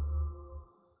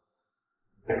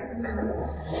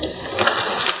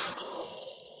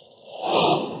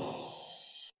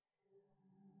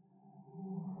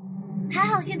还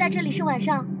好现在这里是晚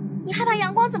上，你害怕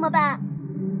阳光怎么办？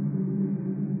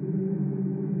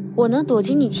我能躲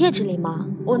进你戒指里吗？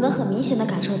我能很明显的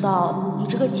感受到你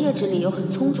这个戒指里有很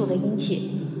充足的阴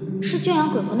气，是圈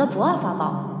养鬼魂的不二法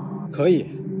宝。可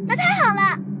以。那太好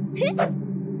了。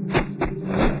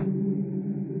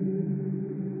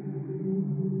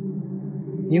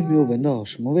你有没有闻到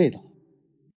什么味道？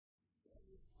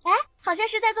哎，好像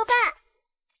是在做饭。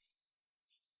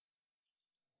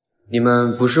你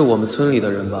们不是我们村里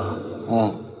的人吧？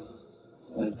啊，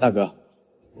大哥，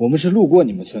我们是路过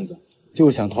你们村子，就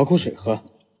是想讨口水喝。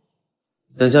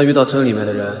等下遇到村里面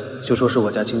的人，就说是我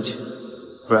家亲戚，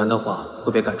不然的话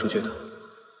会被赶出去的。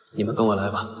你们跟我来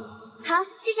吧。好，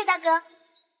谢谢大哥。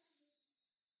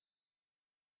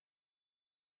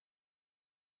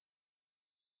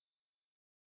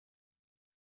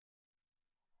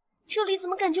这里怎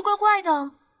么感觉怪怪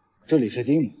的？这里是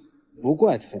京嘛，不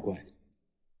怪才怪。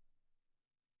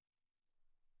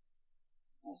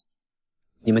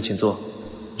你们请坐，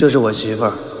这是我媳妇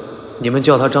儿，你们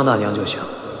叫她张大娘就行。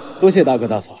多谢大哥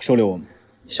大嫂收留我们。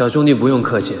小兄弟不用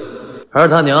客气。二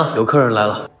大娘，有客人来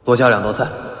了，多加2道菜。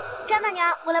张大娘，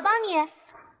我来帮你。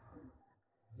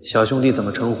小兄弟怎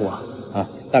么称呼啊？啊，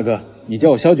大哥，你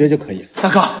叫我萧绝就可以。大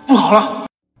哥，不好了！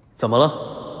怎么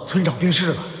了？村长病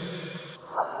逝了。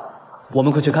我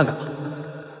们快去看看吧。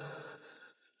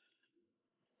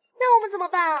那我们怎么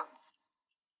办？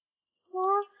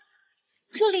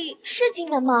这里是京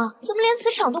门吗？怎么连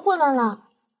磁场都混乱了？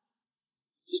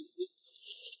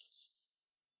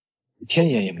天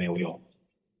眼也没有用，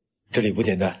这里不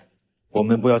简单，我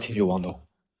们不要轻举妄动，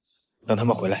等他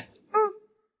们回来。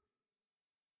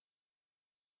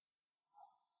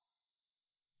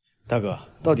大哥，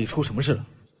到底出什么事了？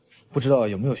不知道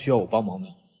有没有需要我帮忙的？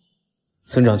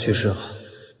村长去世了，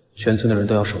全村的人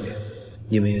都要守灵，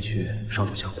你们也去上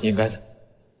炷香吧。应该的，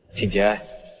请节哀。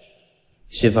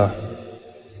媳妇儿，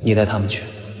你带他们去。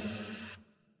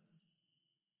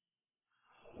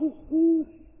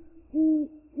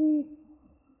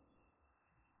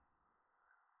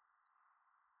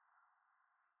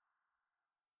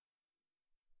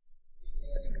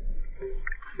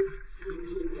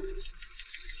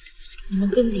你们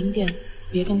跟紧点，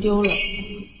别跟丢了。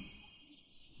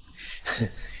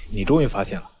你终于发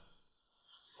现了，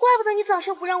怪不得你早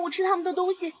上不让我吃他们的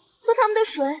东西，喝他们的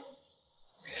水。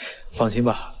放心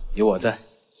吧，有我在。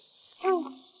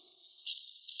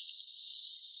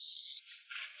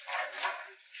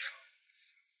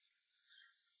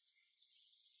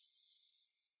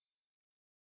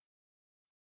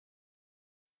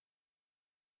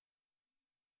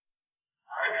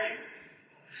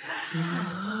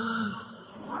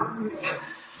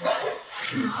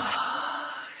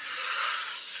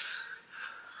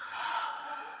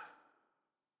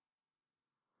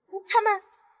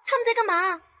他们在干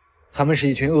嘛？他们是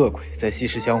一群恶鬼，在吸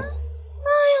食香火。哎呀，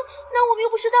那我们又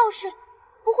不是道士，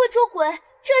不会捉鬼，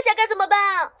这下该怎么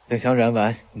办啊？等香燃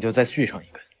完，你就再续上一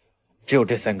根，只有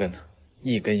这3根呢，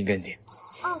一根一根点。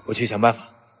我去想办法。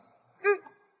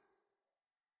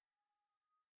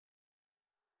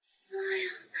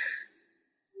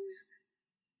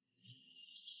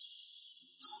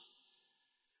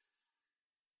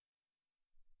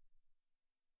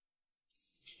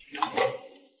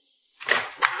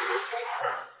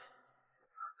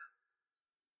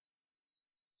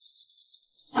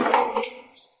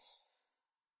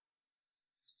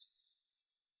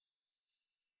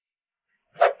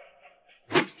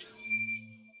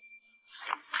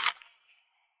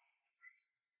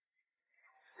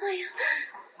哎呀，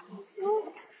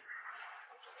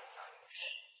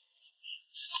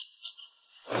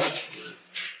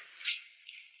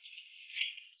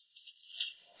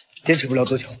坚持不了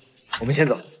多久，我们先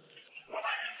走。消失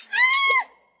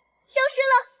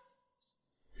了！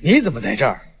你怎么在这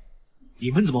儿？你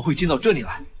们怎么会进到这里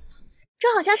来？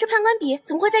这好像是判官笔，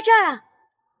怎么会在这儿啊？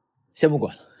先不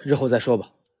管了，日后再说吧。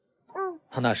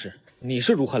唐大师，你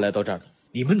是如何来到这儿的？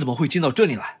你们怎么会进到这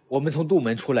里来？我们从杜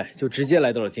门出来，就直接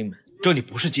来到了金门。这里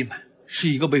不是金门，是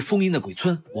一个被封印的鬼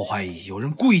村。我怀疑有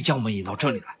人故意将我们引到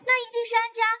这里来。那一定是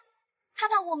安家，他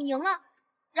怕我们赢了，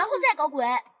然后再搞鬼。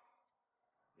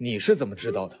你是怎么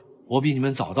知道的？我比你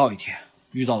们早到一天，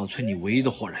遇到了村里唯一的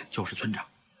活人，就是村长。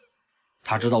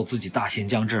他知道自己大限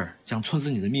将至，将村子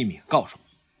里的秘密告诉我。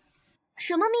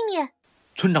什么秘密？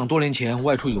村长多年前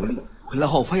外出游历，回来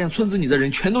后发现村子里的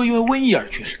人全都因为瘟疫而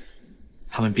去世，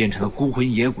他们变成了孤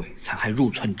魂野鬼，残害入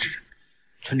村之人。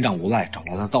村长无奈找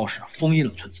来了道士，封印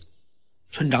了村子，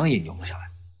村长也留了下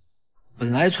来。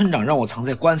本来村长让我藏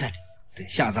在棺材里，等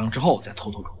下葬之后再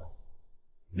偷偷出来，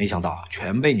没想到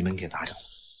全被你们给打搅了。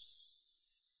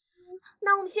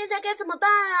那我们现在该怎么办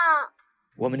啊？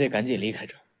我们得赶紧离开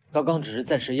这儿，刚刚只是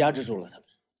暂时压制住了他们。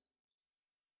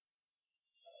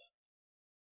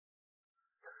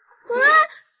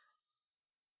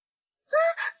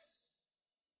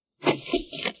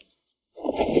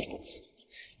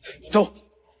走。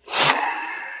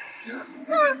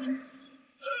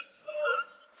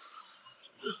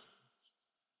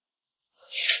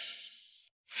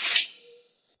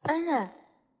恩人，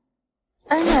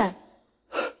恩人，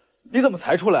你怎么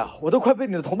才出来啊？我都快被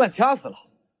你的同伴掐死了。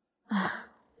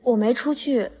我没出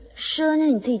去，是恩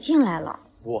人你自己进来了。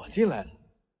我进来了？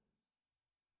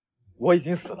我已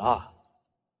经死了啊。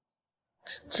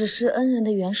只是恩人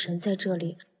的元神在这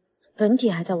里，本体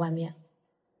还在外面。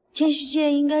天虚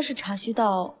界应该是察觉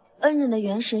到恩人的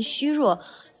元神虚弱，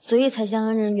所以才将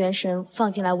恩人元神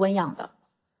放进来温养的。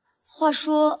话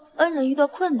说恩人遇到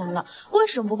困难了，为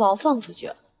什么不把我放出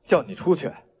去？叫你出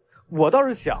去，我倒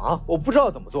是想，我不知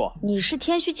道怎么做。你是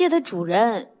天虚界的主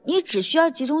人，你只需要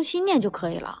集中心念就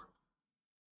可以了。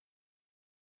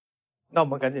那我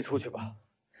们赶紧出去吧，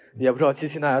也不知道七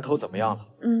七那丫头怎么样了。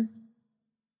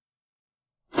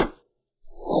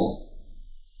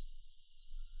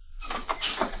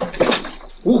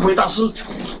无悔大师，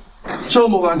这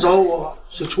么晚找我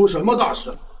是出什么大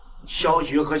事？萧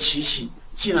绝和七七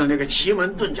进了那个奇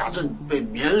门遁甲阵，被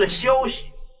免了消息。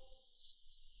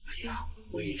哎呀，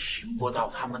我也寻不到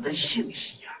他们的信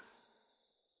息呀。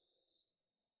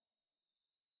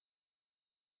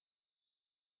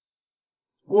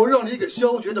我让你给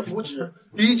萧绝的符纸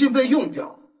已经被用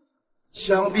掉，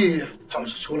想必他们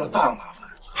是出了大麻烦。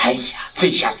哎呀，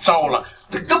这下糟了，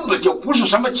这根本就不是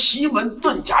什么奇门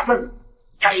遁甲阵，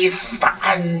该死的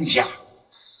安家！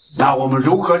那我们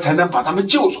如何才能把他们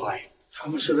救出来？他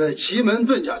们是被奇门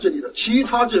遁甲阵里的其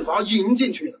他阵法引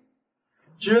进去的，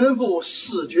只能布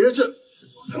四绝阵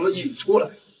把他们引出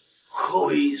来。何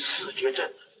为四绝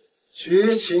阵？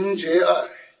绝情、绝爱、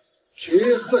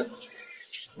绝恨、绝欲。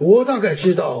我大概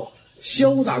知道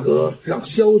萧大哥让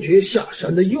萧绝下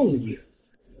山的用意，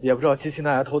也不知道七七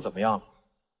那丫头怎么样了。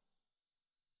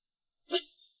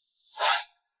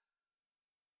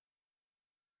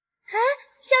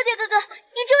萧绝哥哥，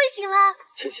你终于醒了。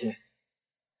七七，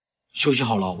休息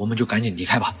好了，我们就赶紧离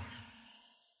开吧。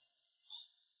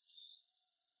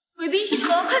贵宾许可，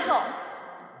快走！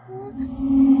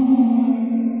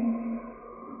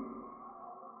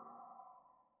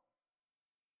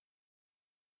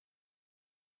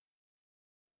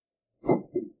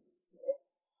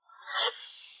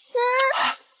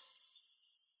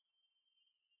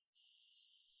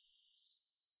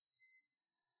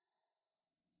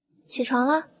起床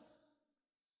了。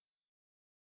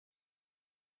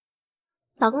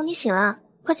老公，你醒了，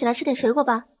快起来吃点水果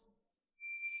吧。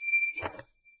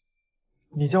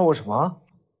你叫我什么？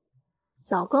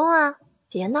老公啊，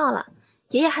别闹了，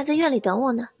爷爷还在院里等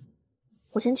我呢。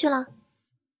我先去了。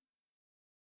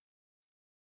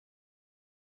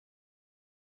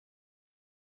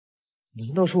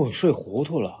难道是我睡糊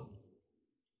涂了？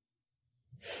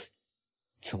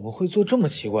怎么会做这么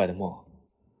奇怪的梦？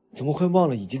怎么会忘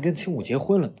了已经跟青武结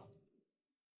婚了呢？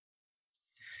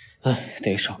哎，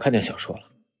得少看点小说了。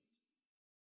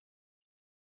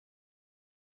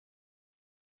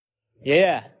爷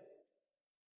爷，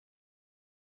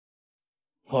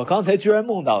我刚才居然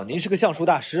梦到您是个相术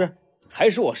大师，还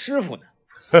是我师傅呢。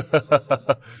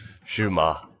是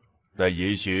吗？那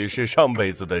也许是上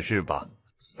辈子的事吧。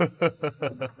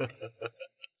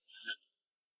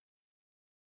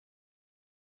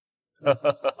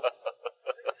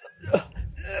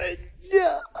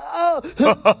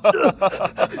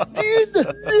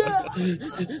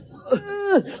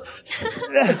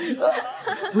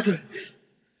不对，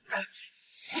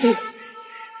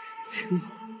亲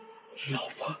老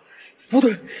婆，不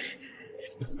对。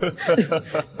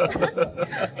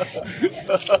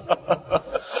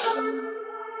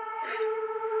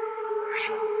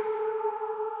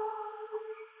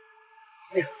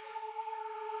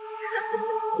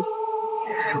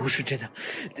这不是真的，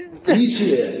一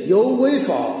切有为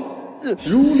法，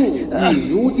如露亦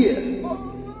如电，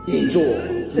应作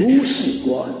如是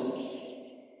观。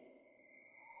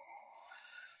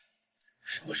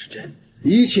什么是真？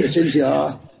一切真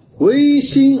假，唯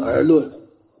心而论，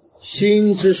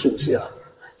心之所向，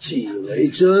即为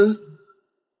真。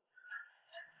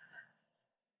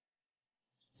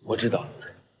我知道，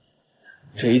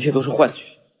这一切都是幻觉。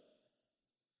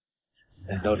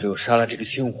难道只有杀了这个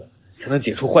青武，才能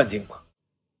解除幻境吗？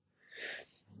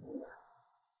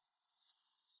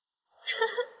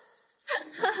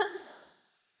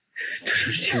这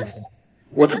是青武，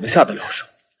我怎么下得了手？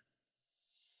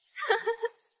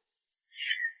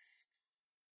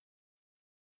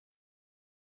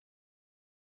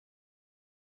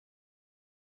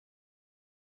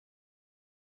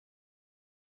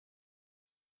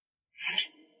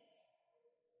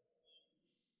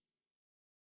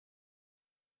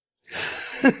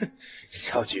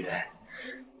小雪，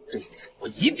这次我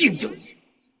一定赢你。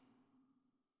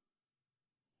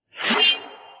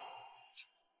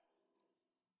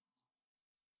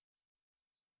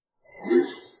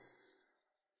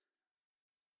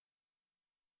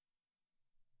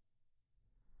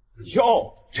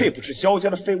哟，这不是萧家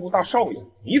的废物大少爷，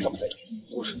你怎么在这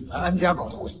里？都是你们安家搞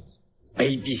的鬼，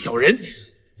卑鄙小人！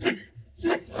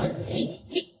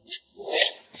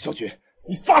小雪，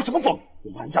你发什么疯？我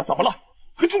们安家怎么了？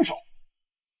快住手！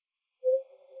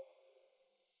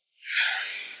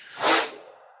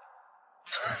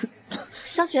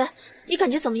萧雪，你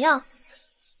感觉怎么样？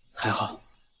还好。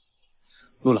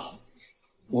陆老，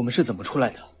我们是怎么出来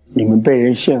的？你们被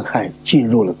人陷害，进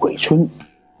入了鬼村。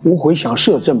无回想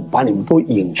摄政，把你们都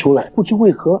引出来。不知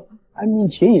为何，安明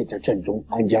杰也在阵中，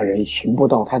安家人寻不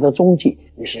到他的踪迹，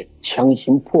于是强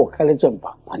行破开了阵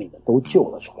法，把你们都救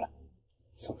了出来。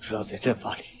早知道在阵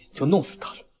法里就弄死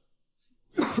他了。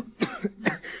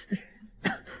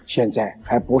现在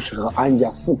还不是和安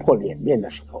家撕破脸面的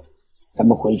时候，咱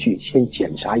们回去先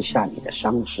检查一下你的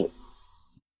伤势。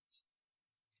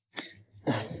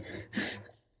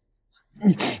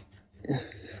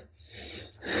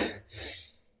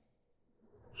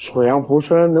锁阳符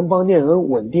虽然能帮念恩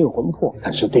稳定魂魄，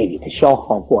但是对你的消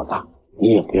耗过大，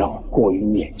你也不要过于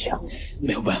勉强。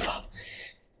没有办法，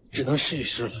只能试一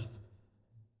试了。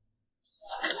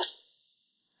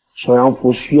锁阳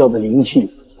符需要的灵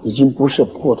气已经不是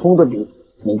普通的你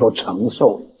能够承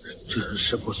受了。这是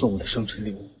师父送我的生辰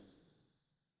礼物，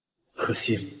可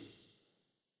惜了。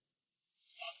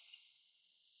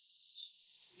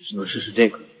只能试试这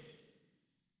个。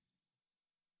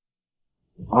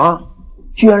啊！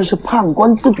居然是判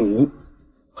官之笔！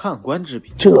判官之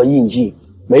笔，这印记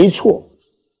没错。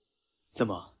怎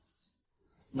么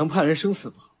能判人生死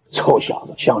吗？臭小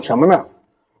子，想什么呢？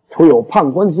徒有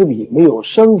判官之笔，没有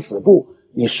生死簿，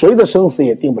你谁的生死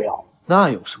也定不了。那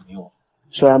有什么用？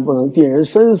虽然不能定人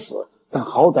生死，但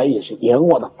好歹也是阎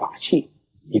王的法器。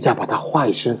你再把它画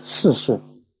一身试试。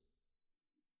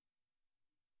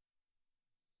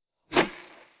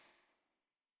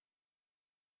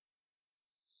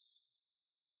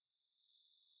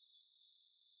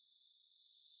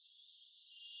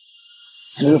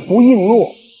指符印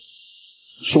落，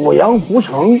锁阳符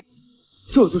成，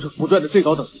这就是符篆的最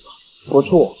高等级吧？不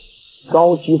错，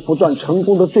高级符篆成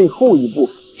功的最后一步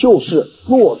就是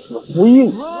落子符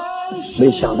印。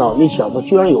没想到你小子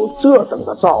居然有这等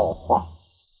的造化！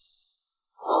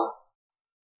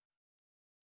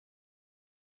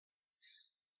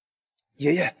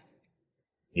爷爷，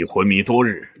你昏迷多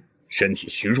日，身体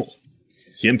虚弱，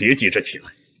先别急着起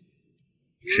来，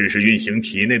试试运行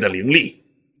体内的灵力。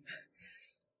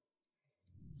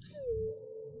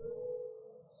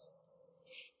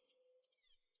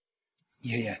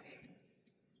爷爷，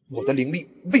我的灵力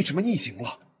为什么逆行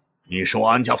了？你受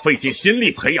安家费尽心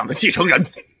力培养的继承人，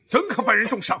怎可被人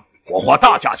重伤？我花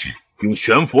大价钱用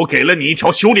玄佛给了你一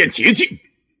条修炼捷径，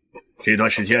这段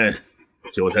时间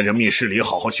就在这密室里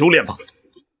好好修炼吧。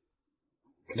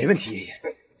没问题，爷爷，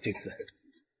这次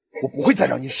我不会再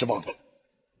让您失望了。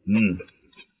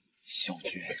小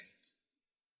绝，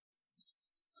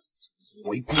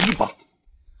回归吧。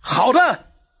好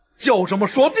的，就这么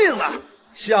说定了。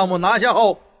项目拿下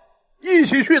后，一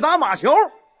起去打马球。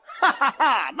哈哈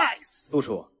哈 ，nice！ 杜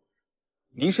叔，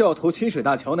您是要投清水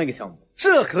大桥那个项目？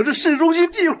这可是市中心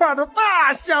计划的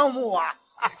大项目啊！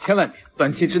千万别，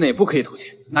短期之内不可以投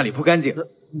钱，那里不干净。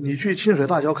你去清水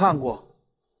大桥看过？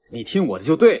你听我的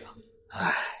就对了。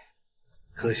唉，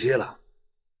可惜了，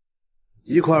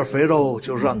一块肥肉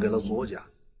就让给了左家。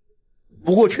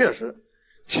不过确实，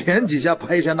前几家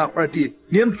拍下那块地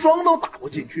连桩都打不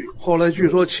进去，后来据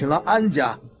说请了安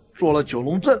家做了九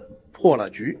龙阵，破了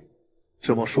局。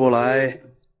这么说来，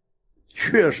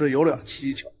确实有点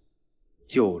蹊跷。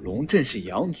九龙阵是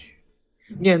阳局，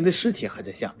念的尸体还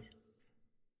在下面，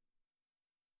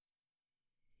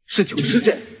是九尸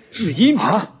阵，治阴皮。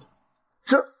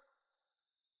这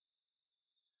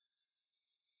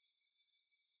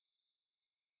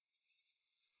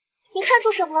你看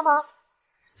出什么了吗？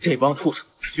这帮畜生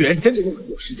居然真的用了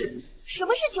九尸阵！什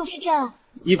么是九尸阵？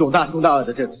一种大凶大恶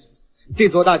的阵法。这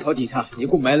座大桥底下一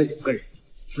共埋了9个人，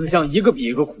死相一个比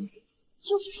一个苦。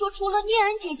就是说，除了念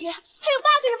恩姐姐，还有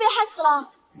8个人被害死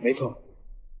了。没错，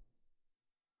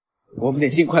我们得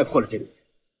尽快破了这个人。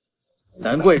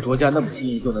难怪卓家那么轻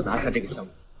易就能拿下这个项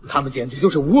目，他们简直就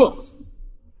是无恶不作。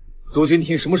卓君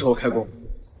庭什么时候开工？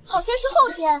好像是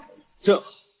后天。正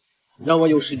好，让我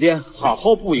有时间好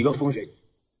好布一个风水局。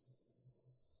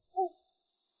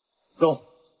走，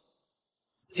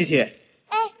琪琪。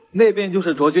哎，那边就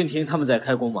是卓君庭他们在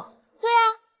开工吗？对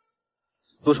啊。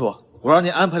督叔，我让你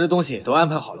安排的东西都安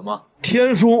排好了吗？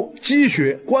天书、积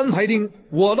雪、棺材钉，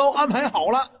我都安排好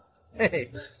了。嘿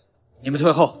嘿，你们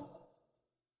退后。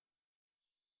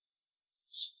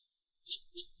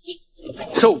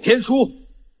授天书，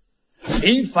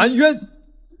临凡渊，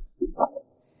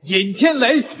引天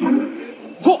雷，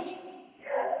破。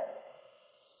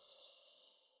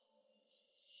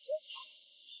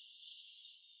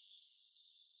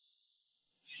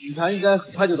警察应该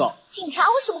很快就到。警察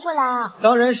为什么会来啊？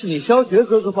当然是你萧绝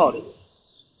哥哥报的，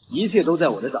一切都在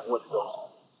我的掌握之中。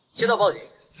接到报警，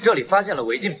这里发现了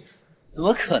违禁品。怎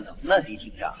么可能呢，狄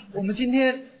厅长？我们今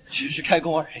天只是开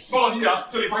工而已。报告厅长，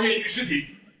这里发现一具尸体。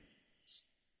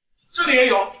这里也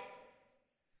有。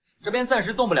这边暂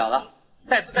时动不了了。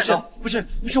带走。不是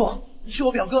我，是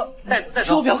我表哥。带走。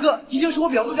是我表哥，一定是我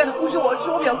表哥干的，不是我，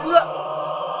是我表哥。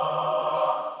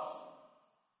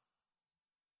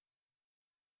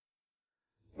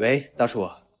喂，大叔，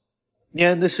念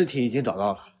恩的尸体已经找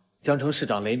到了，江城市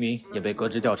长雷鸣也被革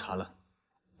职调查了。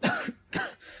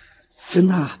真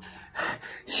的啊？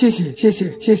谢谢。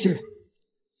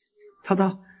涛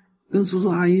涛，跟叔叔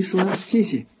阿姨说谢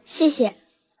谢。谢谢。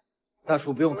大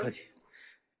叔不用客气，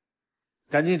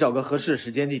赶紧找个合适的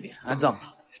时间地点安葬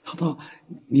吧。涛涛，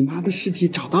你妈的尸体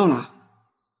找到了，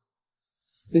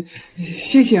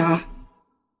谢谢啊。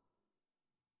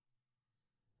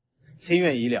心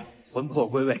愿已了，魂魄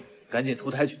归位，赶紧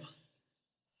投胎去吧。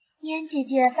念恩姐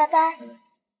姐，拜拜。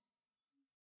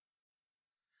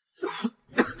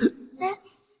哎，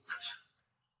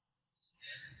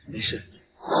没事。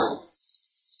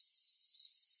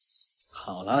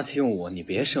好了，青武，你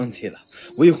别生气了，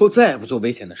我以后再也不做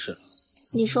危险的事了。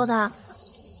你说的。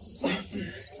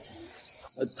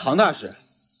唐大师。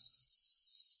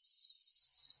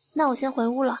那我先回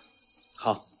屋了。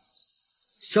好。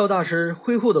萧大师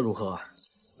恢复的如何？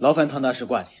劳烦唐大师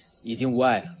挂念，已经无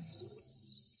碍了。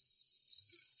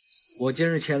我今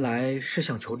日前来是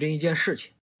想求证一件事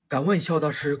情，敢问萧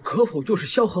大师可否就是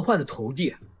萧何焕的徒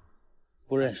弟？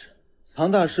不认识。唐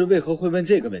大师为何会问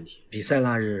这个问题？比赛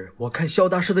那日，我看萧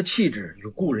大师的气质与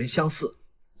故人相似，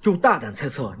就大胆猜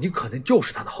测你可能就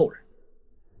是他的后人。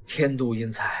天妒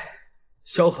英才，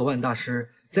萧何焕大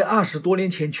师在20多年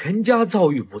前全家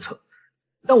遭遇不测，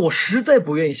但我实在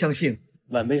不愿意相信。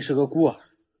晚辈是个孤儿，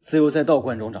自幼在道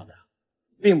观中长大，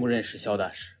并不认识萧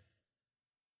大师。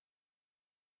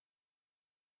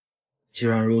既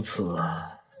然如此，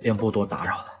便不多打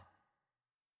扰了。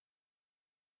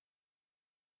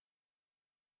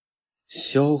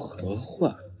萧何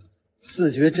焕，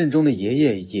四绝阵中的爷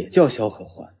爷也叫萧何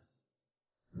焕，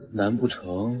难不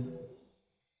成？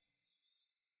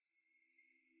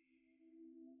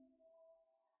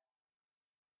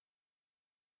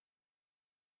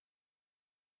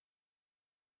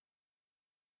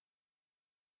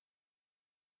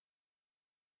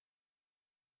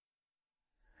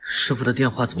师傅的电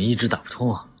话怎么一直打不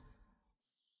通啊？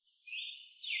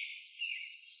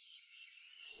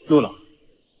陆老，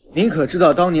您可知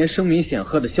道当年声名显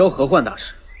赫的萧何焕大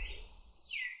师？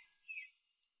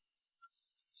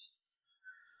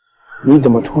你怎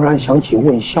么突然想起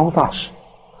问萧大师？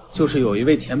就是有一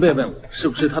位前辈问我是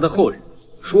不是他的后人，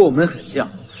说我们很像，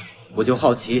我就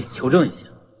好奇求证一下。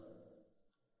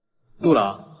陆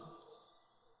老，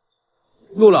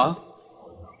陆老。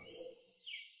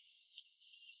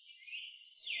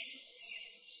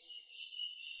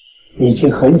已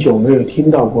经很久没有听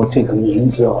到过这个名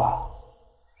字了。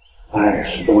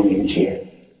20多年前，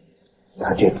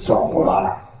他就走了。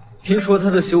听说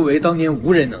他的修为当年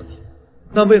无人能敌，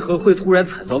那为何会突然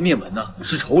惨遭灭门呢？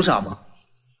是仇杀吗？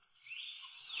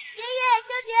爷爷，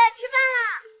小姐，吃饭了。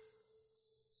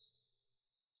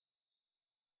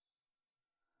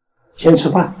先吃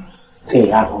饭。这个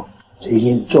丫头最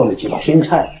近做了几道新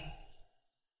菜。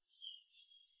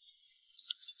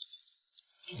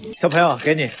小朋友，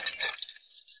给你。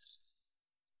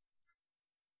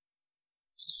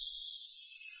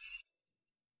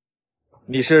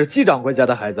你是季掌柜家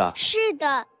的孩子啊？是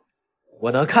的。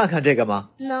我能看看这个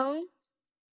吗？能。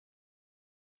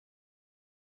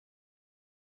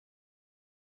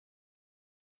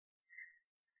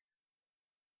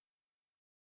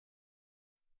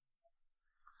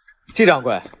季掌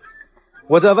柜，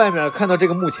我在外面看到这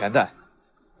个木钱袋，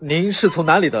您是从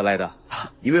哪里得来的？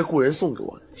一位故人送给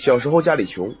我的。小时候家里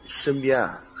穷，身边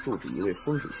住着一位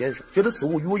风水先生，觉得此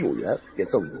物与我有缘，便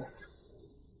赠予我。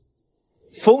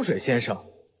风水先生？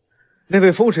那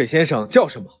位风水先生叫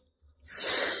什么？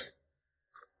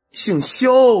姓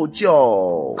萧，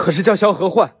叫……可是叫萧何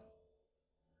焕。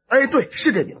哎，对，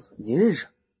是这名字，您认识？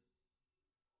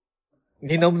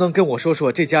您能不能跟我说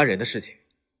说这家人的事情？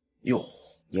哟，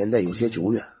年代有些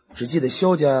久远，只记得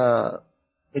萧家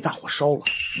被大火烧了，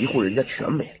一户人家全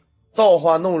没了，造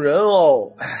化弄人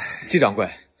哦。哎，季掌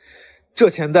柜，这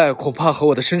钱袋恐怕和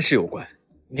我的身世有关，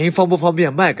您方不方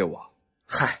便卖给我？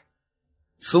嗨，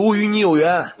此物与你有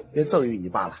缘，便赠予你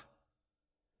罢了。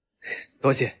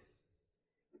多谢。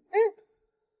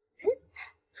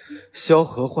萧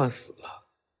何焕死了，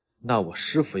那我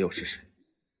师父又是谁？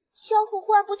萧何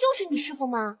焕不就是你师父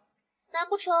吗？难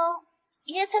不成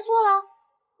爷爷猜错了？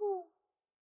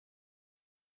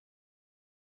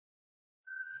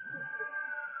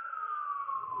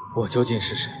我究竟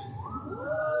是谁？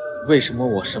为什么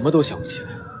我什么都想不起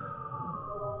来？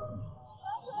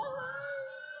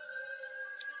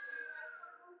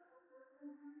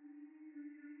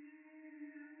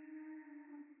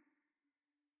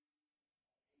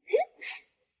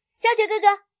小雪哥哥，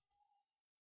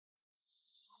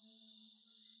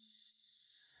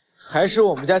还是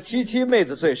我们家七七妹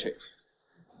子最水。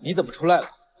你怎么出来了？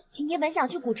今天本想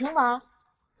去古城玩，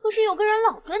可是有个人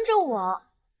老跟着我，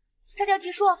他叫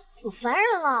齐硕，可烦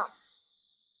人了。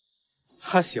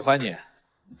他喜欢你？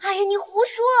哎呀，你胡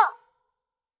说！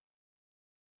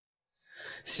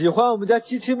喜欢我们家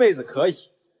七七妹子可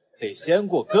以，得先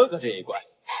过哥哥这一关。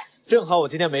正好我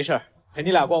今天没事儿，陪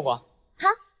你俩逛逛。好。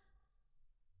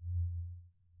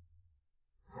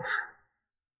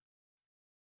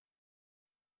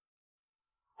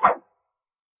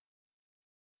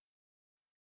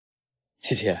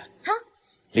七七，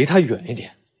离他远一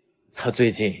点，他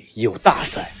最近有大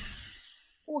灾。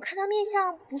我看他面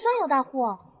相不算有大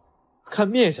祸。看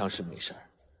面相是没事儿，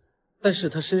但是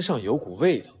他身上有股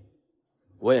味道，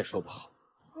我也说不好。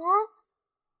啊，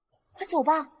快走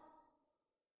吧。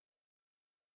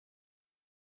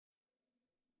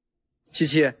七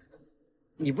七，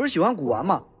你不是喜欢古玩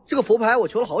吗？这个佛牌我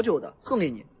求了好久的，送给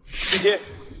你。七七，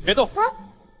别动！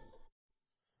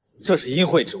这是阴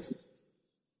秽之物。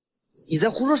你在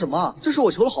胡说什么？这是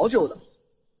我求了好久的。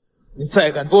你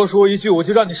再敢多说一句，我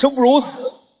就让你生不如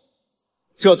死！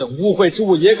这等污秽之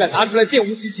物也敢拿出来玷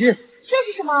污七七？这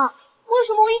是什么？为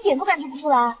什么我一点都感觉不出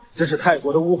来？这是泰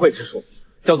国的污秽之术，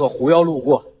叫做狐妖路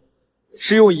过，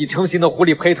是用已成型的狐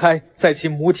狸胚胎在其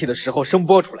母体的时候声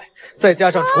波出来，再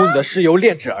加上处女的尸油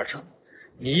炼制而成。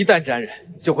你一旦沾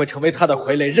染，就会成为他的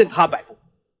傀儡，任他摆布。你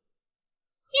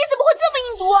怎么会这么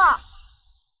阴毒啊？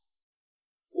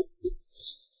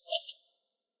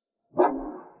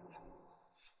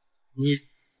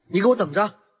你给我等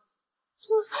着！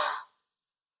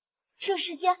这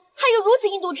世间还有如此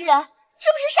阴毒之人，这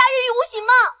不是杀人于无形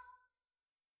吗？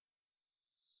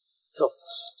走。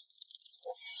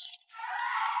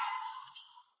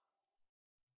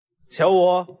小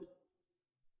五，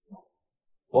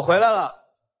我回来了。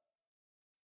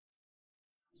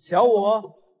小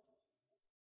五，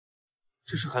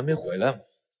这是还没回来吗？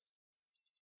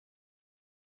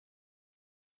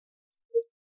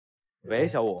喂，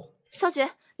小五。小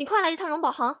雪，你快来一趟荣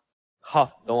宝行。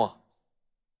好，等我。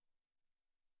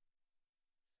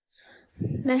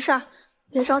没事儿，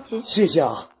别着急。谢谢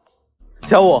啊。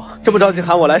小五，这么着急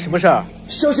喊我来，什么事儿？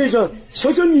肖先生，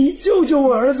求求你救救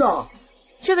我儿子！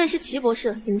这位是齐博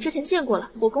士，你们之前见过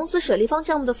了，我公司水立方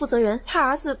项目的负责人。他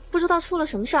儿子不知道出了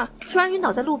什么事儿，突然晕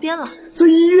倒在路边了。在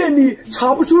医院里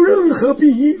查不出任何病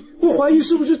因，我怀疑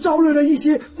是不是招惹了一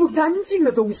些不干净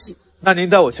的东西。那您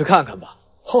带我去看看吧。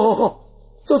好好好，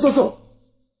走走走。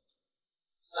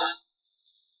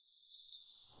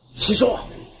齐硕，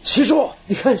齐硕，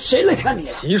你看谁来看你了？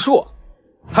齐硕，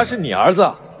他是你儿子？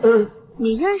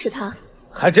你认识他？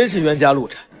还真是冤家路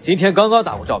窄，今天刚刚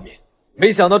打过照面，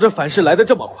没想到这反噬来得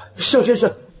这么快。肖先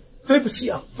生，对不起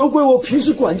啊，都怪我平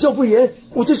时管教不严，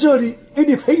我在这里给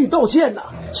你赔礼道歉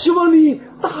呐，希望你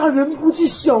大人不计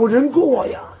小人过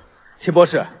呀。齐博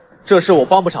士，这事我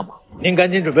帮不上忙，您赶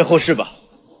紧准备后事吧。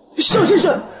肖先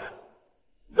生，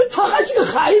他还是个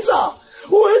孩子，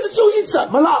我儿子究竟怎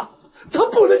么了？他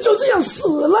不能就这样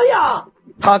死了呀！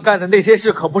他干的那些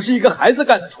事可不是一个孩子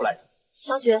干得出来的。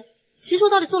小雪，齐硕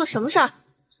到底做了什么事儿？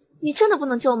你真的不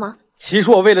能救吗？齐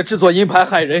硕为了制作银牌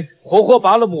害人，活活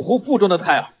拔了母狐腹中的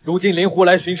胎儿，如今灵狐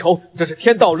来寻仇，这是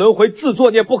天道轮回，自作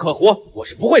孽不可活，我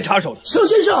是不会插手的。肖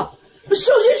先生，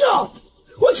肖先生，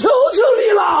我求求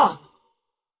你了！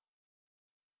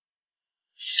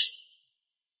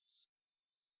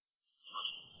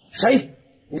谁？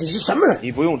你是什么人？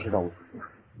你不用知道我是谁，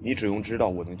你只用知道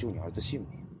我能救你儿子性命。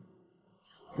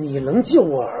你能救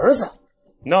我儿子？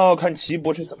那要看齐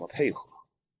博士怎么配合。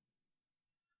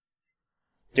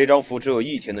这张符只有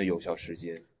1天的有效时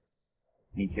间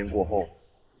，1天过后，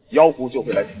妖狐就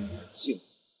会来取你的性命。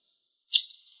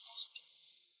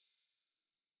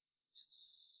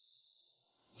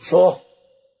说，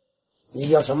你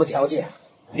要什么条件？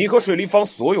你和水立方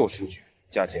所有数据，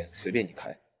价钱随便你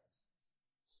开。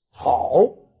好，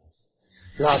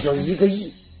那就1个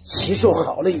亿。齐硕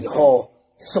好了以后，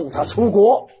送他出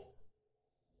国。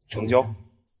成交。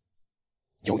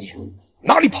有你，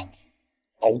哪里跑？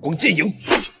刀光剑影。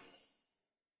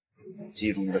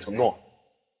记住你的承诺。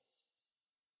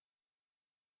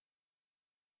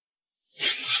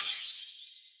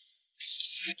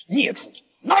孽畜，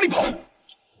哪里跑？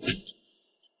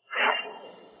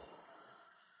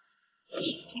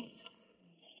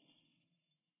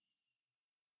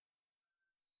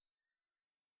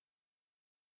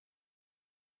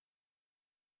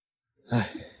唉，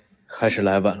还是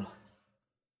来晚了。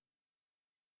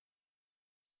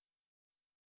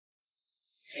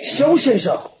肖先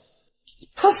生，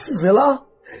他死了，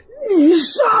你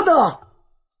杀的。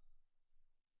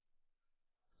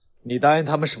你答应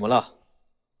他们什么了？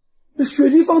水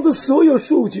立方的所有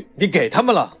数据。你给他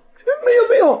们了？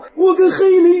没有，我跟黑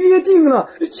林约定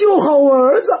了，救好我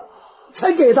儿子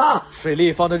才给他。水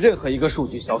立方的任何一个数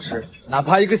据消失，哪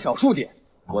怕一个小数点，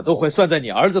我都会算在你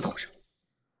儿子头上。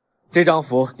这张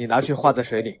符你拿去化在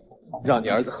水里，让你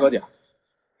儿子喝掉。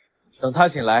等他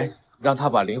醒来，让他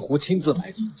把灵狐亲自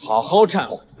埋葬，好好忏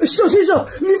悔。肖先生，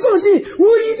你放心，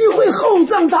我一定会厚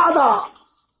葬他的。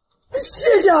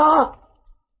谢谢啊。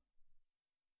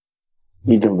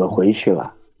你怎么回去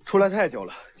了？出来太久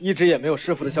了，一直也没有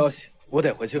师傅的消息，我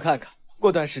得回去看看。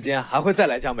过段时间还会再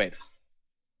来江北的。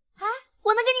啊，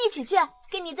我能跟你一起去，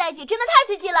跟你在一起真的太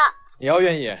刺激了。你要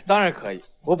愿意，当然可以。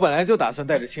我本来就打算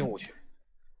带着轻舞去，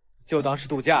就当是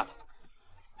度假了。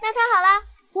那太好了，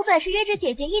我本是约着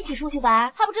姐姐一起出去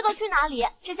玩，还不知道去哪里，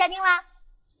这下定啦。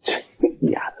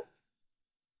丫的！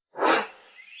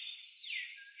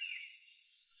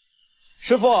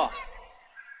师傅，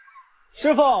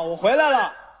师傅，我回来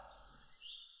了。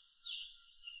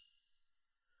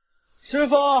师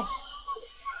傅，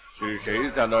是谁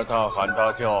在那儿大喊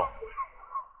大叫？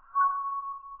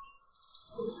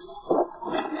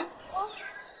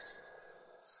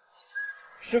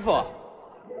师傅，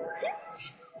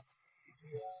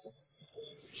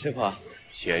师傅，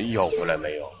钱要回来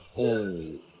没有？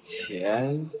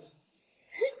钱。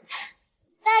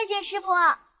拜见师傅。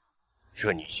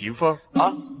这你媳妇儿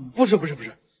啊？不是。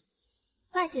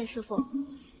拜见师傅。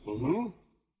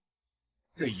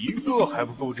这一个还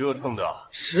不够折腾的。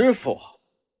师傅，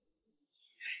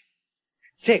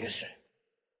这个是。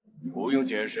不用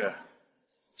解释，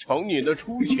瞧你的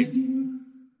出息。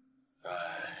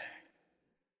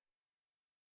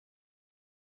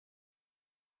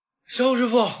肖师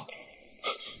傅，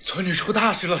村里出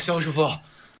大事了，萧师傅！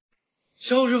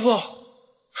萧师傅，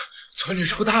村里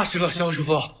出大事了，萧师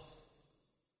傅！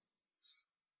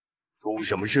出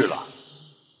什么事了？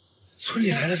村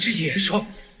里来了只野兽。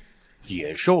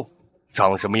野兽？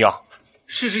长什么样？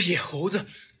是只野猴子，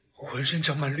浑身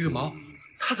长满绿毛，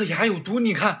它的牙有毒，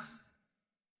你看。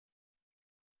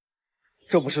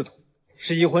这不是毒，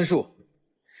是移魂术。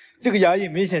这个牙印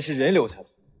明显是人留下的。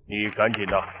你赶紧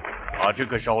的，把这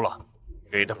个烧了，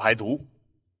给它排毒。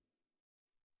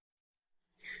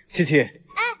七七，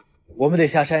我们得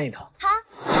下山一趟。好。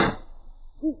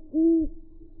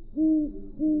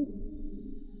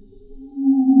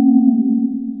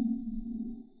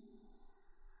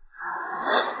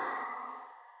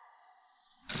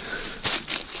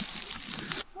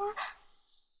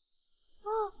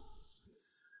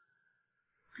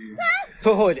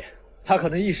退后一点，他可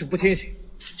能意识不清醒。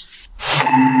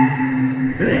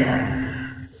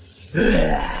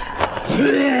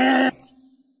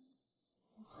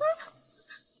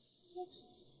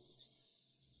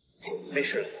没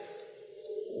事了。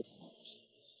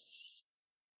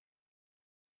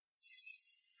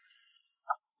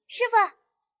师傅，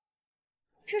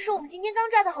这是我们今天刚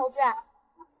抓的猴子，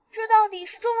这到底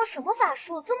是中了什么法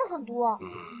术，这么狠毒？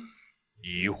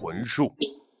移魂术。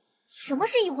什么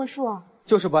是移魂术啊？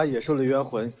就是把野兽的冤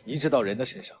魂移植到人的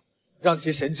身上，让其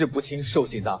神志不清，兽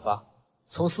性大发，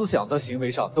从思想到行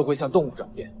为上都会向动物转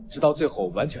变，直到最后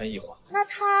完全异化。那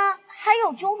它还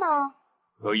有救吗？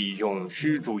可以用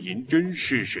施主银针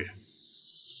试试。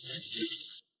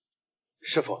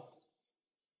师傅，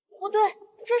不对，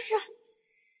这是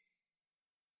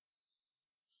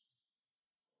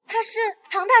他是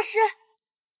唐大师。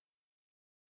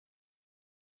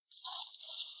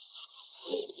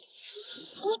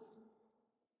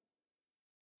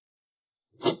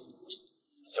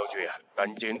小菊，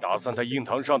赶紧打散他印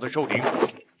堂上的兽灵。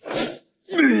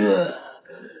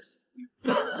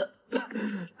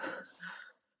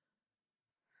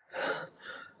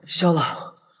萧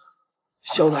老，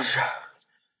萧大师，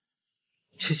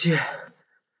七七，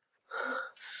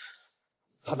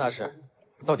唐大师，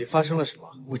到底发生了什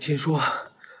么？我听说，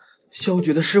萧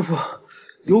绝的师傅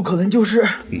有可能就是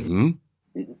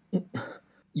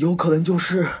有可能就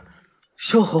是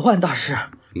萧何焕大师。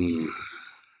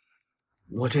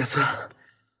我这次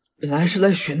本来是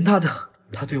来寻他的，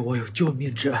他对我有救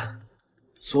命之恩，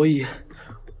所以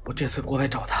我这次过来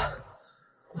找他。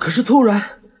可是突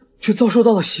然却遭受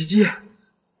到了袭击，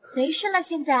没事了，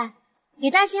现在别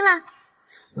担心了。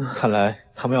看来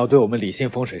他们要对我们理性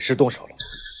风水师动手了。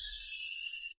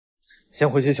先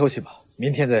回去休息吧，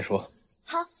明天再说。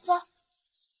好，走。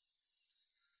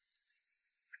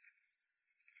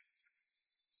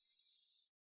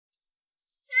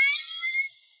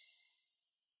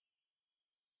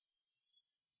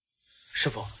师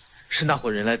傅，是那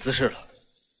伙人来滋事了。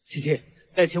七七，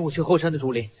带千武去后山的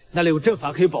竹林，那里有阵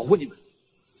法可以保护你们。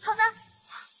好的，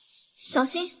小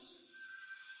心。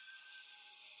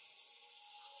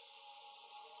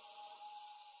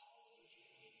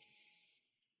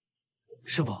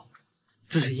师傅，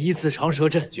这是一字长蛇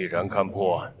阵。既然看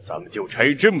破，咱们就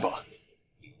拆阵吧。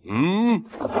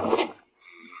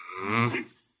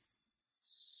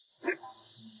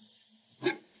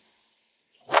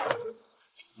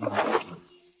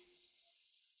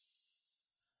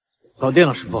搞定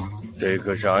了，师傅。这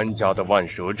个是安家的万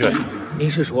蛇阵。您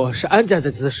是说是安家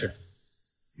在滋事？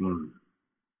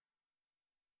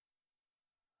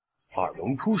二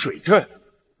龙出水阵，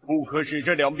不可使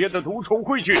这两边的毒虫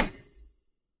汇聚。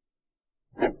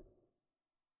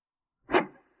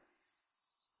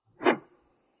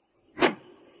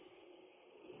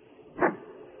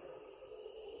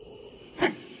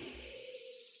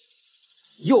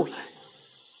又来。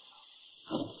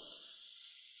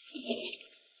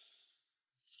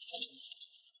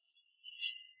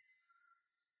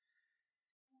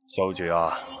小雪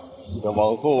啊，那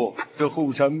往后这后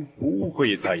山不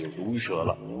会再有毒蛇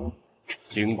了。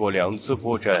经过2次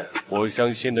破阵，我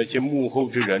相信那些幕后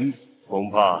之人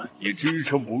恐怕也支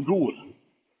撑不住了。你们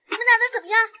打得怎么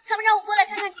样？他们让我过来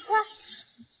看看情况。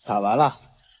打完了。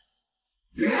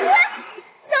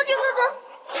小菊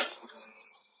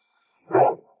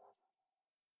哥哥，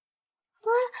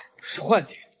是幻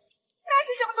觉。那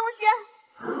是什么东西？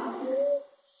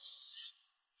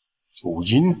主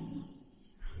阴。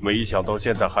没想到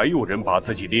现在还有人把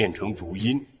自己练成烛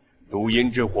阴，烛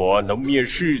阴之火能灭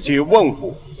世界万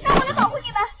物。让我来保护你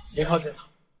们。别靠近他，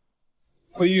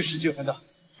会玉石俱焚的，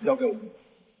交给我。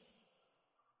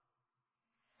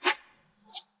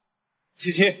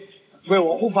七七，为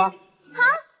我护法。好。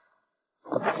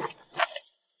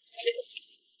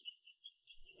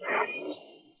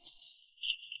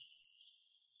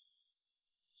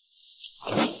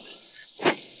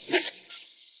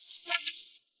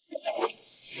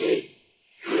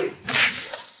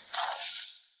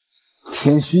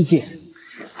天虚剑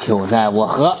就在我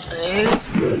和小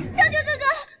九哥哥。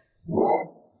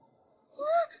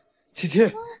七七，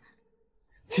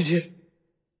七七，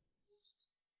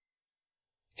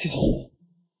七七，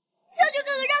小九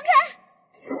哥哥让开！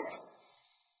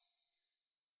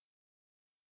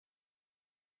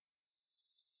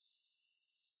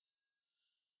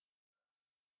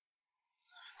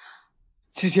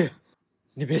七七，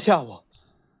你别吓我。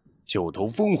九头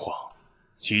凤凰，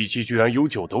七七居然有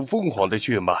九头凤凰的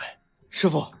血脉。师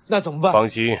傅，那怎么办？放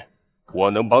心，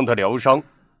我能帮他疗伤。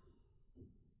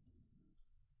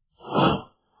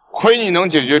亏你能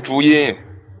解决主因，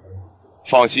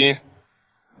放心，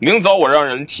明早我让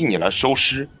人替你来收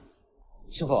尸。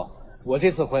师傅，我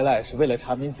这次回来是为了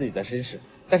查明自己的身世，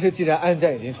但是既然安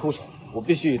家已经出手，我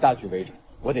必须以大局为重，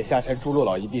我得下山助陆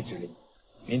老一臂之力。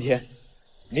明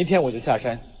天我就下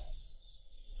山。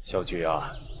小菊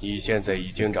啊，你现在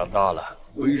已经长大了，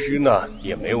为师呢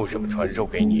也没有什么传授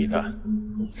给你的，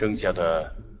剩下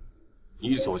的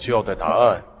你所需要的答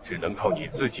案只能靠你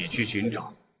自己去寻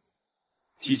找。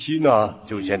七七呢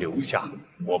就先留下，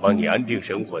我帮你安定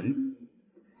神魂。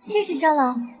谢谢萧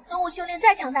老，等我修炼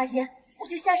再强大些，我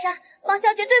就下山帮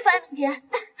萧杰对付安明杰。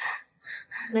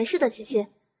没事的，七七，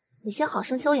你先好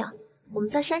生休养，我们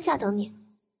在山下等你。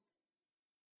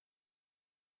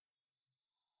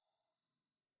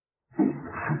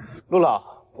陆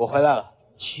老，我回来了。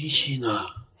七七呢？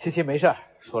七七没事儿，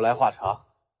说来话长。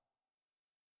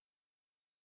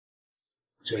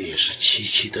这也是七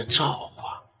七的造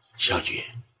化。小菊，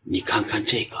你看看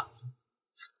这个，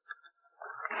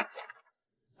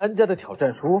安家的挑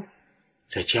战书，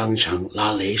在江城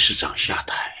拉雷市长下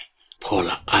台，破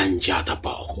了安家的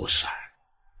保护伞，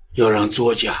又让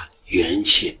作家元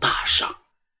气大伤，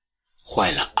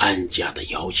坏了安家的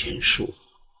摇钱树。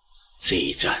这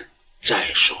一战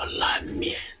在所难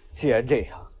免。既然这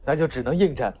样，那就只能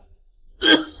应战了。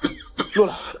陆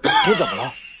老，你怎么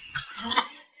了？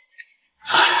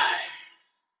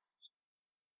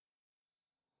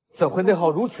怎会内耗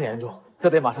如此严重？这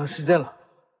得马上施针了。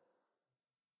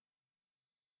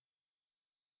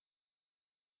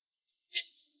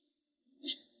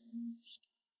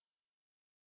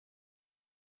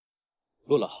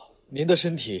陆老，您的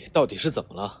身体到底是怎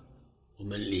么了？我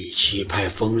们理气派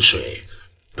风水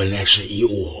本来是以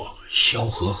我萧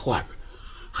和焕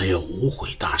还有无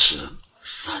悔大师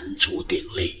三足鼎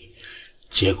立，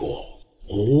结果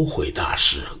无悔大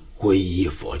师皈依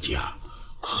佛家，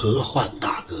和焕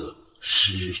大哥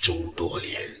失踪多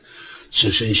年，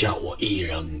只剩下我一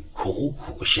人苦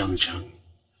苦相撑，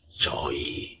早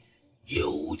已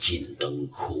油尽灯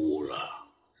枯了。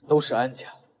都是安家，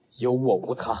有我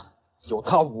无他，有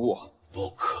他无我。不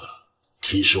可，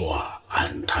听说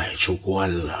安泰出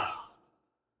关了，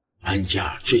安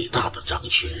家最大的掌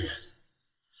权人。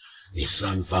你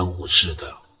三番五次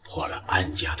的破了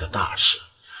安家的大事，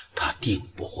他定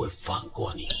不会放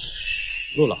过你。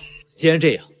陆老，既然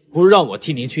这样，不如让我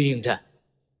替您去应战。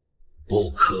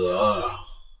不可，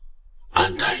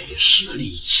安泰实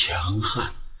力强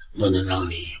悍，不能让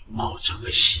你冒这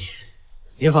个险。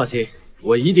您放心，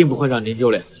我一定不会让您丢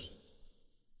脸的。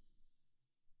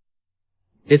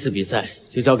这次比赛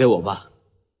就交给我吧。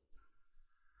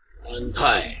安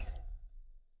泰，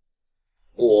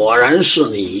果然是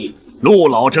你！陆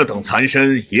老这等残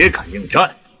身也敢应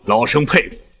战，老生佩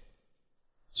服。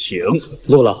请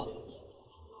陆老，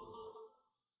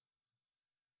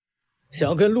想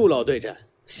要跟陆老对战，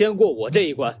先过我这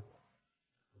一关。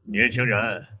年轻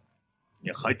人，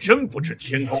你还真不知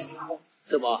天高。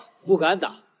怎么不敢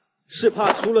打？是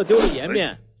怕输了丢了颜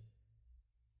面？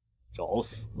找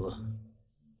死！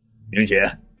明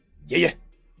显，爷爷，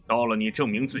到了你证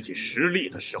明自己实力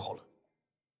的时候了。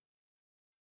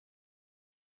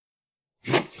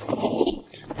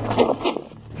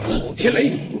古天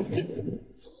雷，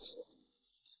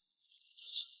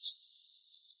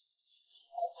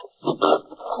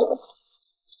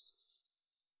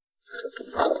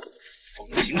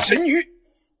风行神女，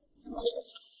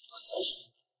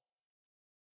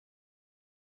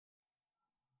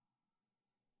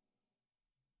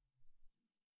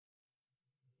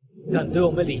敢对我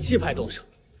们理气派动手，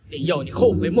定要你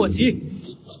后悔莫及！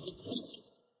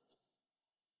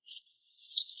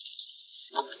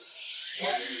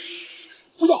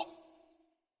不要，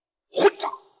混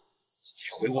账！今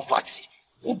天回我发起，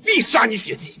我必杀你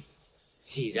血迹！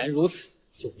既然如此，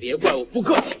就别怪我不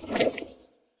客气。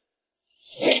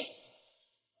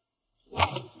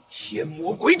天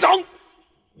魔鬼掌！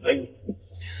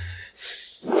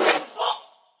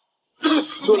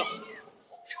陆老，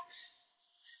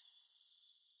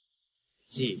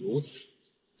既如此，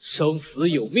生死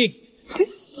有命。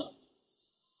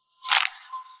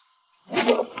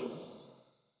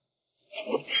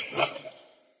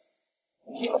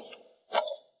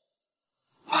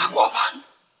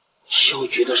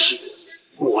时，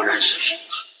果然是凶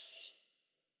狠。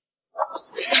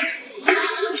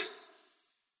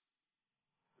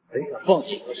本想放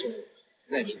你一生，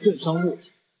待你重伤落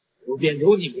体，我便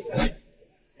留你不来。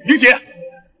云姐，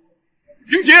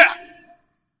云姐，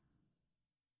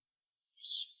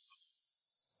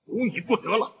留你不得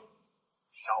了，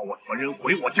杀我传人，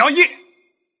毁我家业，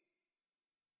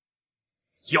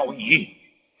要你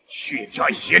血债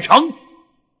血偿！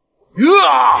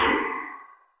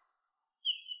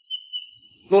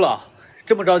陆老，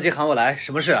这么着急喊我来，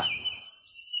什么事啊？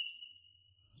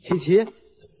琪琪，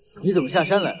你怎么下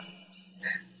山来了？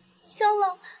萧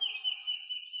老，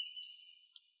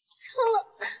萧老，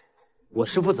我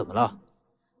师父怎么了？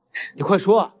你快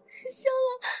说啊！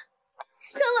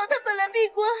萧老他本来闭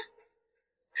关，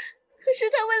可是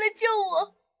他为了救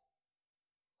我，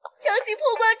强行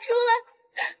破关出来，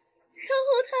然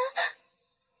后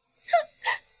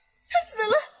他死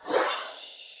了。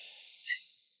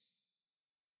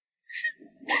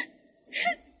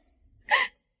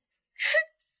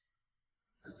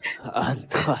安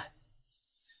泰，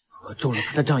我中了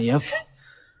他的障眼法，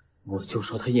我就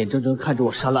说他眼睁睁看着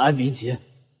我杀了安明杰，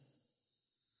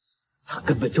他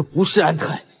根本就不是安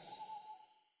泰。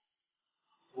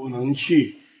不能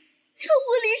去。可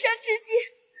我离山之际，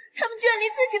他们居然连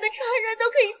自己的传人都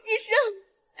可以牺牲。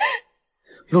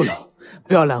陆老，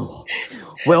不要拦我，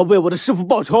我要为我的师父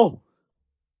报仇。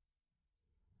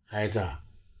孩子，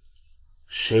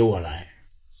随我来。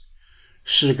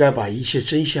是该把一切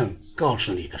真相告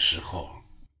诉你的时候。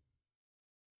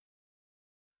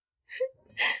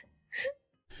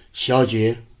小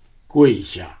姐，跪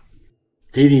下，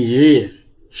给你爷爷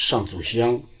上炷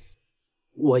香。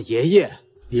我爷爷？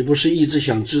你不是一直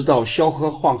想知道萧何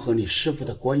晃和你师父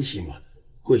的关系吗？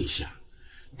跪下，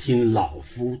听老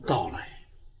夫道来。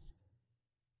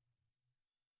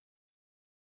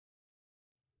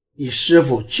你师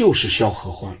父就是萧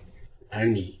何晃，而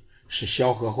你是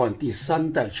萧何晃第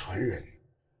3代传人，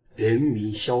人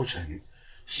名萧晨。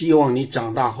希望你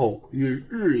长大后与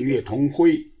日月同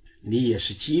辉。你也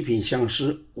是极品相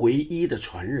师唯一的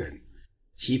传人，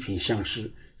极品相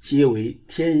师皆为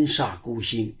天煞孤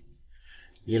星。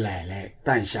你奶奶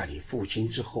诞下你父亲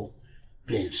之后，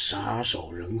便撒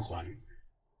手人寰。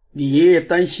你爷爷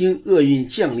担心厄运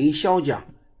降临萧家，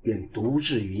便独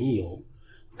自云游，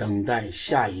等待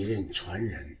下一任传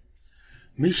人。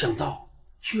没想到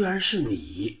居然是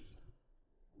你。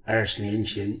20年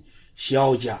前，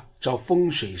萧家遭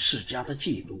风水世家的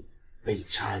嫉妒，被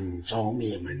惨遭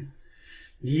灭门。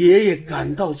你爷爷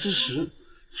赶到之时，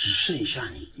只剩下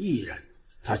你一人。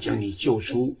他将你救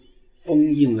出，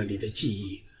封印了你的记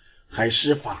忆，还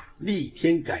施法逆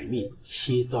天改命，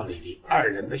切断了你2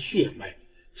人的血脉，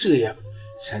这样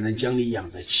才能将你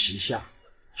养在旗下，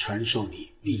传授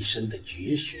你毕生的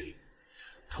绝学。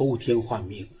偷天换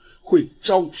命会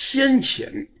遭天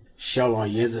谴，萧老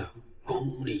爷子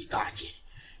功力大减，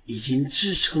已经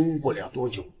支撑不了多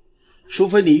久，除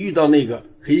非你遇到那个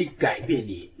可以改变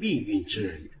你命运之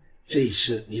人。这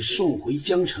次你送回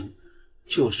江城，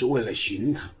就是为了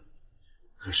寻他。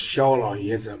可是萧老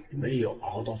爷子没有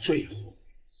熬到最后，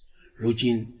如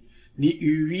今你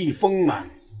羽翼丰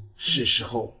满，是时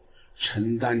候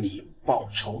承担你报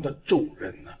仇的重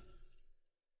任了。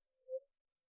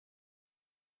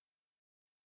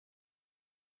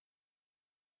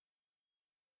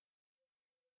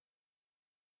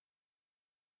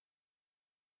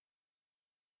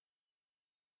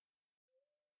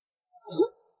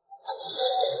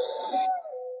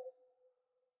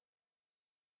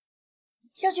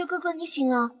萧爵哥哥，你醒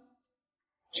了。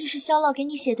这是萧老给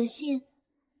你写的信，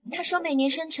他说每年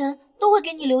生辰都会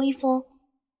给你留一封。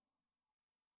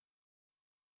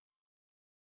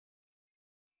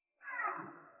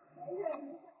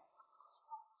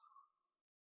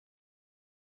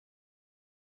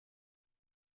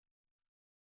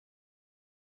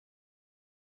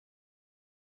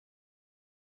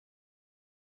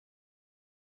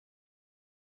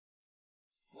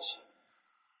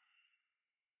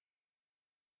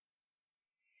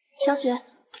小雪，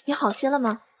你好些了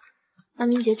吗？安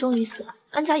明杰终于死了，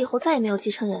安家以后再也没有继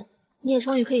承人，你也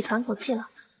终于可以喘口气了。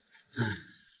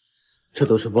这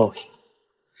都是报应。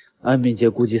安明杰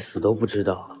估计死都不知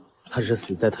道，他是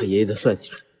死在他爷爷的算计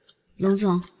中。龙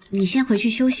总，你先回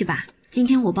去休息吧，今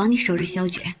天我帮你守着萧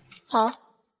爵。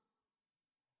好，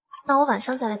那我晚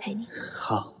上再来陪你。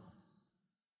好。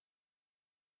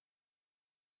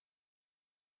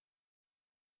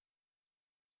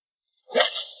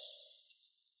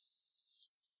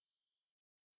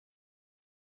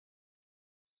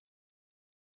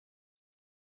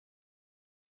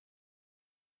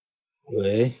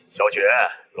喂，小雪，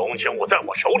龙千武在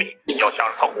我手里，要想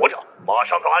让他活着，马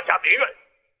上到安家别院。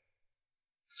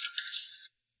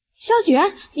萧绝，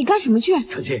你干什么去？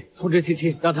程庆，通知七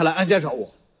七，让他来安家找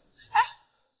我。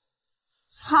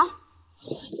好。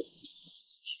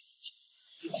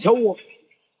小五，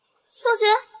萧绝，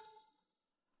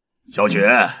小雪，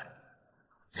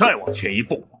再往前一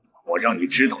步，我让你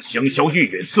知道“香消玉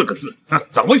殒”4个字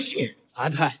怎么写。安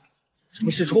泰，什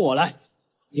么事冲我来？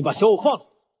你把小五放了。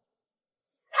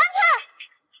安泰，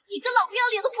你个老不要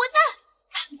脸的混蛋，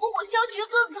打不过我萧绝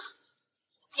哥哥，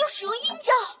就使用阴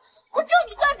招，我咒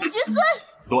你断子绝孙。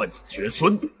断子绝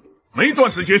孙？没断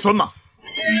子绝孙吗？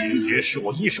林杰是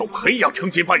我一手培养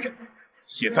成接班人，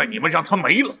现在你们让他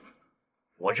没了，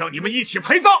我让你们一起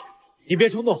陪葬。你别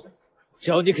冲动，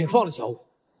只要你肯放了小五，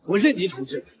我任你处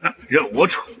置。任我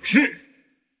处置？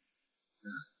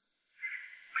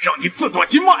让你自断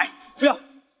经脉！不要！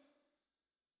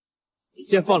你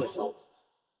先放了小五。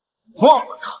放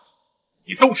了他？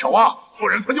你动手啊，不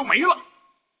然他就没了。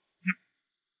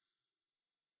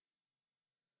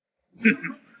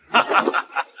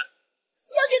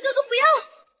萧绝哥哥不要！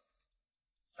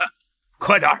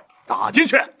快点打进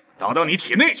去，打到你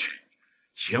体内去，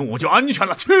千武就安全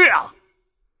了。去啊！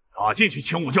打进去，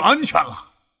千武就安全了。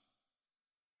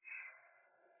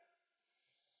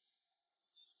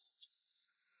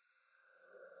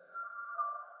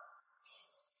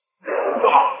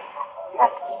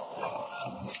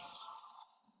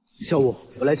小五，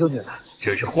我来救你了。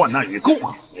这是患难与共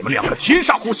啊！你们两个天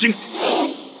煞孤星。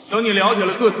等你了解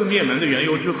了各自灭门的缘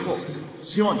由之后，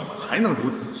希望你们还能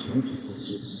如此情比足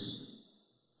心。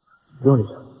不用理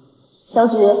他。小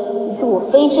绝，你助我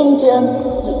飞升之恩，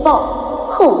以报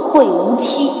后会无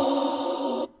期。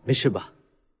没事吧？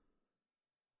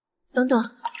等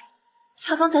等，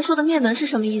他刚才说的灭门是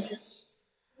什么意思？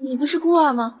你不是孤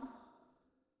儿吗？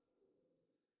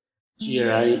既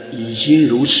然已经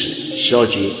如此，萧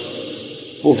绝，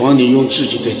不妨你用自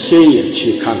己的天眼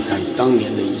去看看当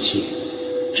年的一切。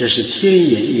只是天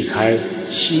眼一开，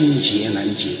心结难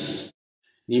解。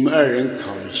你们二人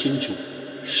考虑清楚，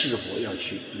是否要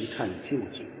去一探究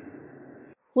竟。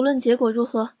无论结果如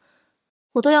何，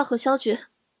我都要和萧绝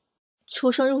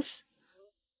出生入死，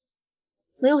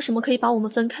没有什么可以把我们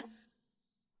分开。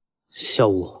小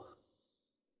五，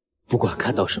不管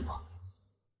看到什么，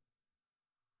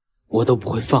我都不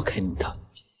会放开你的。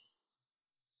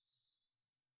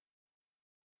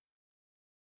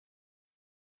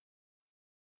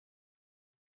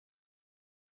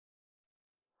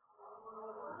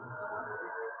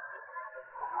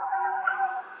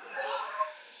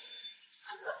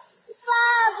爸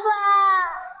爸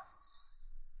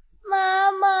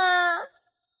妈妈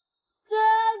哥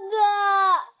哥，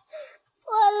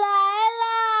我来了，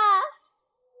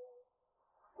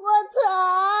我疼，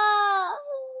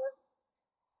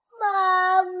妈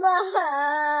妈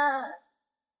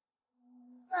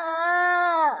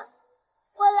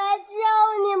我来救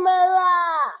你们了。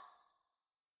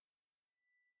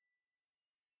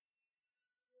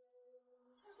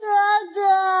哥哥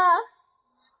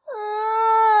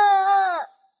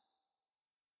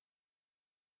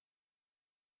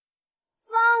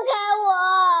放开我！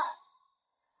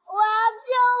我要救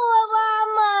我妈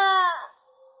妈！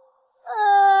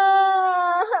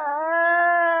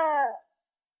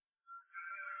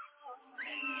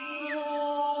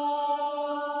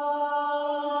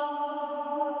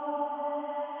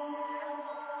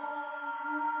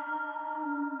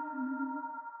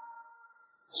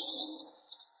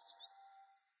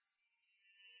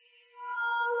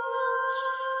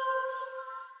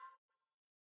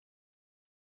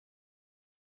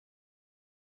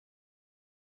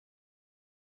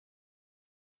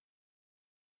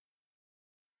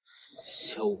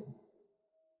小五，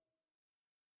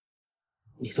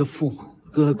你的父母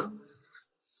哥哥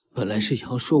本来是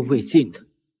阳寿未尽的，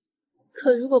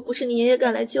可如果不是你爷爷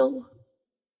赶来救我，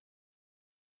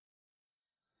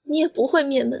你也不会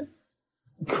灭门。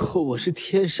可我是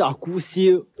天煞孤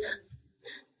星。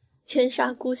天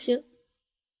煞孤星，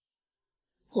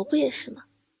我不也是吗？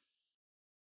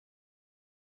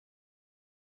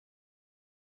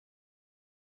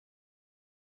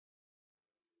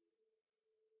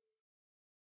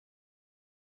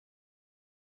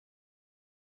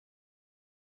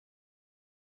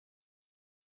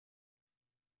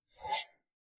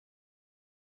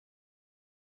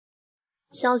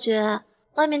萧绝，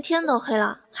外面天都黑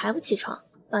了，还不起床？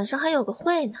晚上还有个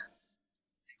会呢。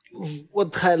我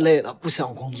太累了，不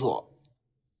想工作。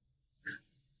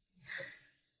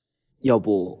要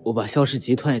不我把萧氏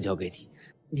集团也交给你，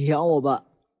你养我吧。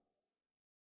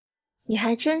你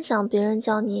还真想别人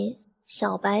叫你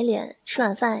小白脸吃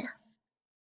晚饭呀？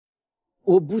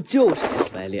我不就是小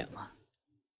白脸吗？